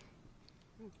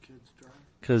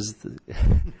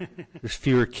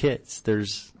fewer kids.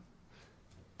 There's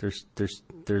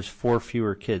 4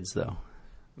 fewer kids though.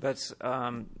 That's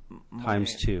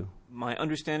times 2. My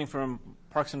understanding from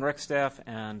Parks and Rec staff,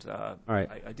 and all right.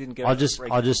 I didn't get. I'll just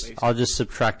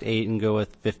subtract 8 and go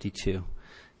with 52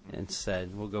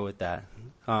 instead. We'll go with that.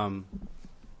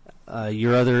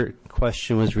 Your other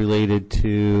question was related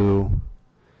to.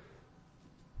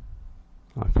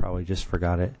 I probably just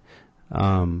forgot it.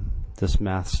 This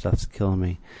math stuff's killing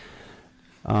me.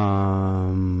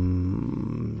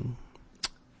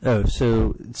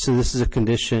 So this is a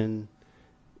condition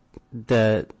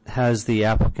that has the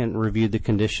applicant reviewed the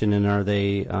condition, and are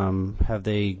they have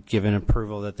they given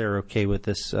approval that they're okay with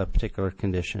this particular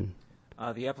condition?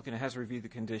 The applicant has reviewed the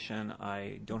condition.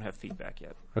 I don't have feedback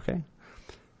yet. Okay.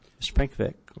 Mr.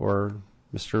 Pankovic or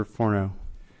Mr. Forno?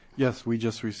 Yes, we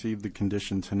just received the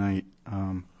condition tonight,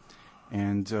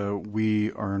 and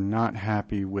we are not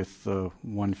happy with the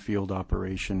one field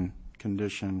operation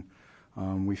condition.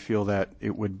 We feel that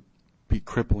it would be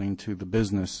crippling to the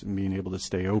business and being able to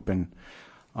stay open.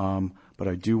 But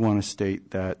I do want to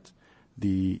state that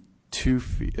the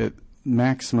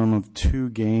maximum of 2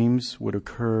 games would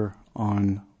occur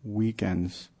on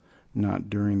weekends, not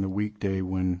during the weekday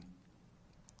when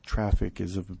traffic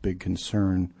is of a big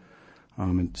concern,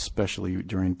 especially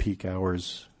during peak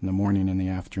hours in the morning and the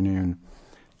afternoon.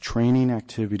 Training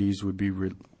activities would be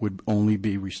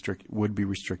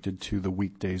restricted to the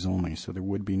weekdays only, so there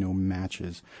would be no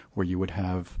matches where you would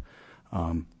have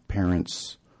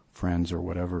parents, friends, or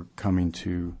whatever coming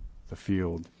to the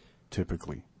field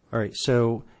typically. All right,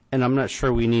 so, and I'm not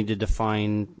sure we need to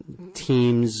define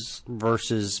teams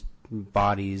versus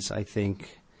bodies. I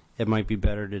think it might be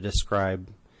better to describe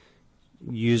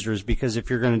users, because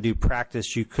if you're going to do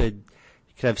practice, you could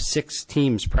have 6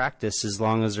 teams practice as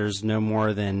long as there's no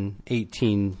more than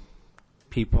 18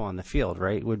 people on the field,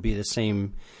 right? Would be the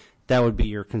same. That would be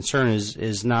your concern,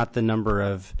 is not the number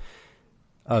of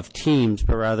teams,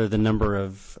 but rather the number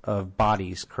of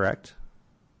bodies, correct,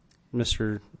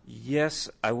 Mr.? Yes,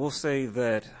 I will say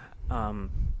that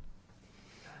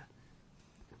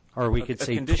or we could a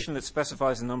say condition that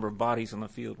specifies the number of bodies on the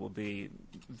field will be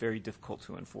very difficult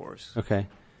to enforce. Okay.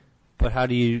 But how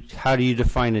do you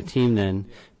define a team then?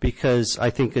 Because I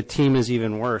think a team is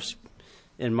even worse.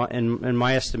 In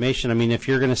my estimation, I mean, if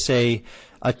you're going to say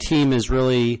a team is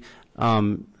really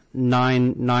nine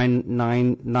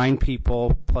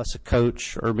people plus a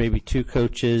coach or maybe two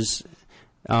coaches,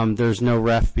 there's no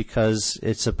ref because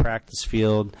it's a practice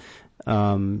field.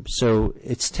 So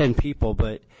it's 10 people,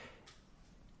 but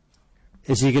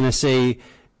is he going to say,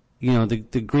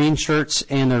 the green shirts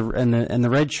and the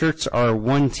red shirts are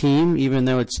one team, even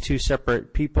though it's two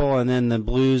separate people, and then the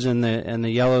blues and the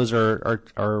yellows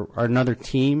are another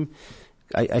team?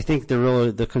 I think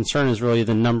the concern is really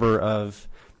the number of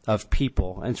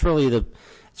people, and it's really the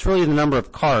number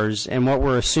of cars. And what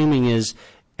we're assuming is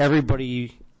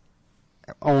everybody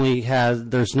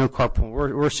there's no carpool.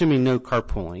 We're assuming no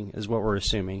carpooling is what we're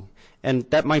assuming, and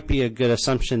that might be a good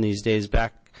assumption these days.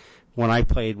 Back when I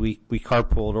played, we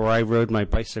carpooled, or I rode my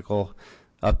bicycle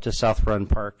up to South Run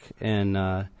Park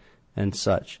and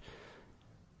such.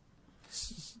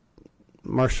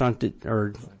 Marchant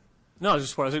or. No, I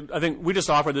think we just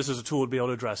offered this as a tool to be able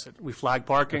to address it. We flagged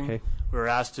parking. Okay. We were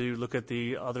asked to look at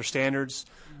the other standards.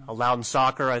 Loudon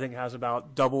Soccer, I think, has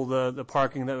about double the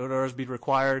parking that would ours be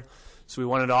required. So we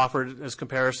wanted to offer it as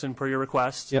comparison per your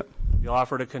request. Yep. We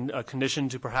offered a condition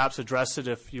to perhaps address it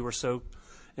if you were so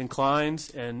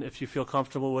inclined, and if you feel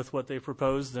comfortable with what they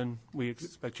proposed, then we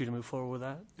expect you to move forward with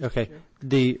that. Okay.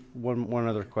 The one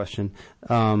other question.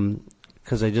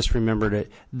 Because I just remembered it.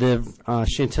 The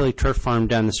Chantilly Turf Farm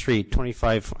down the street,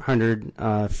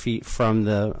 2,500 feet from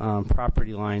the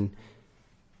property line,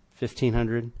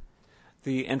 1,500?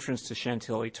 The entrance to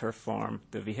Chantilly Turf Farm,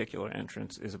 the vehicular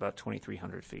entrance, is about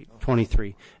 2,300 feet.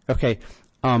 23. Okay.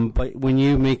 But when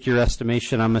you make your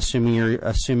estimation, I'm assuming you're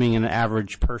assuming an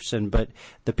average person, but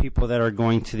the people that are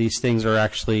going to these things are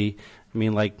actually, I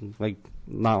mean, like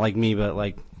not like me, but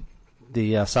like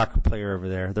the soccer player over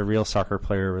there, the real soccer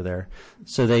player over there.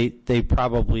 So they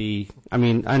probably, I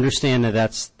mean, understand that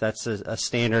that's a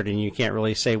standard, and you can't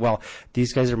really say, well,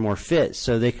 these guys are more fit,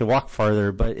 so they can walk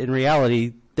farther. But in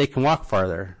reality, they can walk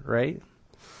farther, right?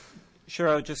 Sure.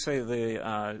 I would just say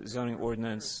the zoning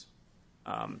ordinance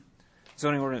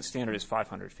standard is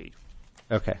 500 feet.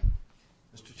 Okay.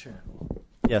 Mr. Chair.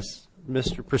 Yes,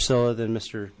 Mr. Priscilla, then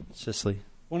Mr. Sisley.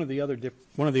 One of the other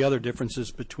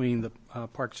differences between the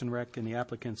Parks and Rec and the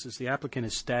applicants is the applicant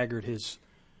has staggered his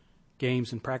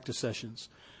games and practice sessions.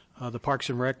 The Parks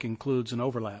and Rec includes an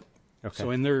overlap. Okay.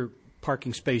 So in their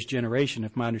parking space generation,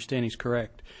 if my understanding is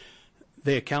correct,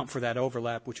 they account for that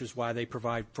overlap, which is why they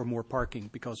provide for more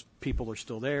parking, because people are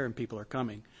still there and people are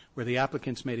coming, where the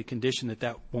applicants made a condition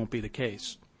that won't be the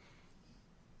case.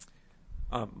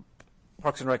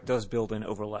 Parks and Rec does build in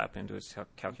overlap into its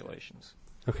calculations.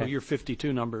 Okay. So your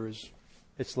 52 number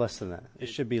it's less than that. It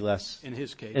should be less. In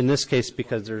his case. In this case,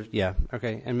 because there's, yeah.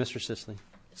 Okay. And Mr. Sisley.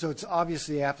 So it's obvious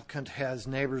the applicant has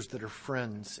neighbors that are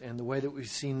friends, and the way that we've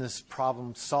seen this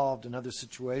problem solved in other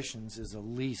situations is a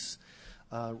lease,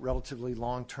 relatively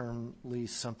long-term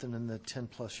lease, something in the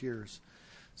 10-plus years.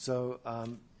 So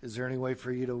is there any way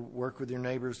for you to work with your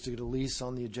neighbors to get a lease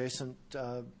on the adjacent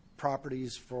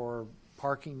properties for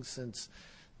parking, since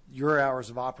your hours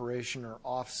of operation are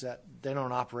offset? They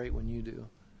don't operate when you do.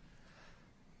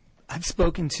 I've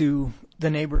spoken to the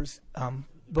neighbors,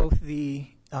 both the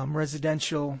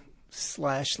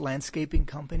residential/landscaping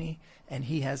company, and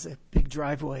he has a big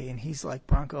driveway, and he's like,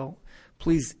 Bronco,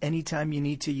 please, anytime you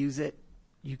need to use it,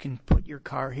 you can put your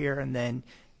car here, and then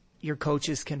your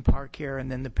coaches can park here,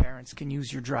 and then the parents can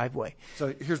use your driveway.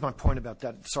 So here's my point about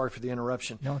that. Sorry for the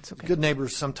interruption. No, it's okay. Good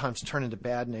neighbors sometimes turn into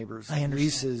bad neighbors. I understand.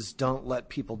 Leases don't let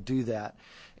people do that.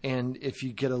 And if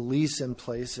you get a lease in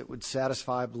place, it would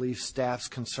satisfy, I believe, staff's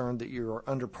concern that you are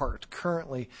underparked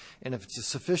currently. And if it's a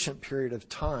sufficient period of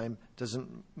time,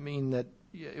 doesn't mean that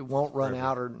it won't run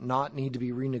out or not need to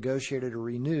be renegotiated or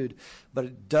renewed, but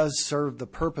it does serve the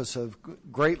purpose of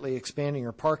greatly expanding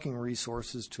our parking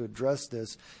resources to address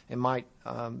this, and might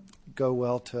go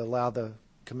well to allow the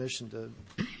commission to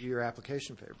view your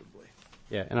application favorably.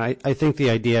 Yeah, and I think the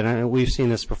idea, and we've seen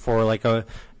this before, like a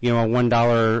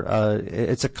 $1,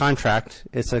 it's a contract,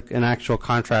 it's an actual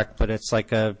contract, but it's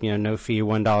like a no fee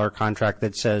 $1 contract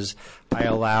that says I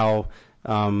allow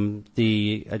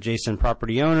the adjacent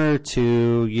property owner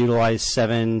to utilize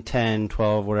 7, 10,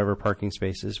 12, whatever parking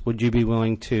spaces. Would you be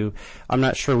willing to? I'm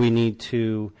not sure we need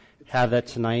to have that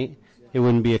tonight. It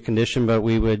wouldn't be a condition, but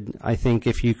we would, I think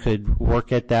if you could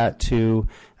work at that to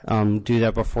do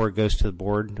that before it goes to the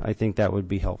board, I think that would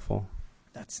be helpful.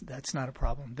 That's not a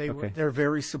problem. They're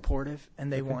very supportive,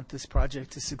 and they want this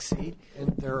project to succeed.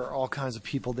 And there are all kinds of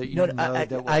people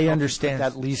that I understand.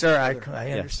 that lease. Sir,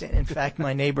 I understand. In fact,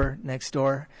 my neighbor next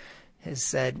door, has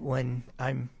said when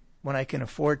I can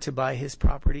afford to buy his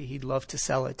property, he'd love to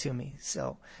sell it to me.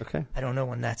 So Okay. I don't know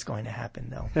when that's going to happen,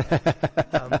 though.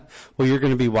 Well, you're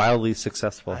going to be wildly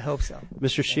successful. I hope so.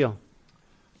 Mr. Shield.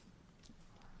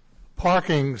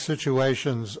 Parking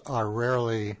situations are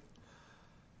rarely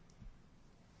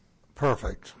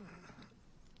perfect.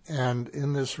 And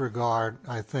in this regard,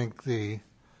 I think the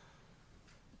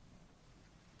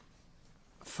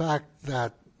fact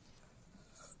that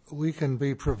we can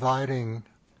be providing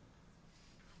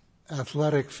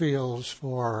athletic fields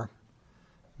for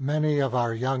many of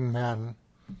our young men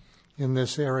in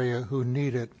this area who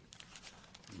need it,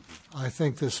 I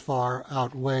think this far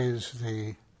outweighs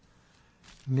the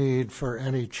need for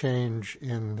any change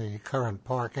in the current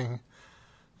parking,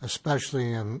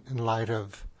 especially in light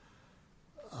of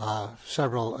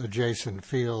several adjacent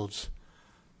fields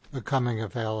becoming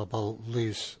available,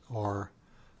 lease or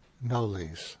no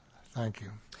lease. Thank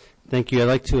you. Thank you. I'd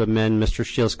like to amend Mr.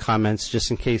 Shields' comments just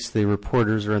in case the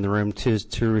reporters are in the room to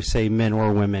say men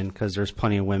or women, because there's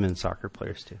plenty of women soccer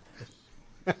players too.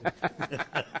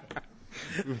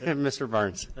 Mr.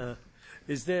 Barnes.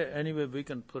 Is there any way we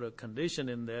can put a condition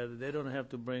in there that they don't have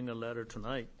to bring a letter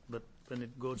tonight, but when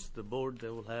it goes to the board, they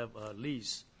will have a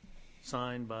lease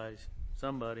signed by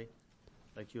somebody,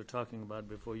 like you were talking about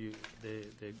before they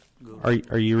go.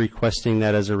 Are you requesting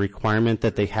that as a requirement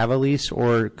that they have a lease,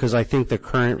 or because I think the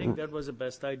current? I think that was the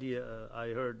best idea. I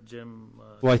heard Jim.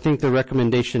 Well, I think the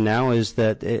recommendation now is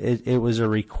that it was a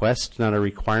request, not a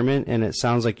requirement, and it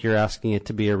sounds like you're asking it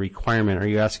to be a requirement. Are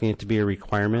you asking it to be a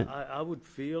requirement? I would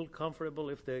feel comfortable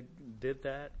if they did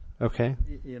that. Okay.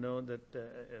 That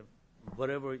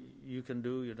whatever you can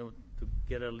do, to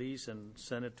get a lease and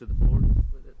send it to the board,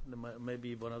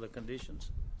 maybe one of the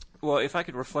conditions. Well, if I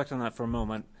could reflect on that for a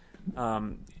moment,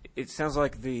 it sounds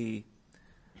like the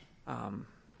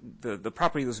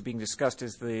property that was being discussed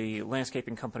is the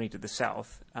landscaping company to the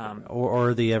south,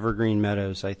 or the Evergreen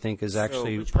Meadows. I think is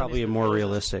actually probably more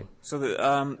realistic. So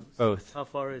the both. How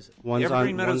far is it? One's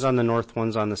on the north,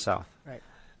 one's on the south. Right.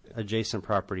 Adjacent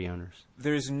property owners.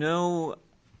 There's no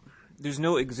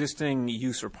existing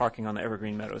use or parking on the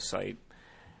Evergreen Meadows site.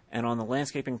 And on the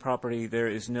landscaping property, there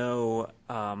is no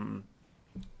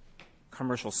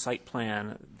commercial site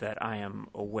plan that I am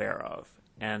aware of.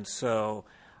 And so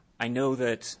I know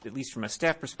that, at least from a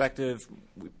staff perspective,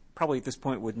 we probably at this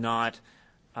point would not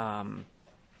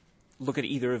look at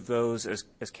either of those as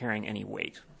carrying any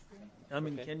weight. I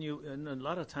mean, can you, and a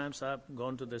lot of times I've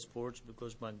gone to the sports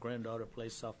because my granddaughter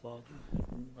plays softball.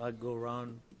 I go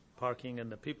around parking,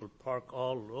 and the people park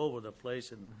all over the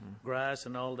place, and grass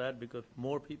and all that, because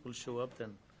more people show up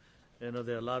than,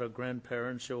 there are a lot of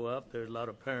grandparents show up, there are a lot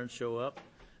of parents show up.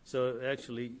 So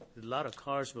actually, a lot of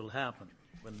cars will happen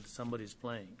when somebody's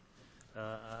playing.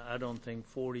 I don't think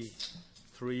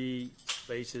 43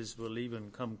 spaces will even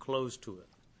come close to it,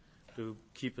 to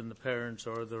keeping the parents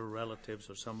or their relatives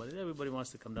or somebody. Everybody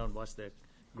wants to come down and watch their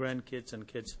grandkids and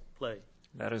kids play.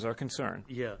 That is our concern.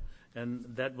 Yeah, and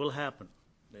that will happen.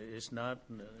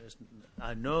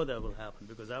 I know that will happen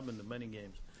because I've been to many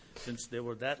games since they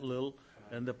were that little,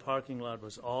 and the parking lot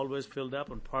was always filled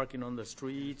up and parking on the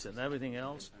streets and everything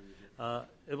else.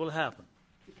 It will happen.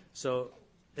 So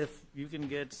if you can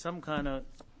get some kind of,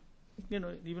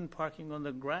 even parking on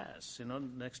the grass,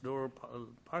 next door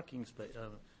parking space,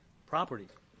 property,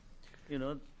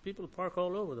 people park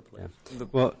all over the place. Yeah.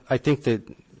 Well, I think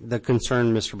that the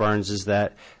concern, Mr. Barnes, is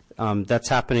that that's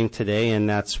happening today, and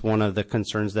that's one of the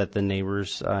concerns that the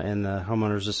neighbors and the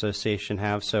homeowners association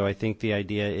have. So I think the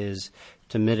idea is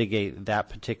to mitigate that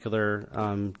particular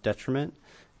detriment,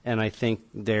 and I think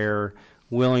they're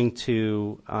willing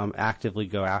to actively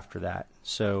go after that.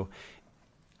 So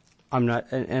I'm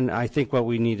not, and I think what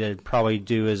we need to probably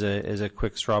do is a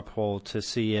quick straw poll to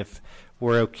see if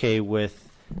we're okay with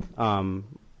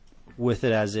it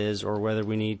as is, or whether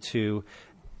we need to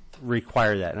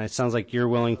require that. And it sounds like you're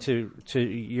willing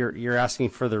you're asking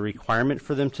for the requirement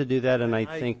for them to do that. And I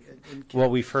think what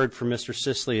we've heard from Mr.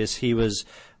 Sisley is he was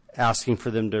asking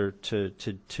for them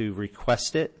to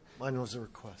request it. Mine was a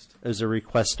request. It was a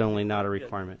request only, not a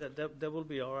requirement. That will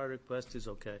be our request is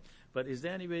okay. But is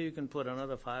there any way you can put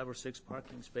another 5 or 6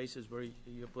 parking spaces where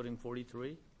you're putting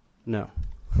 43? No.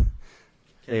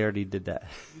 They already did that.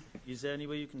 Is there any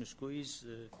way you can squeeze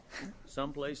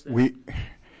someplace there?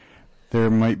 There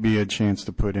might be a chance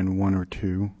to put in 1 or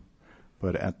 2,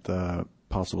 but at the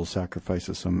possible sacrifice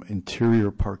of some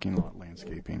interior parking lot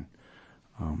landscaping.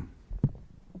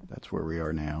 That's where we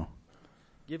are now.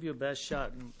 Give your best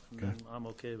shot, and I'm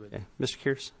okay with it. Mr.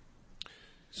 Kearse?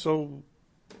 So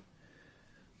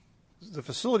the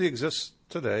facility exists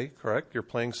today, correct? You're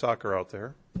playing soccer out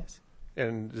there. Yes.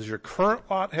 And does your current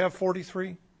lot have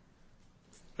 43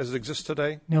 as it exists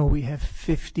today? No, we have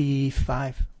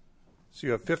 55. So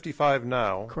you have 55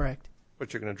 now. Correct.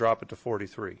 But you're going to drop it to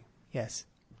 43. Yes,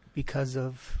 because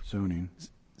of zoning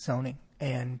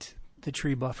and the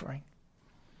tree buffering.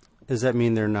 Does that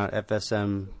mean they're not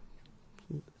FSM?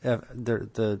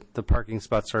 The parking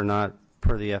spots are not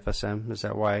per the FSM? Is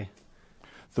that why?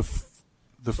 The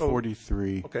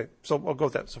 43. Okay, so I'll go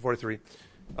with that. So 43.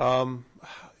 How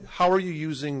are you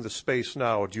using the space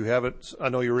now? Do you have it? I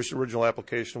know your original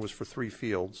application was for 3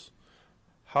 fields.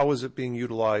 How is it being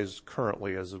utilized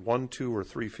currently? As 1, 2, or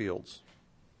 3 fields?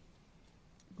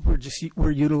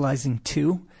 We're utilizing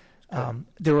 2.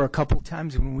 There were a couple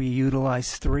times when we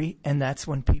utilized 3, and that's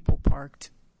when people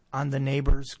parked on the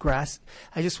neighbor's grass.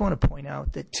 I just want to point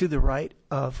out that to the right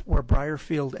of where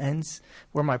Briarfield ends,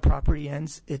 where my property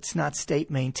ends, it's not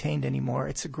state maintained anymore.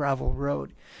 It's a gravel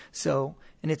road. So,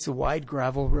 and it's a wide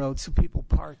gravel road, so people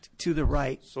parked to the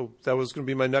right. So that was going to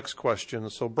be my next question.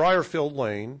 So Briarfield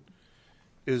Lane,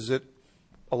 is it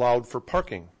allowed for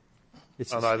parking?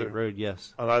 It's on a either state road,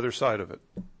 yes. On either side of it.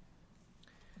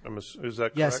 Is that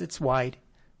correct? Yes, it's wide.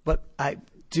 But I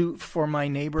do, for my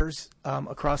neighbors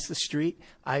across the street,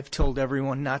 I've told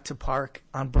everyone not to park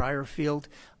on Briarfield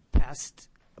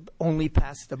only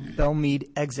past the Belmead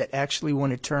exit, actually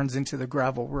when it turns into the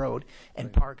gravel road,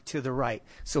 and park to the right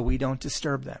so we don't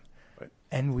disturb them. Right.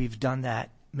 And we've done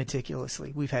that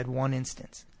meticulously. We've had one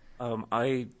instance.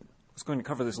 I was going to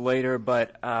cover this later,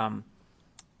 but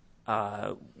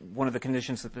one of the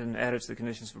conditions that have been added to the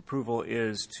conditions of approval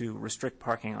is to restrict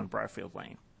parking on Briarfield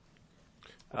Lane,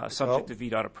 subject to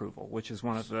VDOT approval, which is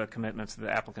one of the commitments that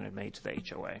the applicant had made to the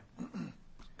HOA.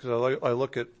 Because I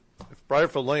look at, if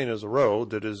Briarfield Lane is a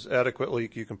road that is adequately,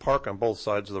 you can park on both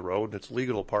sides of the road, and it's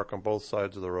legal to park on both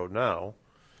sides of the road now,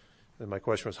 then my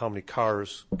question was how many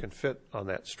cars can fit on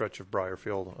that stretch of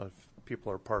Briarfield if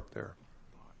people are parked there?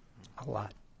 A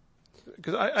lot.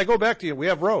 Because I go back to you, we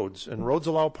have roads, and roads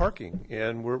allow parking,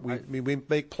 and we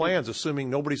make plans assuming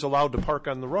nobody's allowed to park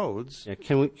on the roads. Yeah,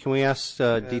 can we ask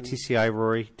DTCI,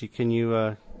 Rory? Can you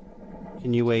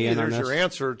weigh in on this? There's your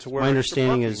answer to where my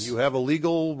understanding is you have a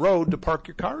legal road to park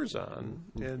your cars on.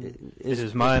 And it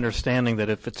is my understanding that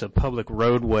if it's a public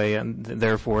roadway and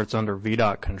therefore it's under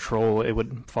VDOT control, it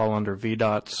would fall under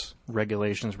VDOT's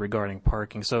regulations regarding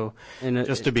parking. So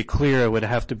just to be clear, it would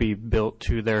have to be built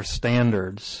to their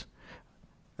standards.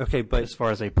 Okay, but as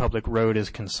far as a public road is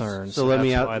concerned, so let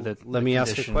me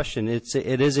ask a question. It's in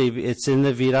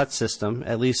the VDOT system,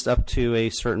 at least up to a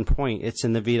certain point. It's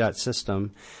in the VDOT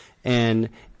system, and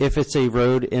if it's a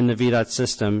road in the VDOT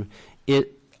system,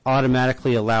 it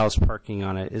automatically allows parking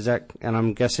on it. Is that? And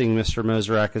I'm guessing Mr.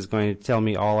 Moserak is going to tell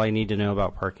me all I need to know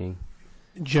about parking.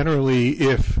 Generally,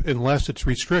 unless it's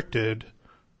restricted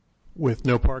with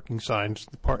no parking signs,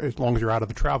 as long as you're out of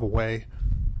the travel way,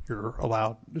 you're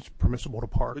allowed. It's permissible to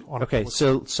park on. Okay,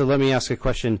 so let me ask a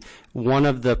question. One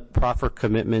of the proffer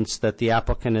commitments that the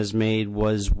applicant has made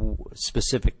was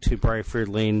specific to Briarfield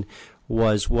Lane.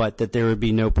 Was what? That there would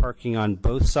be no parking on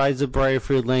both sides of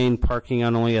Briarfield Lane, parking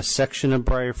on only a section of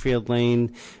Briarfield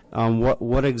Lane.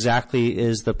 What exactly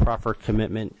is the proffer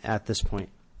commitment at this point?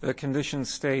 The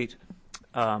conditions state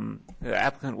the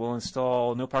applicant will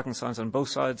install no parking signs on both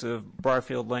sides of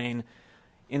Briarfield Lane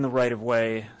in the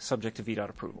right-of-way, subject to VDOT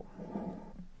approval.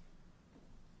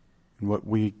 And what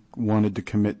we wanted to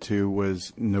commit to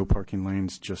was no parking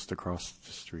lanes just across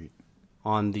the street.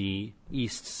 On the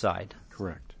east side?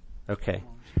 Correct. Okay.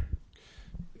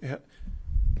 Yeah.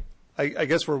 I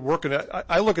guess we're working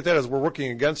I look at that as we're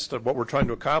working against what we're trying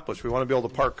to accomplish. We want to be able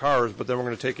to park cars, but then we're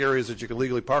going to take areas that you can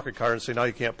legally park a car and say, now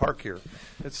you can't park here.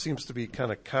 It seems to be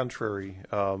kind of contrary.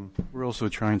 We're also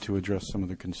trying to address some of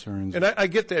the concerns. And I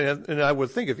get that, and I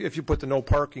would think if you put the no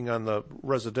parking on the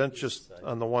residential, just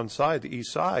on the one side, the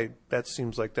east side, that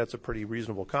seems like that's a pretty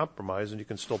reasonable compromise, and you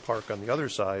can still park on the other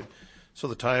side. So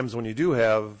the times when you do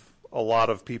have a lot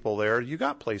of people there, you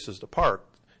got places to park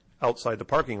outside the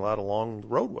parking lot along the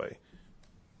roadway.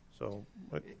 So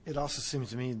it also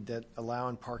seems to me that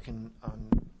allowing parking on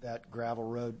that gravel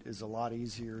road is a lot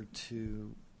easier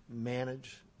to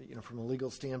manage, from a legal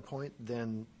standpoint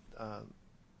than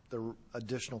the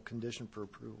additional condition for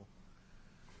approval.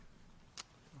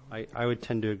 I would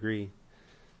tend to agree.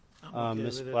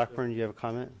 Ms. Blackburn, do you have a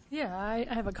comment? Yeah, I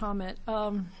have a comment.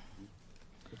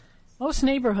 Most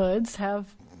neighborhoods have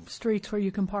streets where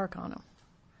you can park on them.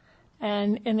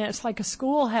 And it's like a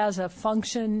school has a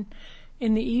function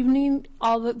in the evening.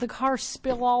 All the cars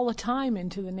spill all the time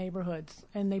into the neighborhoods,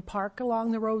 and they park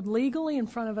along the road legally in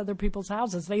front of other people's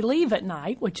houses. They leave at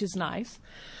night, which is nice.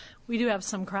 We do have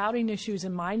some crowding issues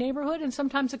in my neighborhood, and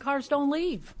sometimes the cars don't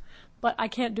leave. but I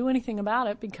can't do anything about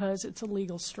it because it's a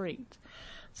legal street.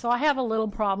 So I have a little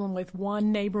problem with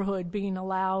one neighborhood being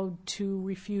allowed to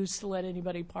refuse to let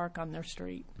anybody park on their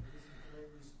street.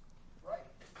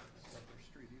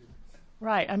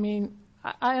 Right. I mean,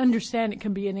 I understand it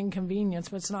can be an inconvenience,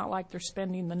 but it's not like they're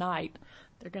spending the night.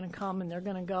 They're going to come and they're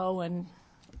going to go. And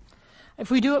if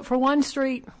we do it for one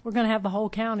street, we're going to have the whole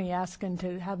county asking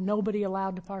to have nobody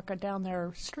allowed to park down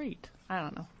their street. I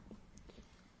don't know.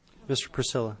 Mr.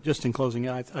 Priscilla. Just in closing,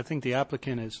 I think the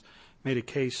applicant has made a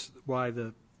case why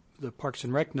the Parks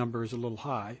and Rec number is a little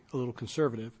high, a little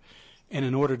conservative. And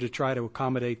in order to try to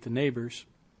accommodate the neighbors,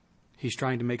 he's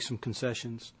trying to make some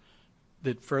concessions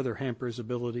that further hamper his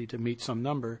ability to meet some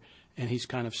number, and he's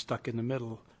kind of stuck in the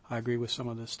middle. I agree with some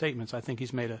of the statements. I think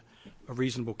he's made a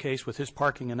reasonable case with his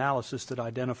parking analysis that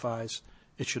identifies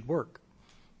it should work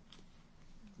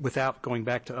without going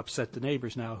back to upset the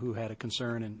neighbors now who had a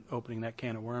concern and opening that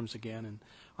can of worms again. And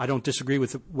I don't disagree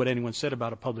with what anyone said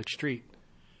about a public street.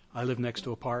 I live next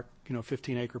to a park,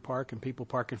 15-acre park, and people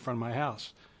park in front of my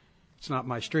house. It's not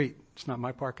my street. It's not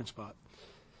my parking spot.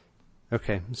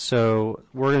 Okay, so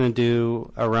we're going to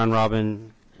do a round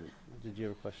robin. Did you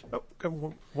have a question? Oh,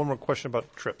 one more question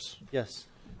about trips. Yes.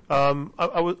 I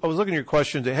was looking at your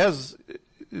questions. It has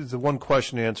the one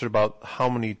question answered about how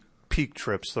many peak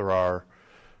trips there are.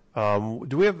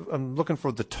 Do we have? I'm looking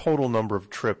for the total number of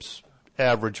trips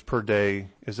average per day.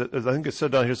 I think it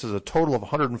said down here, it says a total of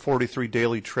 143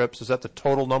 daily trips. Is that the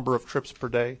total number of trips per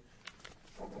day?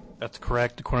 That's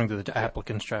correct, according to the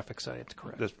applicant's traffic study. It's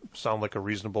correct. Does that sound like a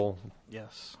reasonable?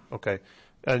 Yes. Okay.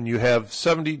 And you have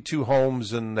 72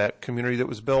 homes in that community that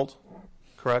was built,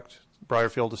 correct?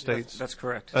 Briarfield Estates? That's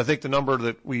correct. I think the number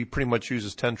that we pretty much use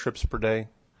is 10 trips per day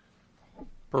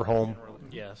per home.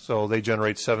 Yes. So they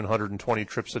generate 720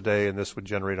 trips a day, and this would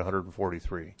generate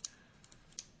 143.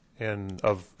 And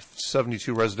of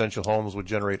 72 residential homes would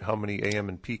generate how many AM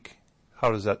and peak?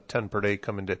 How does that 10 per day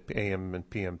come into AM and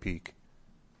PM peak?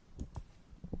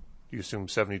 Do you assume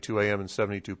 72 AM and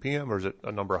 72 PM, or is it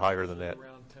a number higher than that?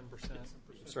 Around 10%.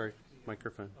 Sorry,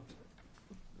 microphone.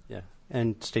 Yeah,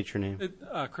 and state your name.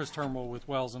 Chris Turnbull with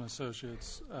Wells and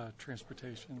Associates,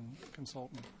 transportation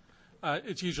consultant.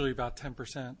 It's usually about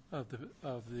 10% of the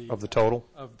total.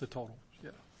 Of the total,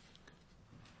 yeah.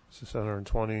 So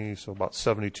 720, so about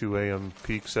 72 AM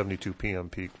peak, 72 PM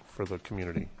peak for the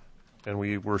community, and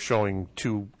we were showing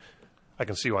two. I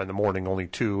can see why in the morning only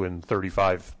 2 and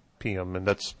 35 PM, and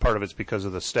that's part of it's because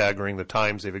of the staggering the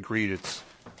times they've agreed. It's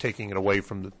taking it away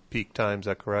from the peak times. Is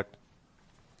that correct?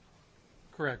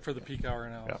 Correct, for the peak hour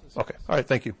analysis. Yeah. Okay. All right.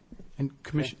 Thank you. And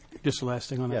Commissioner, just the last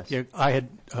thing on that. Yes. Yeah, I had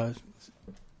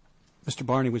Mr.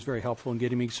 Barney was very helpful in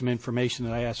getting me some information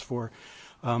that I asked for.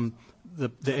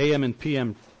 The AM and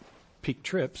PM peak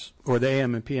trips, or the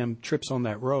AM and PM trips on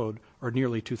that road, are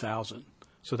nearly 2,000.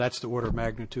 So that's the order of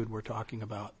magnitude we're talking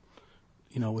about,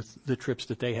 with the trips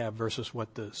that they have versus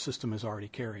what the system is already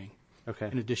carrying. Okay.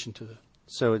 In addition to the.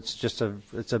 So it's just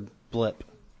it's a blip.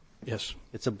 Yes.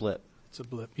 It's a blip. It's a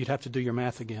blip. You'd have to do your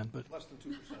math again, but. Less than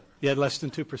 2%. Yeah, less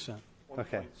than 2%.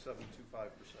 Okay. 1.725%.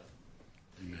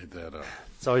 You made that up.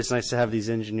 It's always nice to have these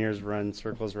engineers run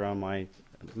circles around my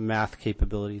math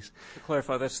capabilities. To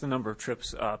clarify, that's the number of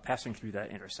trips passing through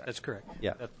that intersection. That's correct.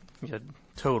 Yeah.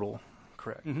 Total,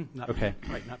 correct. Mm-hmm. Not Okay.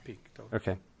 Peak, right, not peak. Total.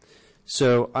 Okay.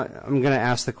 So I'm going to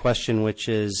ask the question, which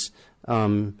is,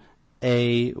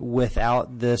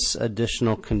 without this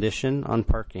additional condition on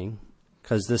parking,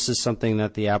 because this is something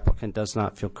that the applicant does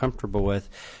not feel comfortable with,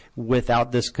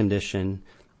 without this condition,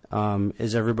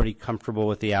 is everybody comfortable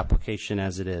with the application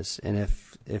as it is? And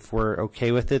if we're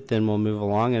okay with it, then we'll move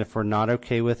along. And if we're not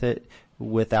okay with it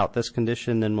without this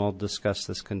condition, then we'll discuss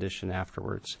this condition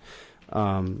afterwards.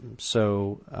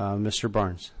 Mr.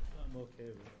 Barnes. I'm okay with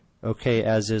it. Okay,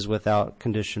 as is without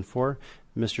condition 4.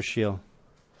 Mr. Scheel.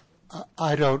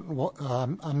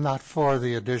 I'm not for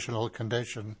the additional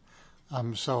condition,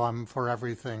 so I'm for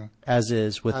everything. As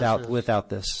is without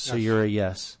this. Yes. So you're a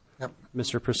yes. Yep.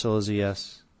 Mr. Priscilla is a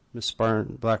yes. Ms.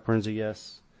 Blackburn's a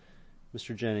yes.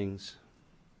 Mr. Jennings.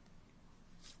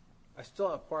 I still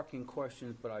have parking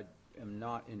questions, but I am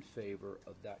not in favor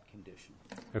of that condition.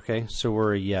 Okay, so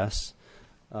we're a yes.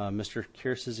 Mr.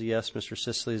 Kearse is a yes. Mr.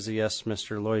 Sisley is a yes.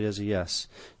 Mr. Lloyd is a yes.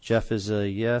 Jeff is a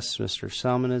yes. Mr.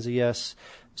 Salmon is a yes.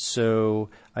 So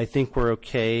I think we're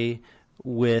okay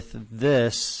with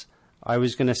this. I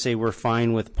was going to say we're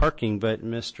fine with parking, but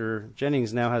Mr.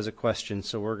 Jennings now has a question,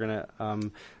 so we're going to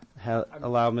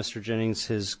allow Mr. Jennings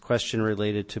his question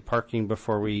related to parking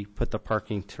before we put the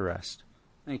parking to rest.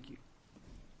 Thank you.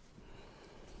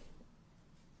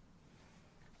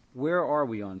 Where are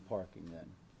we on parking then,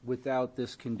 without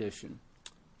this condition,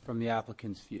 from the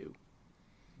applicant's view?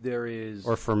 there is...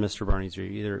 Or for Mr. Barney's view,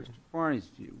 either. Barney's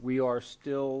view, we are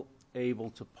still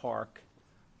able to park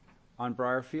on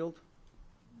Briarfield?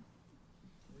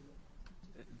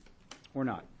 Or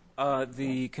not?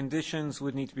 The conditions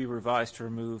would need to be revised to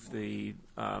remove the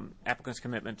applicant's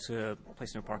commitment to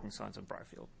place no parking signs on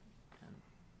Briarfield.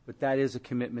 But that is a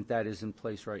commitment that is in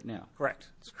place right now? Correct.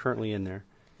 It's currently in there.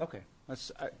 Okay.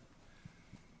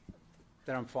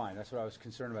 Then I'm fine. That's what I was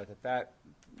concerned about, that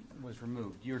was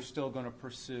removed. You're still going to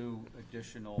pursue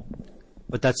additional...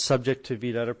 But that's subject to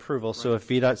VDOT approval. Right. So if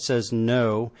VDOT says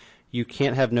no, you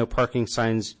can't have no parking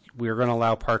signs, we're going to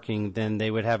allow parking, then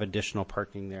they would have additional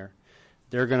parking there.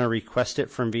 They're going to request it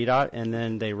from VDOT, and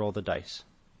then they roll the dice.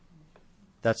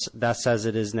 That's as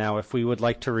it is now. If we would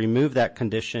like to remove that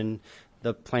condition,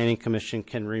 the Planning Commission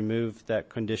can remove that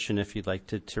condition if you'd like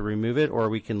to remove it, or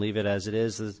we can leave it as it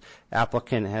is. The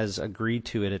applicant has agreed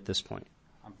to it at this point.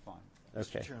 I'm fine.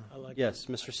 Okay. Mr. Chairman. Yes,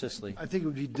 Mr. Sisley. I think it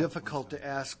would be difficult to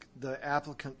ask the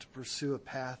applicant to pursue a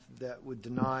path that would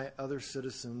deny other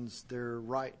citizens their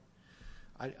right.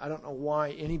 I don't know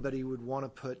why anybody would want to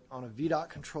put on a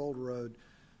VDOT-controlled road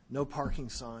no parking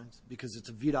signs, because it's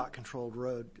a VDOT-controlled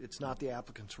road. It's not the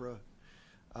applicant's road.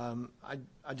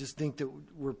 I just think that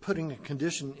we're putting a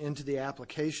condition into the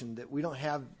application that we don't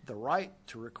have the right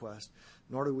to request,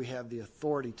 nor do we have the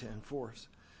authority to enforce,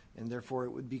 and therefore it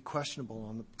would be questionable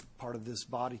on the part of this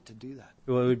body to do that.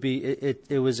 Well, it would be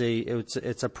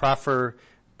it's a proffer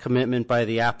commitment by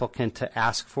the applicant to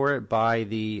ask for it by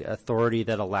the authority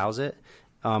that allows it.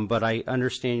 But I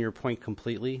understand your point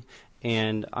completely,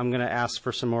 and I'm going to ask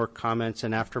for some more comments.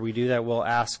 And after we do that, we'll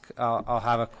ask. I'll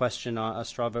have a question, a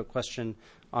straw vote question,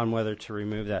 on whether to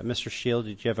remove that. Mr. Shield,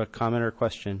 did you have a comment or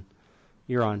question?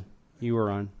 You're on. You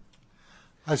were on.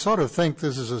 I sort of think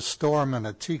this is a storm in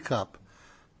a teacup,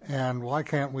 and why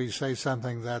can't we say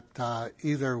something that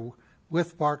either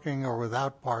with parking or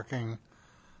without parking,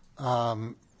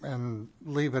 and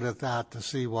leave it at that to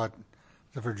see what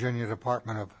the Virginia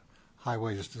Department of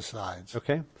Highways decides.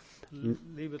 Okay.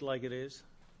 Leave it like it is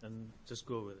and just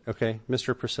go with it. Okay.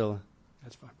 Mr. Priscilla.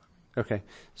 That's fine. Okay.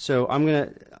 So I'm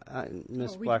going to,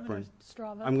 Ms. Blackburn,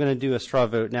 I'm going to do a straw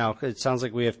vote now. It sounds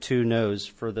like we have 2 no's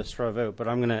for the straw vote, but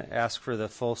I'm going to ask for the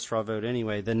full straw vote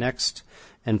anyway. The next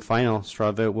and final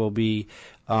straw vote will be,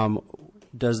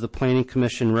 does the Planning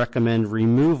Commission recommend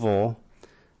removal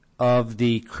of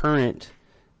the current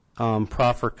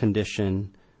proffer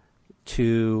condition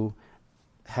to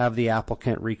have the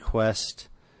applicant request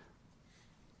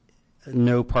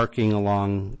no parking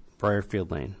along Briarfield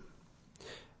Lane?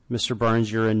 Mr. Barnes,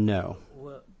 you're a no.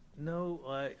 Well, no,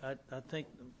 I think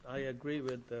I agree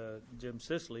with Jim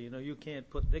Sisley. You know,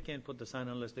 they can't put the sign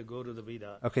unless they go to the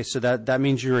VDOT. Okay, so that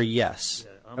means you're a yes.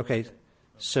 Yeah, okay.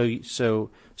 So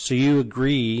you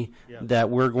agree that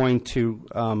we're going to,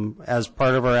 as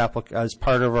part of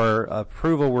our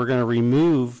approval, we're going to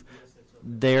remove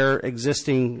their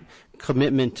existing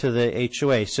commitment to the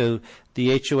HOA. So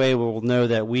the HOA will know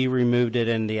that we removed it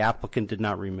and the applicant did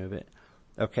not remove it.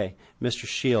 Okay. Mr.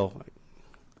 Shield.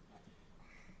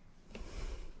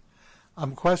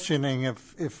 I'm questioning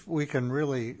if we can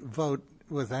really vote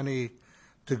with any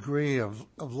degree of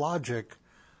logic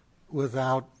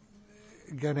without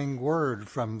getting word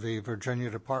from the Virginia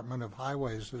Department of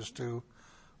Highways as to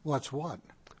what's what.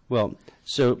 Well,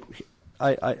 so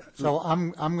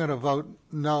I'm going to vote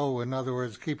no. In other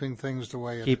words, keeping things the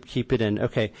way keep it in.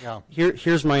 Okay. Yeah.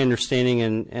 Here's my understanding,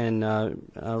 and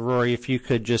Rory, if you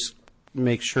could just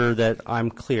make sure that I'm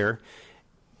clear.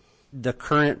 The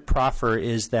current proffer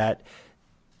is that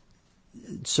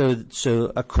so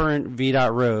a current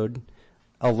VDOT road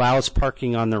allows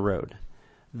parking on the road.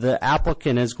 The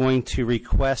applicant is going to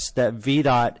request that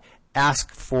VDOT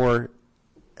ask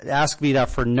VDOT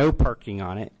for no parking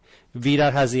on it.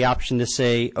 VDOT has the option to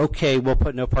say, okay, we'll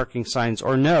put no parking signs,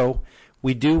 or no,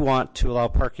 we do want to allow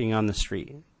parking on the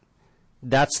street.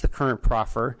 That's the current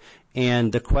proffer.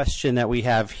 And the question that we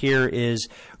have here is,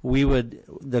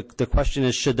 the question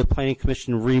is, should the Planning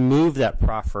Commission remove that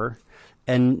proffer?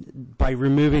 And by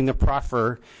removing the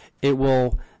proffer, it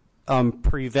will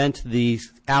prevent the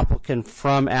applicant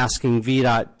from asking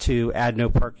VDOT to add no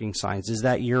parking signs. Is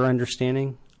that your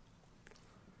understanding?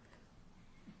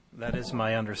 That is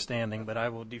my understanding, but I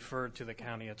will defer to the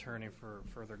county attorney for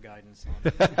further guidance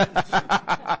on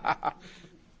that.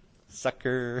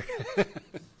 Sucker.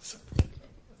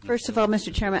 First of all,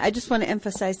 Mr. Chairman, I just want to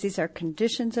emphasize these are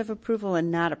conditions of approval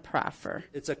and not a proffer.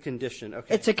 It's a condition,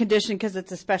 okay. It's a condition because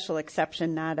it's a special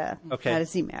exception, not a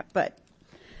ZMAP. But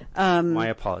my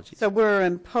apologies. So we're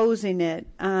imposing it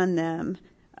on them.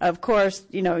 Of course,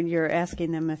 you're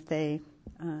asking them if they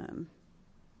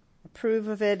approve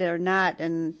of it or not,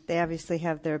 and they obviously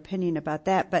have their opinion about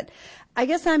that. But I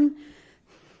guess I'm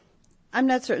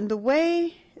not certain. The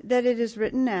way that it is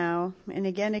written now, and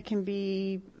again, it can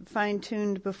be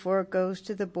fine-tuned before it goes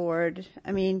to the board.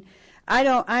 I mean,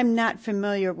 I'm not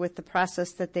familiar with the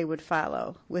process that they would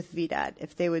follow with VDOT.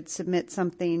 If they would submit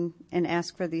something and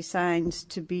ask for these signs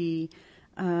to be,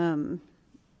 to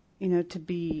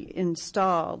be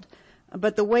installed.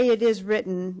 But the way it is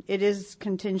written, it is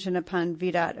contingent upon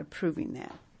VDOT approving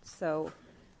that. So,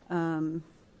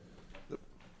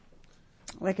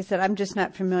 like I said, I'm just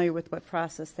not familiar with what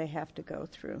process they have to go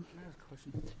through. Can I ask a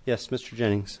question? Yes, Mr.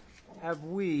 Jennings. Have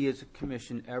we, as a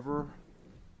commission, ever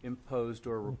imposed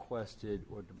or requested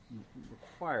or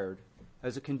required,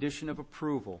 as a condition of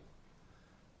approval,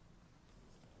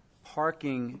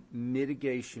 parking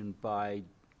mitigation by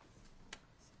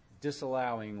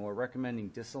disallowing or recommending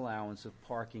disallowance of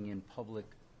parking in public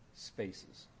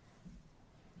spaces?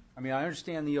 I mean, I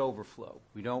understand the overflow.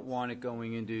 We don't want it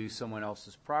going into someone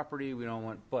else's property. We don't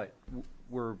want, but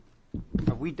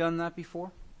have we done that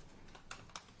before?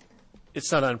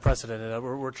 It's not unprecedented.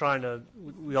 We're trying to,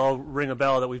 we all ring a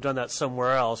bell that we've done that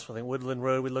somewhere else. I think Woodland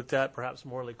Road we looked at, perhaps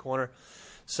Morley Corner.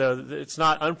 So it's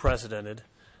not unprecedented.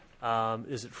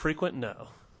 Is it frequent? No.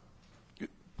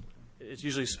 It's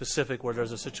usually specific where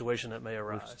there's a situation that may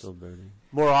arise. We're still voting.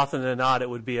 More often than not, it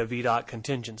would be a VDOT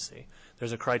contingency.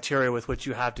 There's a criteria with which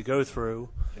you have to go through.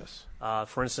 Yes.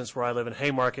 For instance, where I live in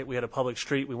Haymarket, we had a public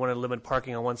street. We wanted to limit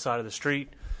parking on one side of the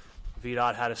street.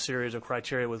 VDOT had a series of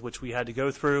criteria with which we had to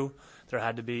go through. There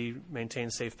had to be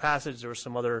maintained safe passage. There were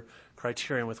some other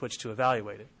criterion with which to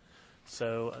evaluate it.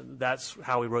 So that's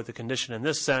how we wrote the condition in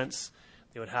this sense.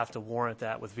 They would have to warrant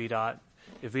that with VDOT.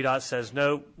 If VDOT says,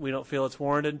 no, we don't feel it's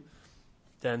warranted,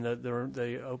 then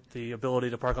the ability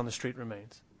to park on the street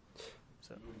remains.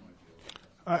 So.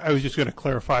 I was just going to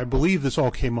clarify. I believe this all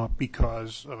came up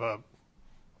because of a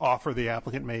offer the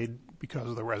applicant made because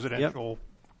of the residential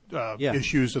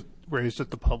issues that raised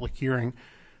at the public hearing.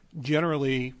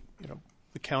 Generally,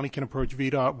 the county can approach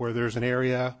VDOT where there's an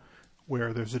area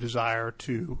where there's a desire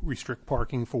to restrict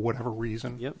parking for whatever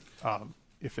reason. Yep.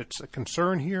 If it's a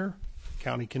concern here,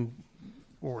 county can,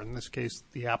 or in this case,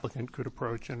 the applicant could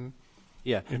approach and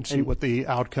see what the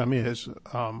outcome is.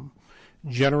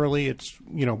 Generally, it's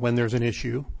when there's an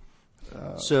issue.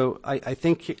 So I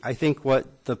think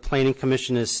what the Planning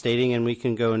Commission is stating, and we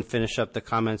can go and finish up the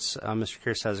comments. Mr.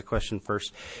 Kearse has a question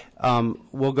first.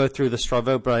 We'll go through the straw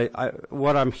vote, but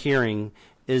what I'm hearing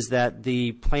is that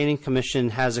the Planning Commission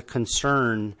has a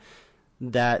concern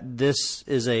that this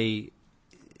does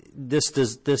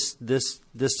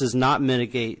not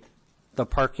mitigate the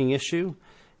parking issue,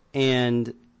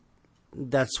 and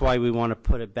that's why we want to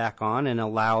put it back on and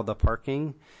allow the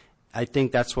parking. I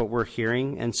think that's what we're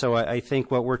hearing, and so I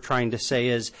think what we're trying to say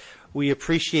is we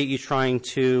appreciate you trying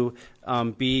to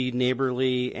be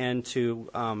neighborly and to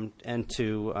help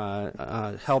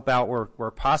out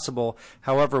where possible.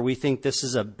 However, we think this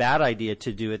is a bad idea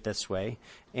to do it this way,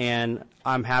 and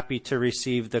I'm happy to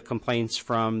receive the complaints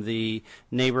from the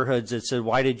neighborhoods that said,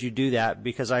 why did you do that?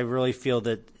 Because I really feel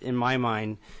that in my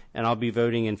mind, and I'll be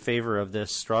voting in favor of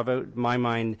this straw vote, in my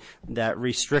mind, that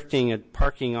restricting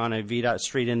parking on a VDOT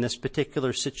street in this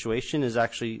particular situation is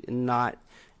actually not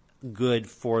good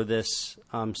for this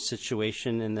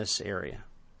situation in this area.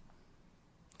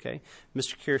 Okay.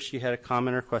 Mr. Kearse, you had a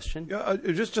comment or question? Yeah,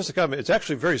 just a comment. It's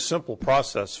actually a very simple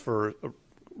process for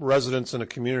residents in a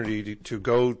community to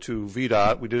go to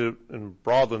VDOT. We did it in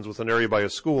Broadlands with an area by a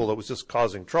school that was just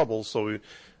causing trouble. So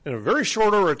in a very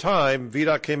short order of time,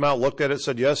 VDOT came out, looked at it,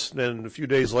 said yes, and a few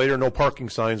days later, no parking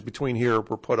signs between here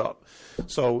were put up.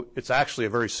 So it's actually a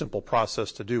very simple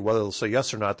process to do. Whether they'll say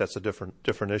yes or not, that's a different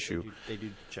issue. They do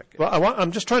check it. Well,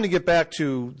 I'm just trying to get back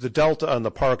to the delta on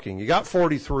the parking. You got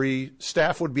 43.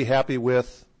 Staff would be happy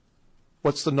with.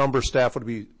 What's the number staff would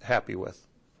be happy with?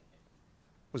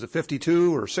 Was it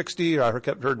 52 or 60? I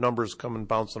heard numbers coming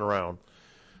bouncing around.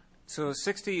 So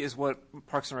 60 is what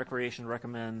Parks and Recreation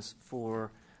recommends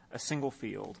for a single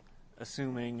field,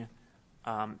 assuming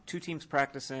two teams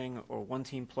practicing or one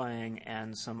team playing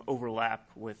and some overlap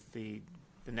with the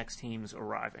next teams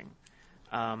arriving.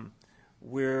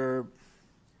 We're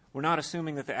not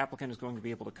assuming that the applicant is going to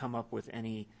be able to come up with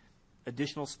any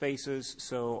additional spaces,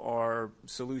 so our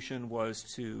solution was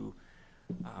to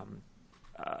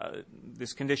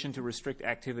this condition to restrict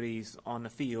activities on the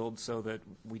field so that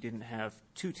we didn't have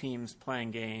two teams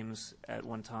playing games at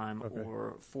one time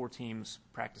or four teams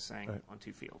practicing on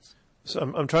two fields. So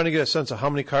I'm trying to get a sense of how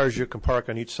many cars you can park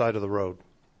on each side of the road.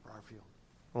 Briarfield.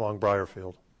 Along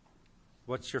Briarfield.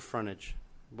 What's your frontage?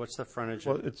 What's the frontage?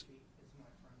 Well, it's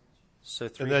So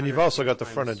and then you've also got the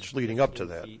frontage leading up to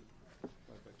that.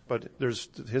 But there's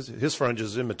his frontage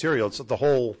is immaterial. It's the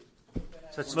whole.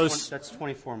 So that's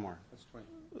 24 more.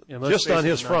 Just on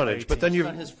his frontage, but then you.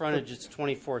 On his frontage, it's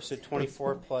 24. So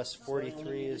 24 plus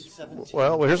 43 is 17.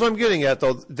 Well, here's what I'm getting at,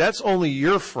 though. That's only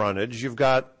your frontage. You've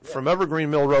got from Evergreen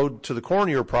Mill Road to the corner of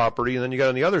your property, and then you got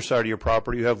on the other side of your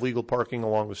property, you have legal parking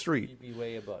along the street. You'd be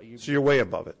way above. So you're way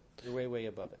above it. You're way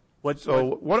above it.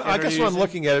 I guess what I'm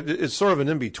looking at is sort of an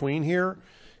in-between here.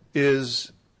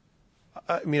 To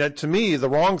me, the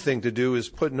wrong thing to do is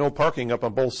put no parking up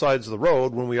on both sides of the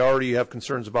road when we already have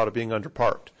concerns about it being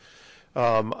underparked.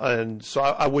 And so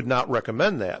I would not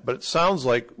recommend that. But it sounds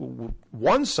like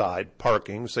one side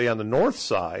parking, say on the north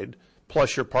side,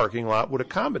 plus your parking lot would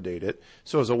accommodate it.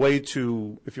 So as a way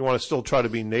to, if you want to still try to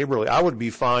be neighborly, I would be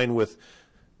fine with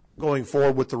going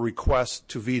forward with the request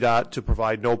to VDOT to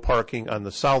provide no parking on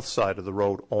the south side of the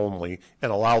road only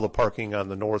and allow the parking on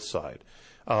the north side.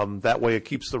 That way it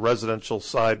keeps the residential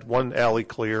side, one alley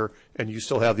clear, and you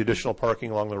still have the additional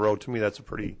parking along the road. To me, that's a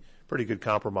pretty good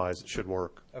compromise. It should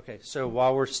work. Okay, so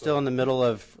while we're still in the middle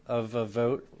of a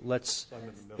vote,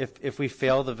 if we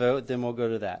fail the vote, then we'll go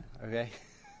to that, okay?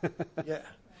 Yeah.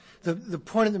 The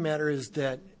point of the matter is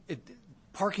that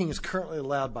parking is currently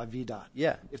allowed by VDOT.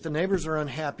 Yeah. If the neighbors are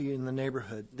unhappy in the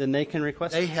neighborhood, then they can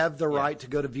request They have the right to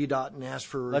go to VDOT and ask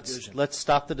for a revision. Let's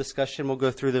stop the discussion. We'll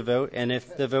go through the vote, and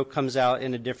if the vote comes out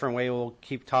in a different way, we'll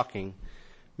keep talking.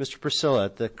 Mr.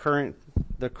 Priscilla, the current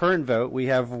vote, we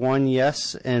have one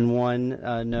yes and one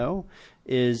no.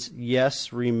 Is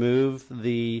yes, remove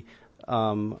the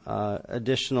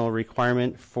additional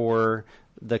requirement for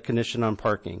the condition on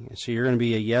parking. So you're going to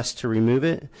be a yes to remove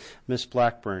it. Ms.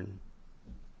 Blackburn?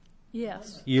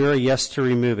 Yes. You're a yes to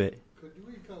remove it. Could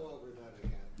we go over that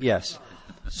again? Yes.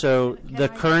 So the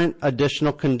current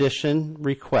additional condition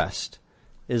request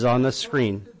is on the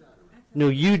screen. No,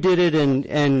 you did it and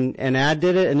Ad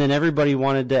did it, and then everybody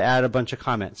wanted to add a bunch of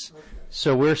comments. Okay.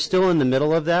 So we're still in the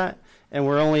middle of that, and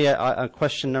we're only at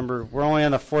question number. We're only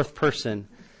on the fourth person.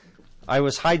 I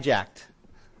was hijacked,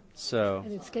 so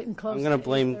and it's getting close. I'm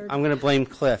going to blame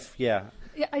Cliff. Yeah.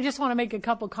 Yeah, I just want to make a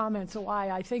couple comments of why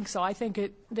I think so. I think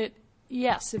that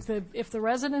yes, if the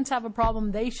residents have a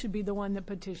problem, they should be the one that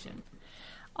petition.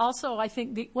 Also, I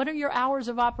think, what are your hours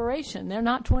of operation? They're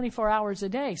not 24 hours a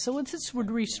day. So this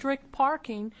would restrict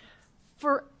parking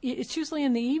it's usually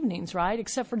in the evenings, right?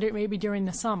 Except for maybe during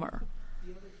the summer.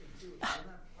 The other thing, too,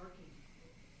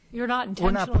 you're not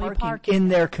intentionally We're not parking in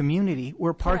their community.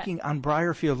 We're parking on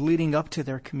Briarfield leading up to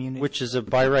their community. Which is a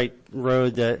by right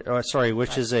road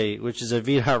which is a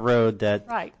VDOT road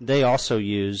that they also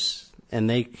use, and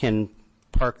they can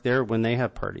park there when they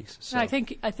have parties. So. I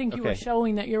think you were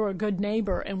showing that you're a good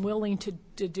neighbor and willing to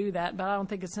do that, but I don't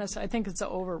think it's necessary. I think it's an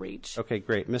overreach. Okay,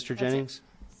 great. Mr. Jennings?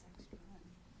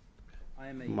 I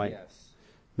am a yes.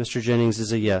 Mr. Jennings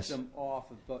is a yes. Them off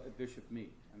of Bishop Mead.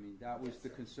 I mean, that was the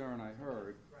concern I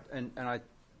heard, and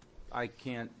I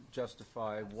can't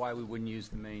justify why we wouldn't use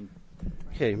the main.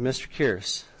 Okay, Mr.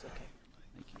 Kears.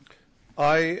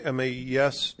 I am a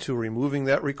yes to removing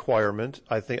that requirement.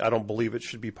 I don't believe it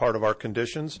should be part of our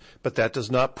conditions, but that does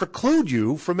not preclude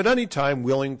you from at any time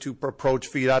willing to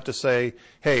approach VDOT to say,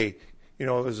 hey,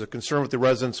 there's a concern with the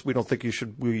residents. We don't think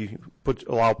we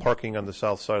allow parking on the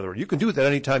south side of the road. You can do that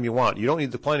any time you want. You don't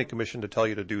need the Planning Commission to tell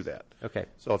you to do that. Okay.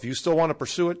 So if you still want to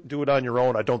pursue it, do it on your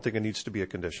own. I don't think it needs to be a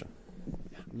condition.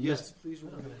 Yes, please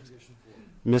remove the condition.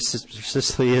 Mrs.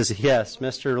 Sicily is a yes.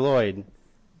 Mr. Lloyd?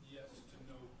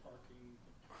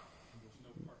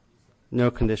 No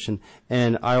condition.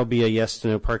 And I'll be a yes to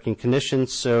no parking condition.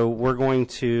 So we're going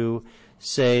to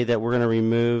say that we're going to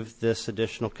remove this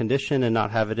additional condition and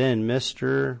not have it in.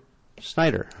 Mr.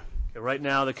 Snyder. Okay, right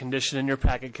now, the condition in your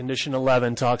packet, condition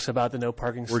 11, talks about the no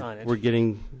parking signage. We're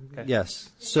getting, yes.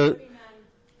 So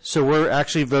we're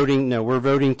actually voting, we're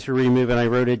voting to remove, and I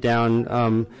wrote it down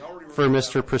for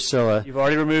Mr. Priscilla. You've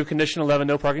already removed condition 11,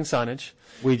 no parking signage.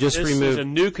 We just this removed. This is a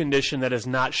new condition that has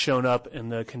not shown up in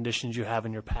the conditions you have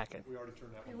in your packet. We already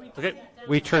turned that one down. Okay.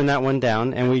 We turned that one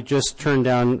down, and we just turned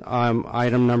down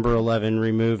item number 11,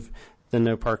 remove the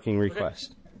no parking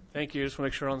request. Okay. Thank you. Just want to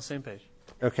make sure we're on the same page.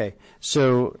 Okay.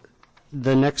 So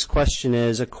the next question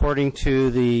is, according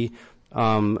to the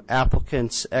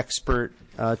applicant's expert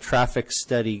traffic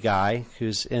study guy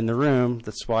who's in the room,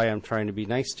 that's why I'm trying to be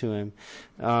nice to him,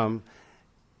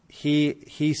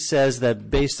 he says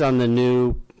that based on the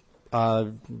new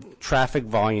traffic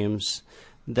volumes,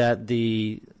 that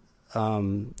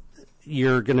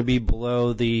you're going to be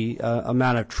below the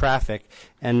amount of traffic,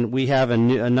 and we have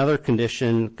another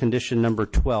condition number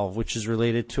 12, which is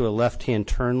related to a left-hand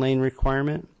turn lane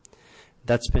requirement.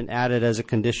 That's been added as a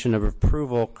condition of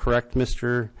approval, correct,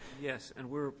 Mr.? Yes, and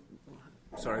we're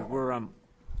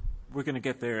going to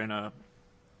get there in a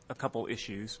couple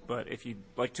issues, but if you'd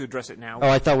like to address it now. Oh,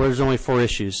 I thought there was only 4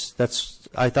 issues.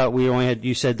 I thought we only had,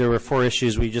 you said there were 4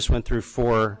 issues. We just went through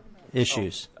 4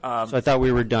 issues. So I thought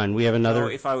we were done. We have another. No,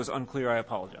 if I was unclear, I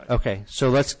apologize. Okay, so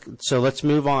let's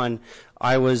move on.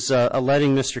 I was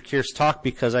letting Mr. Kearse talk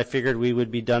because I figured we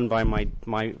would be done by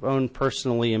my own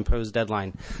personally imposed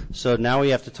deadline. So now we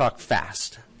have to talk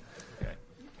fast. Okay.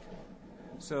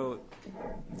 So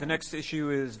the next issue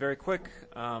is very quick.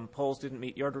 Poles didn't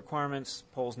meet yard requirements.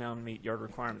 Poles now meet yard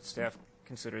requirements. Staff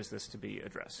considers this to be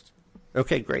addressed.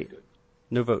 Okay, great.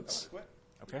 No votes.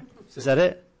 Okay. Is that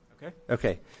it? Okay.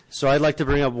 Okay. So I'd like to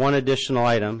bring up one additional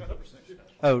item.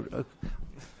 Oh.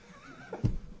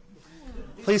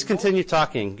 Please continue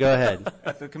talking. Go ahead.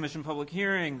 At the Commission public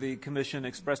hearing, the Commission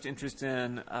expressed interest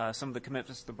in some of the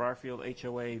commitments to the Barfield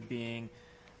HOA being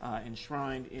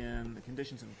enshrined in the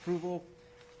conditions of approval,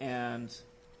 and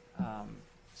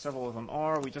several of them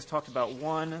are. We just talked about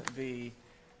one, the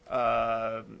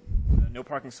no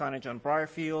parking signage on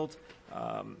Briarfield.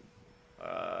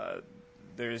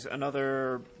 There's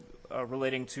another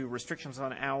relating to restrictions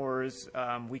on hours,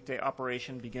 weekday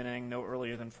operation beginning no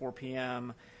earlier than 4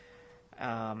 p.m.,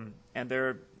 and there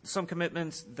are some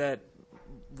commitments that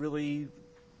really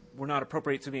were not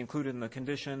appropriate to be included in the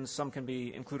conditions. Some can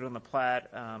be included on the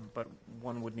plat, but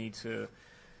one would need to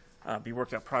be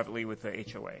worked out privately with the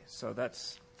HOA. So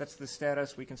that's the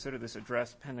status. We consider this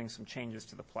addressed pending some changes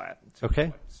to the plat.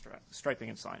 Okay. Striping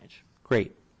and signage.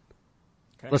 Great.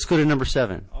 Okay. Let's go to number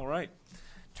 7. All right.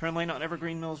 Turn lane on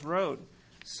Evergreen Mills Road.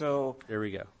 So there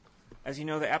we go. As you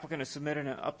know, the applicant has submitted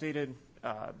an updated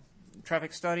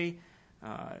traffic study.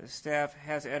 Staff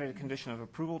has added a condition of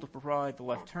approval to provide the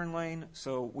left turn lane.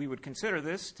 So we would consider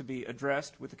this to be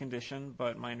addressed with the condition,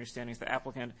 but my understanding is the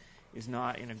applicant is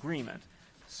not in agreement.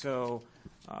 So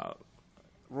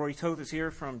Rory Toth is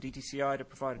here from DTCI to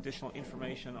provide additional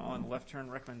information on the left turn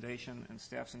recommendation and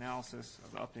staff's analysis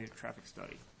of the updated traffic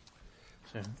study.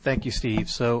 Thank you, Steve.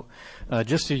 So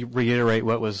just to reiterate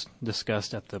what was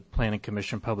discussed at the Planning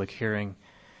Commission public hearing,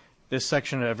 this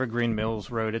section of Evergreen Mills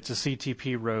Road, it's a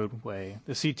CTP roadway.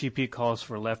 The CTP calls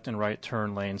for left and right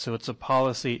turn lanes, so it's a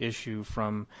policy issue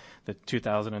from the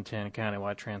 2010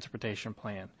 Countywide Transportation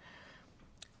Plan.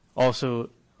 Also,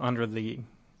 under the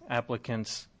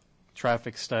applicant's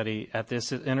traffic study, at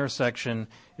this intersection,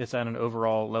 it's at an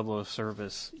overall level of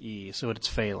service E, so it's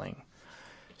failing.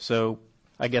 So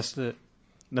I guess the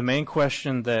main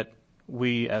question that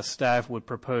we as staff would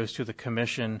propose to the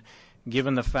Commission,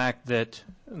 given the fact that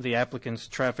the applicant's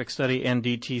traffic study and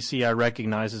DTCI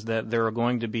recognizes that there are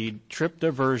going to be trip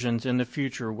diversions in the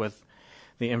future with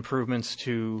the improvements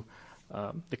to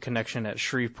the connection at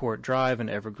Shreveport Drive and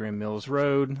Evergreen Mills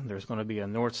Road. There's going to be a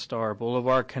North Star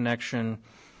Boulevard connection.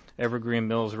 Evergreen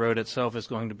Mills Road itself is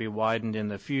going to be widened in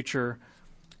the future.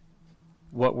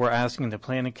 What we're asking the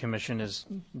Planning Commission is,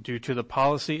 due to the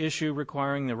policy issue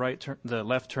requiring the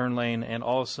left turn lane, and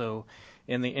also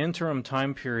in the interim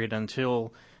time period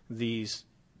until these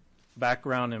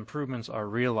background improvements are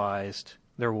realized,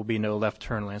 there will be no left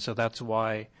turn lane. So that's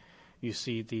why you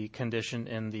see the condition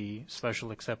in the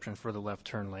special exception for the left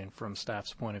turn lane from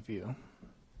staff's point of view.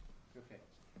 Okay.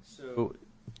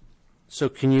 So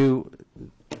can you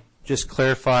just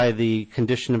clarify the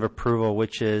condition of approval,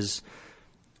 which is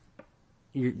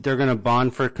they're going to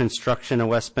bond for construction of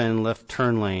West Bend left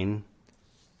turn lane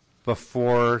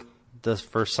before the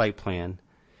first site plan,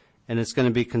 and it's going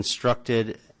to be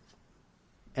constructed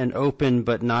and open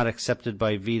but not accepted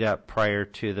by VDOT prior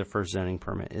to the first zoning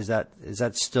permit. Is that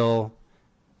still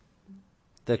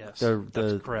the yes,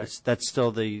 that's correct. That's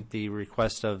still the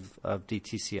request of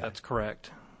DTCI? That's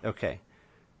correct. Okay.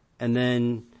 And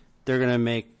then they're going to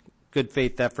make good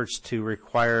faith efforts to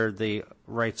require the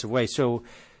rights of way. So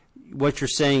what you're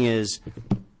saying is,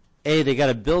 A, they got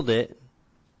to build it,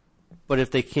 but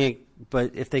if they can't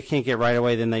get right of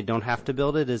way, then they don't have to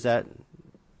build it. Is that?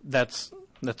 That's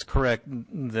correct.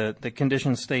 The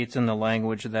condition states in the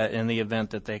language that in the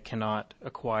event that they cannot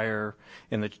acquire,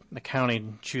 and the county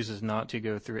chooses not to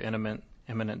go through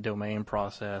eminent domain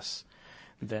process,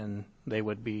 then they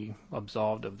would be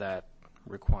absolved of that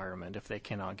requirement if they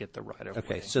cannot get the right of way.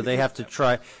 Okay, so they have to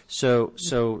try. So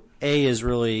A is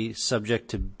really subject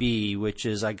to B, which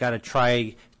is I got to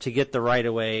try to get the right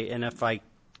of way, and if I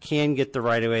can get the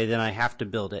right of way, then I have to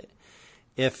build it.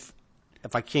 If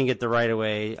I can't get the right of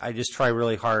way, I just try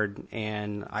really hard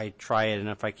and I try it, and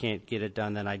if I can't get it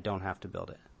done, then I don't have to build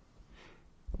it.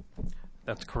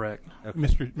 That's correct. Okay.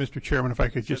 Mr. Chairman, if I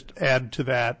could just add to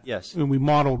that. Yes. When we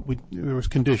modeled, there was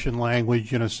condition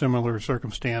language in a similar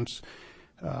circumstance.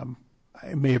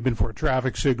 It may have been for a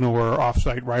traffic signal or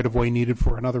off-site right-of-way needed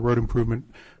for another road improvement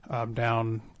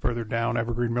further down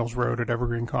Evergreen Mills Road at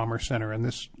Evergreen Commerce Center. And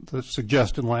the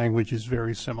suggested language is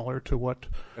very similar to what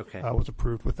was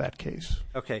approved with that case.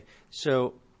 Okay.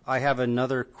 So I have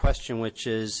another question, which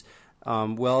is,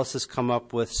 Wells has come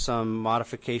up with some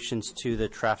modifications to the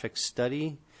traffic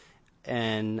study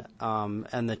and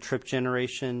the trip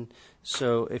generation.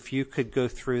 So if you could go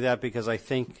through that, because I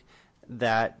think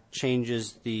that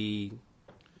changes the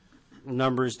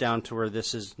numbers down to where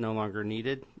this is no longer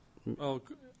needed. Well,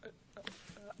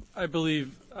 I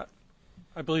believe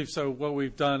so. What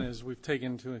we've done is we've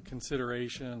taken into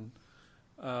consideration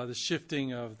the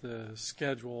shifting of the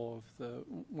schedule of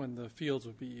when the fields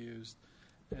would be used.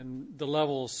 And the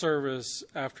level of service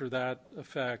after that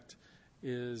effect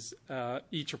is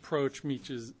each approach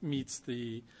meets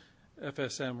the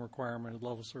FSM requirement of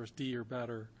level service D or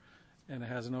better, and it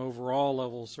has an overall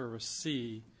level of service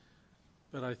C.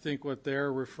 But I think what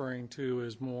they're referring to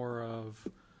is more of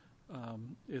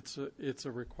it's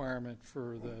a requirement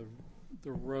for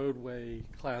the roadway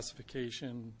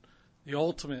classification, the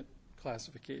ultimate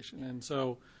classification. And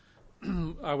so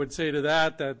I would say to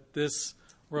that this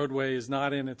roadway is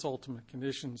not in its ultimate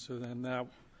condition, so then that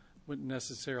wouldn't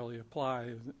necessarily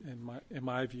apply in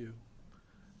my view.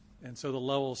 And so the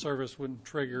level of service wouldn't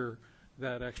trigger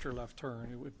that extra left turn.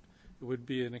 It would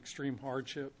be an extreme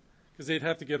hardship because they'd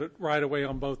have to get it right away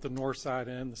on both the north side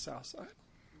and the south side.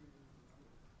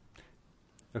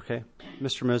 Okay.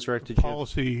 Mr. Mozarek, did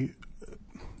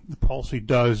The policy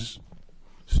does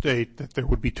state that there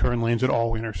would be turn lanes at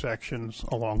all intersections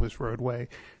along this roadway.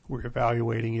 We're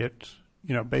evaluating it,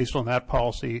 based on that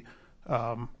policy,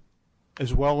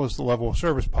 as well as the level of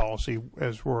service policy.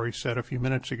 As Rory said a few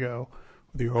minutes ago,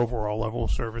 the overall level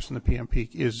of service in the PM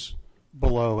peak is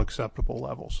below acceptable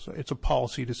levels. So it's a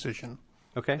policy decision.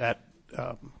 Okay.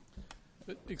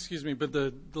 Excuse me, but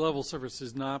the level of service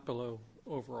is not below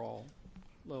overall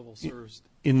level service.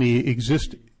 In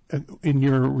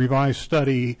your revised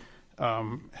study,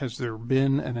 has there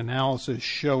been an analysis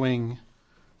showing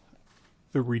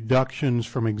the reductions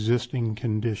from existing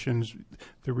conditions,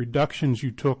 the reductions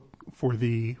you took for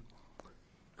the...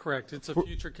 Correct. It's a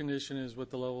future condition is what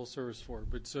the level of service for.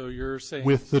 But so you're saying...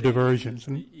 With the diversions.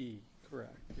 The E.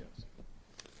 Correct, yes.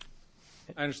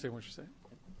 I understand what you're saying.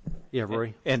 Yeah,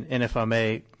 Rory. And if I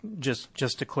may, just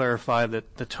to clarify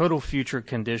that the total future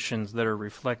conditions that are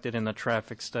reflected in the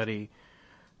traffic study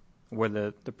where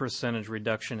the percentage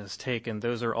reduction is taken,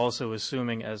 those are also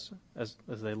assuming, as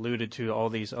they alluded to, all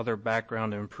these other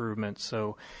background improvements.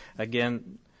 So,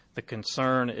 again, the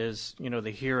concern is,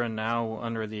 the here and now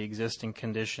under the existing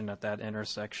condition at that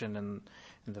intersection and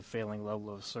the failing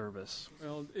level of service.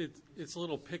 Well, it's a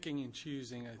little picking and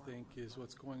choosing, I think, is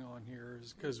what's going on here,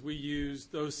 is because we use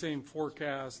those same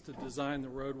forecasts to design the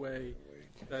roadway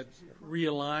that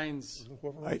realigns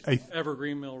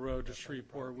Evergreen Mill Road to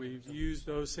Shreveport. We've used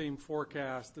those same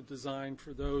forecasts to design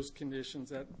for those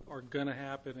conditions that are going to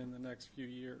happen in the next few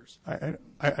years.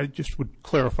 I just would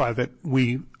clarify that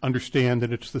we understand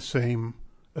that it's the same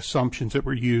assumptions that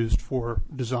were used for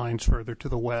designs further to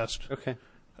the west. Okay.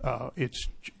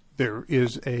 There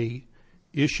is a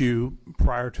issue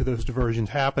prior to those diversions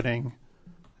happening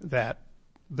that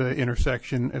the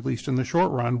intersection, at least in the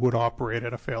short run, would operate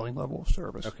at a failing level of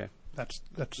service. Okay. That's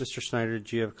Mr. Snyder,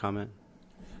 do you have a comment?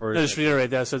 Or just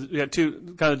reiterate that. So we got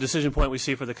two kind of decision point we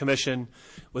see for the commission.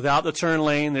 Without the turn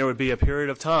lane, there would be a period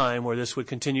of time where this would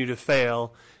continue to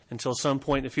fail until some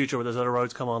point in the future where those other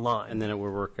roads come online. And then it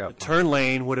would work out. The turn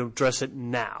lane would address it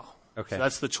now. Okay. So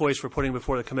that's the choice we're putting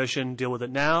before the commission. Deal with it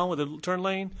now with the turn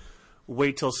lane.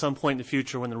 Wait till some point in the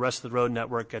future when the rest of the road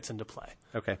network gets into play.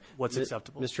 Okay. What's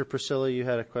acceptable? Mr. Priscilla, you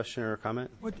had a question or a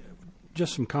comment?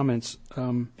 Just some comments.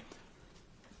 One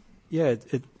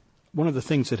of the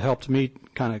things that helped me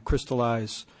kind of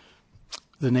crystallize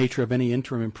the nature of any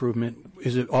interim improvement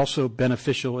is it also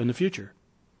beneficial in the future.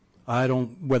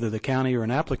 Whether the county or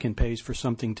an applicant pays for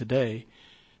something today,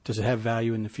 does it have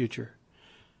value in the future?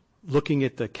 Looking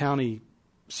at the county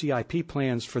CIP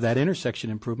plans for that intersection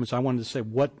improvements, I wanted to say,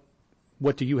 what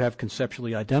do you have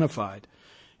conceptually identified?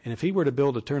 And if he were to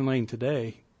build a turn lane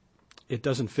today, it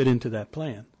doesn't fit into that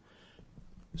plan.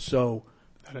 So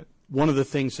one of the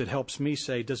things that helps me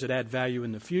say, does it add value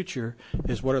in the future,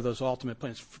 is what are those ultimate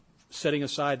plans? Setting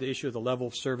aside the issue of the level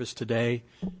of service today,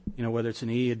 whether it's an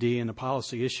E, a D, and a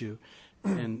policy issue.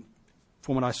 And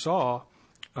from what I saw,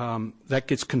 that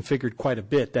gets configured quite a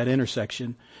bit, that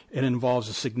intersection. It involves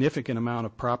a significant amount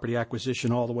of property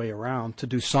acquisition all the way around to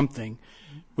do something,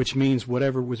 which means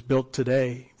whatever was built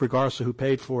today, regardless of who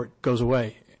paid for it, goes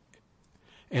away.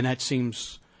 And that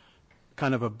seems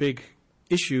kind of a big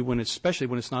issue especially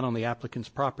when it's not on the applicant's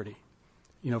property.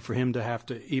 For him to have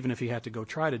to, even if he had to go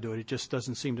try to do it, it just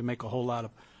doesn't seem to make a whole lot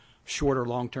of short or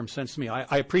long-term sense to me.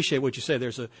 I appreciate what you say.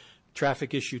 There's a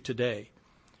traffic issue today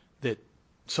that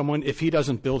if he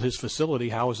doesn't build his facility,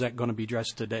 how is that going to be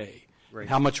addressed today? Right.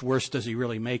 How much worse does he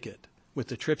really make it with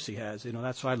the trips he has?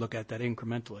 That's why I look at that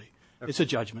incrementally. Okay. It's a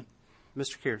judgment.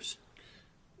 Mr. Kears.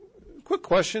 Quick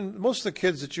question. Most of the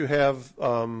kids that you have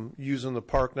using the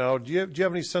park now, do you have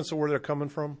any sense of where they're coming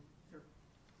from?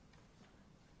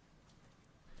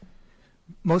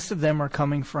 Most of them are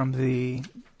coming from the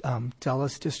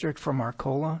Dulles district, from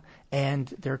Arcola, and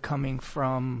they're coming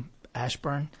from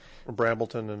Ashburn. Or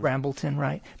Brambleton.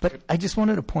 Right. But I just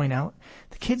wanted to point out,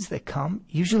 the kids that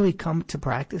usually come to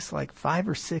practice like 5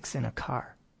 or 6 in a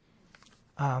car.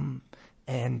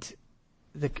 And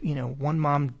one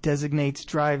mom designates,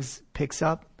 drives, picks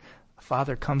up, a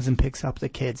father comes and picks up the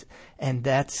kids. And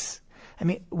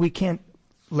we can't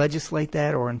legislate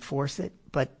that or enforce it,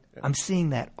 but I'm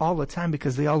seeing that all the time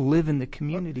because they all live in the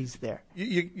communities there.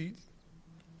 You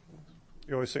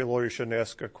always say lawyers shouldn't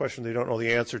ask a question they don't know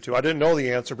the answer to. I didn't know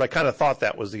the answer, but I kind of thought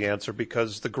that was the answer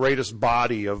because the greatest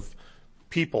body of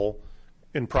people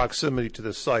in proximity to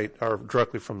this site are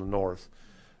directly from the north.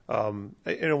 When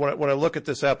I look at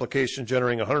this application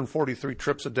generating 143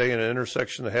 trips a day in an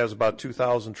intersection that has about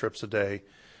 2,000 trips a day,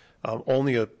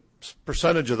 only a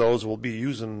percentage of those will be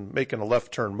making a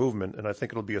left turn movement, and I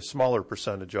think it'll be a smaller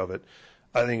percentage of it.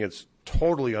 I think it's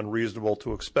totally unreasonable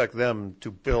to expect them to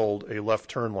build a left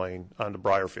turn lane onto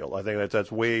Briarfield. I think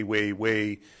that's way, way,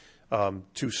 way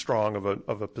too strong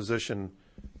of a position,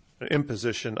 an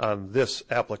imposition on this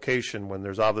application when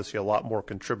there's obviously a lot more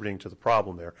contributing to the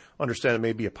problem there. Understand it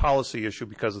may be a policy issue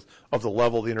because of the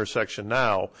level of the intersection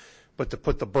now, but to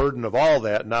put the burden of all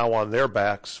that now on their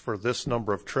backs for this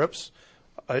number of trips,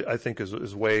 I think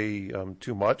is way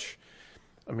too much.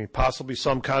 I mean, possibly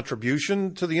some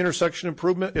contribution to the intersection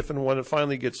improvement if and when it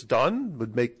finally gets done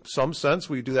would make some sense.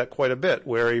 We do that quite a bit,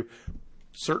 where a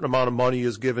certain amount of money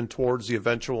is given towards the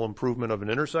eventual improvement of an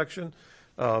intersection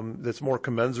that's more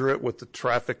commensurate with the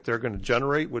traffic they're going to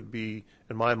generate would be,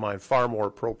 in my mind, far more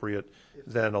appropriate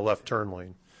than a left turn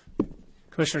lane.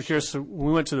 Commissioner Kears, so when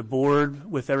we went to the board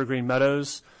with Evergreen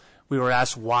Meadows, we were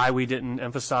asked why we didn't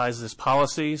emphasize this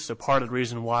policy. So part of the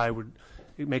reason why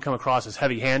it may come across as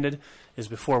heavy-handed is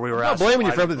before we were asked. I'm not blaming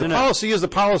you for everything. The policy is the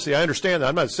policy. I understand that.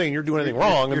 I'm not saying you're doing anything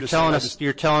wrong. You're telling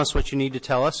us what you need to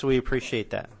tell us, so we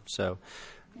appreciate that. So,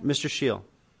 Mr. Scheel,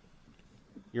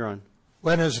 you're on.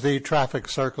 When is the traffic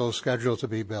circle scheduled to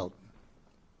be built?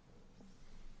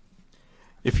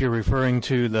 If you're referring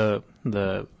to the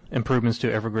improvements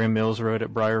to Evergreen Mills Road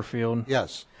at Briarfield?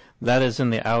 Yes. That is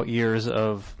in the out years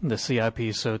of the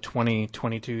CIP, so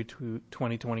 2022 to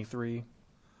 2023.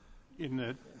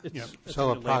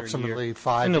 So approximately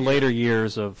 5 years. In the later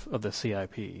years of the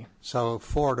CIP. So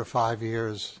 4 to 5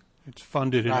 years. It's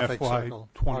funded in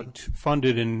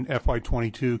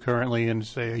FY22 currently, and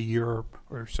say a year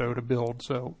or so to build.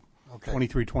 So,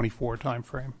 23-24 time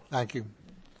frame. Thank you.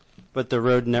 But the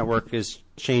road network is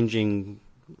changing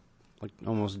like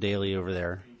almost daily over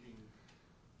there.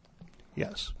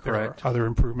 Yes, correct. There are other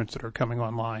improvements that are coming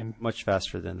online much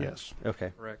faster than that. Yes.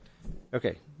 Okay. Correct.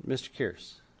 Okay, Mr.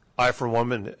 Kears. I, for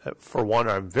one,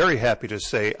 I'm very happy to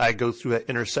say I go through that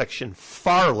intersection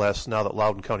far less now that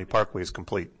Loudoun County Parkway is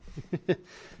complete. All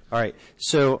right.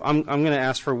 So I'm going to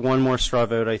ask for one more straw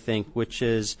vote, I think, which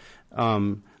is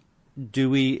do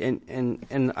we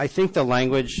and I think the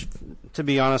language, to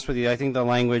be honest with you, I think the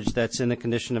language that's in the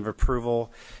condition of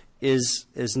approval is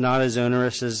not as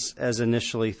onerous as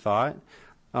initially thought.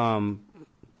 But I'm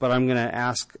going to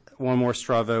ask one more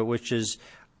straw vote, which is,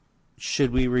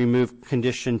 should we remove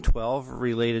condition 12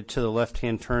 related to the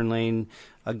left-hand turn lane,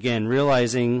 again,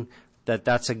 realizing that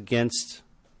that's against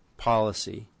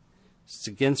policy. It's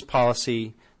against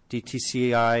policy.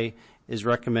 DTCI is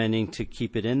recommending to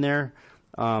keep it in there.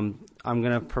 I'm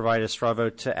going to provide a straw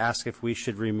vote to ask if we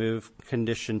should remove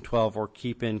condition 12 or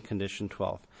keep in condition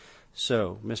 12.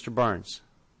 So, Mr. Barnes.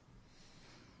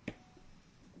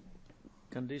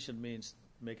 Condition means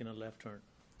making a left turn.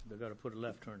 They've got to put a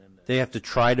left turn in there. They have to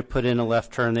try to put in a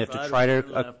left turn. They have to try to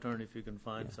put a left turn if you can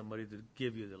find somebody to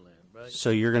give you the land, right?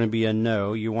 So you're going to be a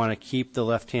no. You want to keep the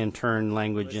left-hand turn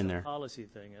language in there. It's a policy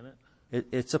thing, isn't it?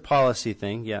 It's a policy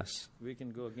thing, yes. We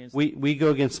can go against. We go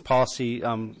against policy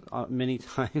many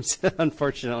times,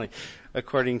 unfortunately,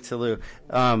 according to Lou.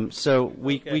 So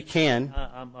we can.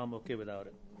 I'm okay without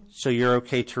it. So you're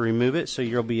okay to remove it. So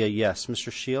you'll be a yes, Mr.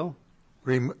 Shield.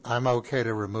 I'm okay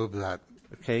to remove that.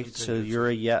 Okay, so you're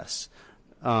a yes,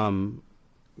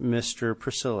 Mr.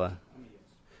 Priscilla.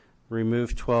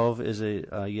 Remove 12 is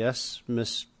a yes,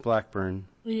 Ms. Blackburn.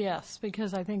 Yes,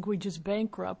 because I think we just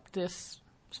bankrupt this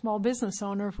small business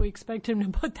owner if we expect him to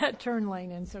put that turn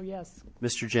lane in, so yes.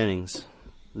 Mr. Jennings,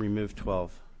 remove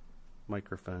 12.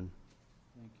 Microphone.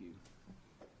 Thank you.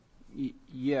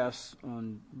 Yes,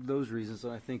 on those reasons,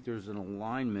 I think there's an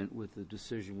alignment with the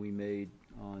decision we made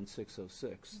on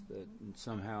 606 that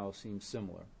somehow seems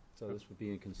similar, so this would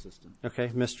be inconsistent. Okay,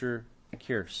 Mr.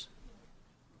 Kearse.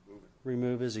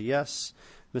 Remove is a yes.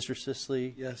 Mr.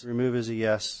 Sisley? Yes. Remove is a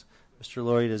yes. Mr.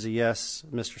 Lloyd is a yes.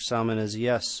 Mr. Salmon is a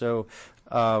yes. So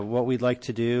what we'd like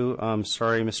to do,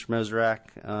 sorry, Mr. Mozrak,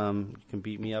 you can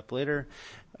beat me up later.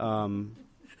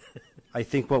 I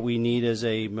think what we need is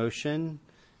a motion.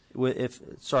 No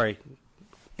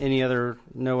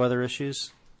other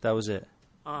issues? That was it.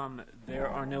 There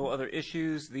are no other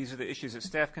issues. These are the issues that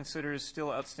staff considers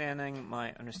still outstanding.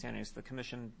 My understanding is the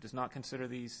commission does not consider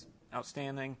these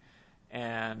outstanding,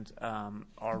 and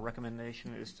our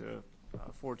recommendation is to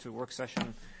forward to a work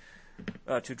session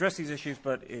to address these issues.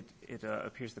 But it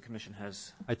appears the commission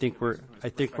has. I think we're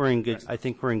in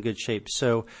good shape.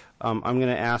 So I'm going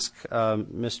to ask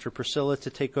Mr. Priscilla to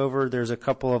take over. There's a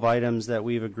couple of items that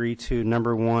we've agreed to.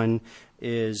 Number one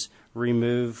is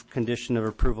remove condition of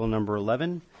approval number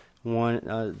 11.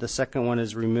 The second one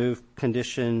is remove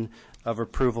condition of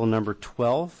approval number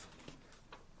 12.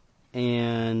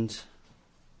 And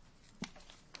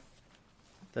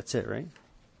that's it, right?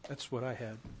 That's what I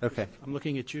had. Okay. I'm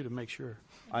looking at you to make sure.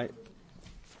 Did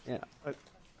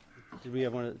we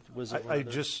have one?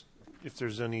 If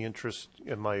there's any interest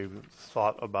in my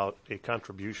thought about a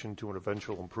contribution to an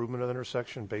eventual improvement of the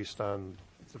intersection based on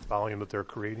the volume that they're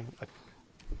creating.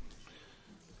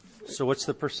 So what's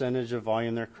the percentage of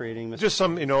volume they're creating, Mr. Just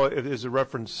some, it is a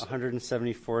reference.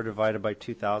 174 divided by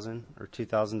 2,000, or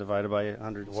 2,000 divided by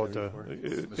 174.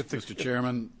 Mr.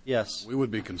 Chairman? Yes. We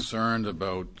would be concerned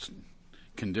about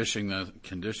conditioning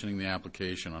the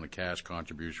application on a cash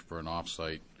contribution for an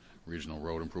off-site regional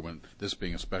road improvement, this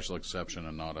being a special exception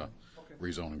and not a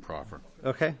rezoning proffer.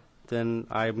 Okay. Then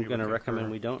I'm going to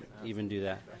recommend we don't even do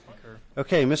that.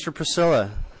 Okay, Mr. Priscilla.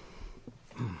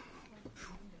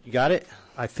 You got it?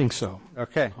 I think so.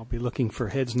 Okay. I'll be looking for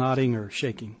heads nodding or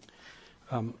shaking.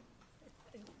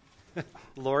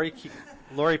 Lori,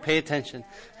 pay attention.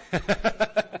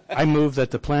 I move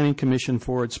that the Planning Commission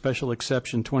forward Special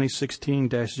Exception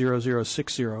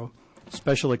 2016-0060,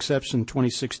 Special Exception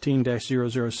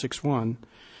 2016-0061,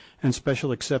 and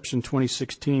Special Exception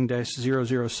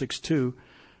 2016-0062,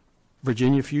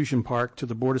 Virginia Fusion Park, to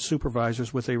the Board of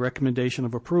Supervisors with a recommendation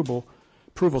of approval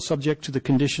subject to the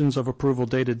conditions of approval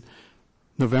dated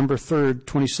November 3rd,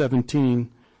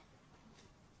 2017,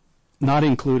 not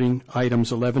including items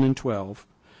 11 and 12,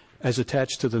 as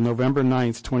attached to the November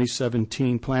 9th,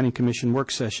 2017 Planning Commission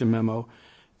work session memo,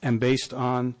 and based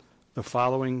on the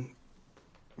following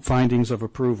findings of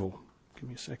approval. Give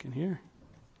me a second here.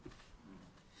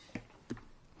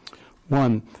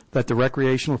 1, that the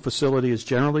recreational facility is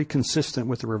generally consistent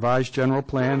with the revised general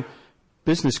plan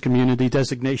business community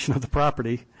designation of the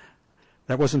property.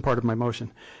 That wasn't part of my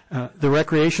motion. The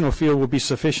recreational field will be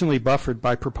sufficiently buffered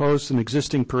by proposed and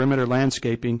existing perimeter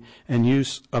landscaping and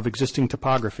use of existing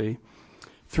topography.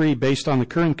 3, based on the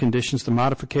current conditions, the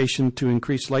modification to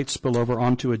increase light spillover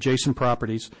onto adjacent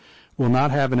properties will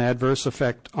not have an adverse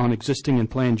effect on existing and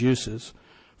planned uses.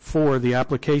 4, the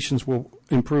applications will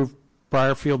improve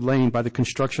Briarfield Lane by the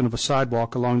construction of a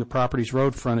sidewalk along the property's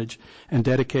road frontage and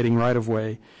dedicating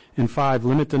right-of-way. And 5,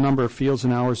 limits to the number of fields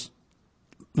and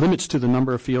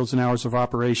hours of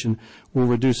operation will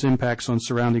reduce impacts on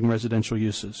surrounding residential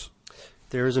uses.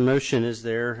 There is a motion. Is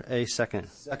there a second?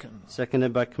 Second.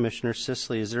 Seconded by Commissioner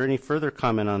Sisley. Is there any further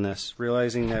comment on this,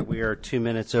 realizing that we are 2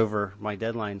 minutes over my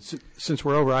deadline? Since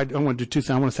we're over, I want to do two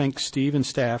things. I want to thank Steve and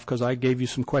staff because I gave you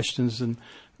some questions in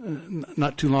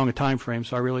not too long a time frame,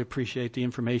 so I really appreciate the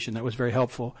information. That was very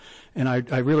helpful. And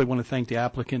I really want to thank the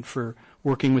applicant for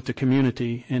working with the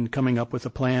community and coming up with a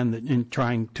plan and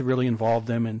trying to really involve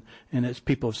them and, as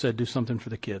people have said, do something for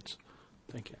the kids.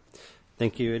 Thank you.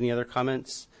 Thank you. Any other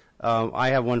comments? I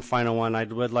have one final one. I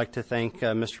would like to thank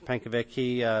Mr. Pankovic.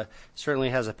 He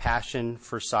certainly has a passion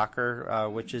for soccer,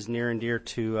 which is near and dear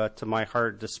to my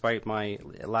heart, despite my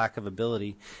lack of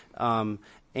ability.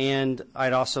 And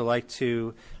I'd also like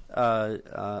to,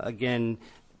 again,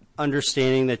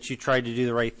 understanding that you tried to do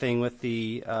the right thing with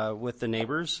the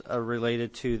neighbors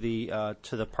related to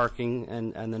the parking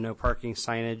and the no parking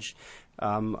signage.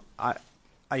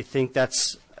 I think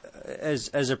that's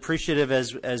as appreciative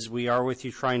as we are with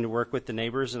you trying to work with the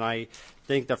neighbors. And I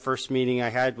think the first meeting I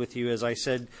had with you, as I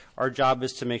said, our job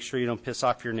is to make sure you don't piss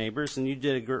off your neighbors, and you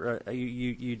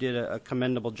did a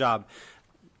commendable job.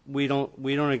 We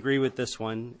don't agree with this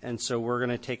one, and so we're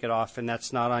going to take it off, and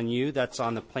that's not on you, that's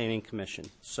on the Planning Commission.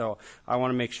 So I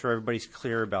want to make sure everybody's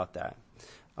clear about that.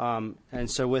 And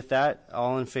so with that,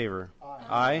 all in favor?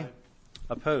 Aye.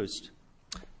 Opposed?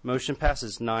 Motion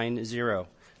passes 9-0.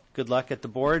 Good luck at the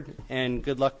board, and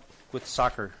good luck with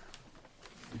soccer.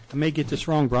 I may get this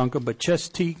wrong, Bronco, but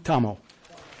Chesty Tomo.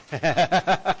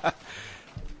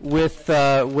 With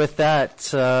that,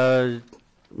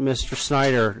 Mr.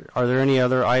 Snyder, are there any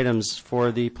other items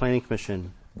for the Planning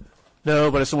Commission?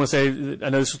 No, but I just want to say, I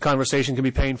know this conversation can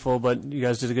be painful, but you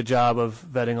guys did a good job of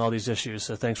vetting all these issues,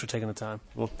 so thanks for taking the time.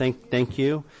 Well, thank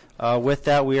you. With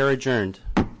that, we are adjourned.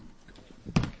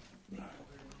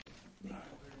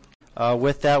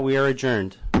 With that, we are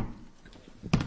adjourned.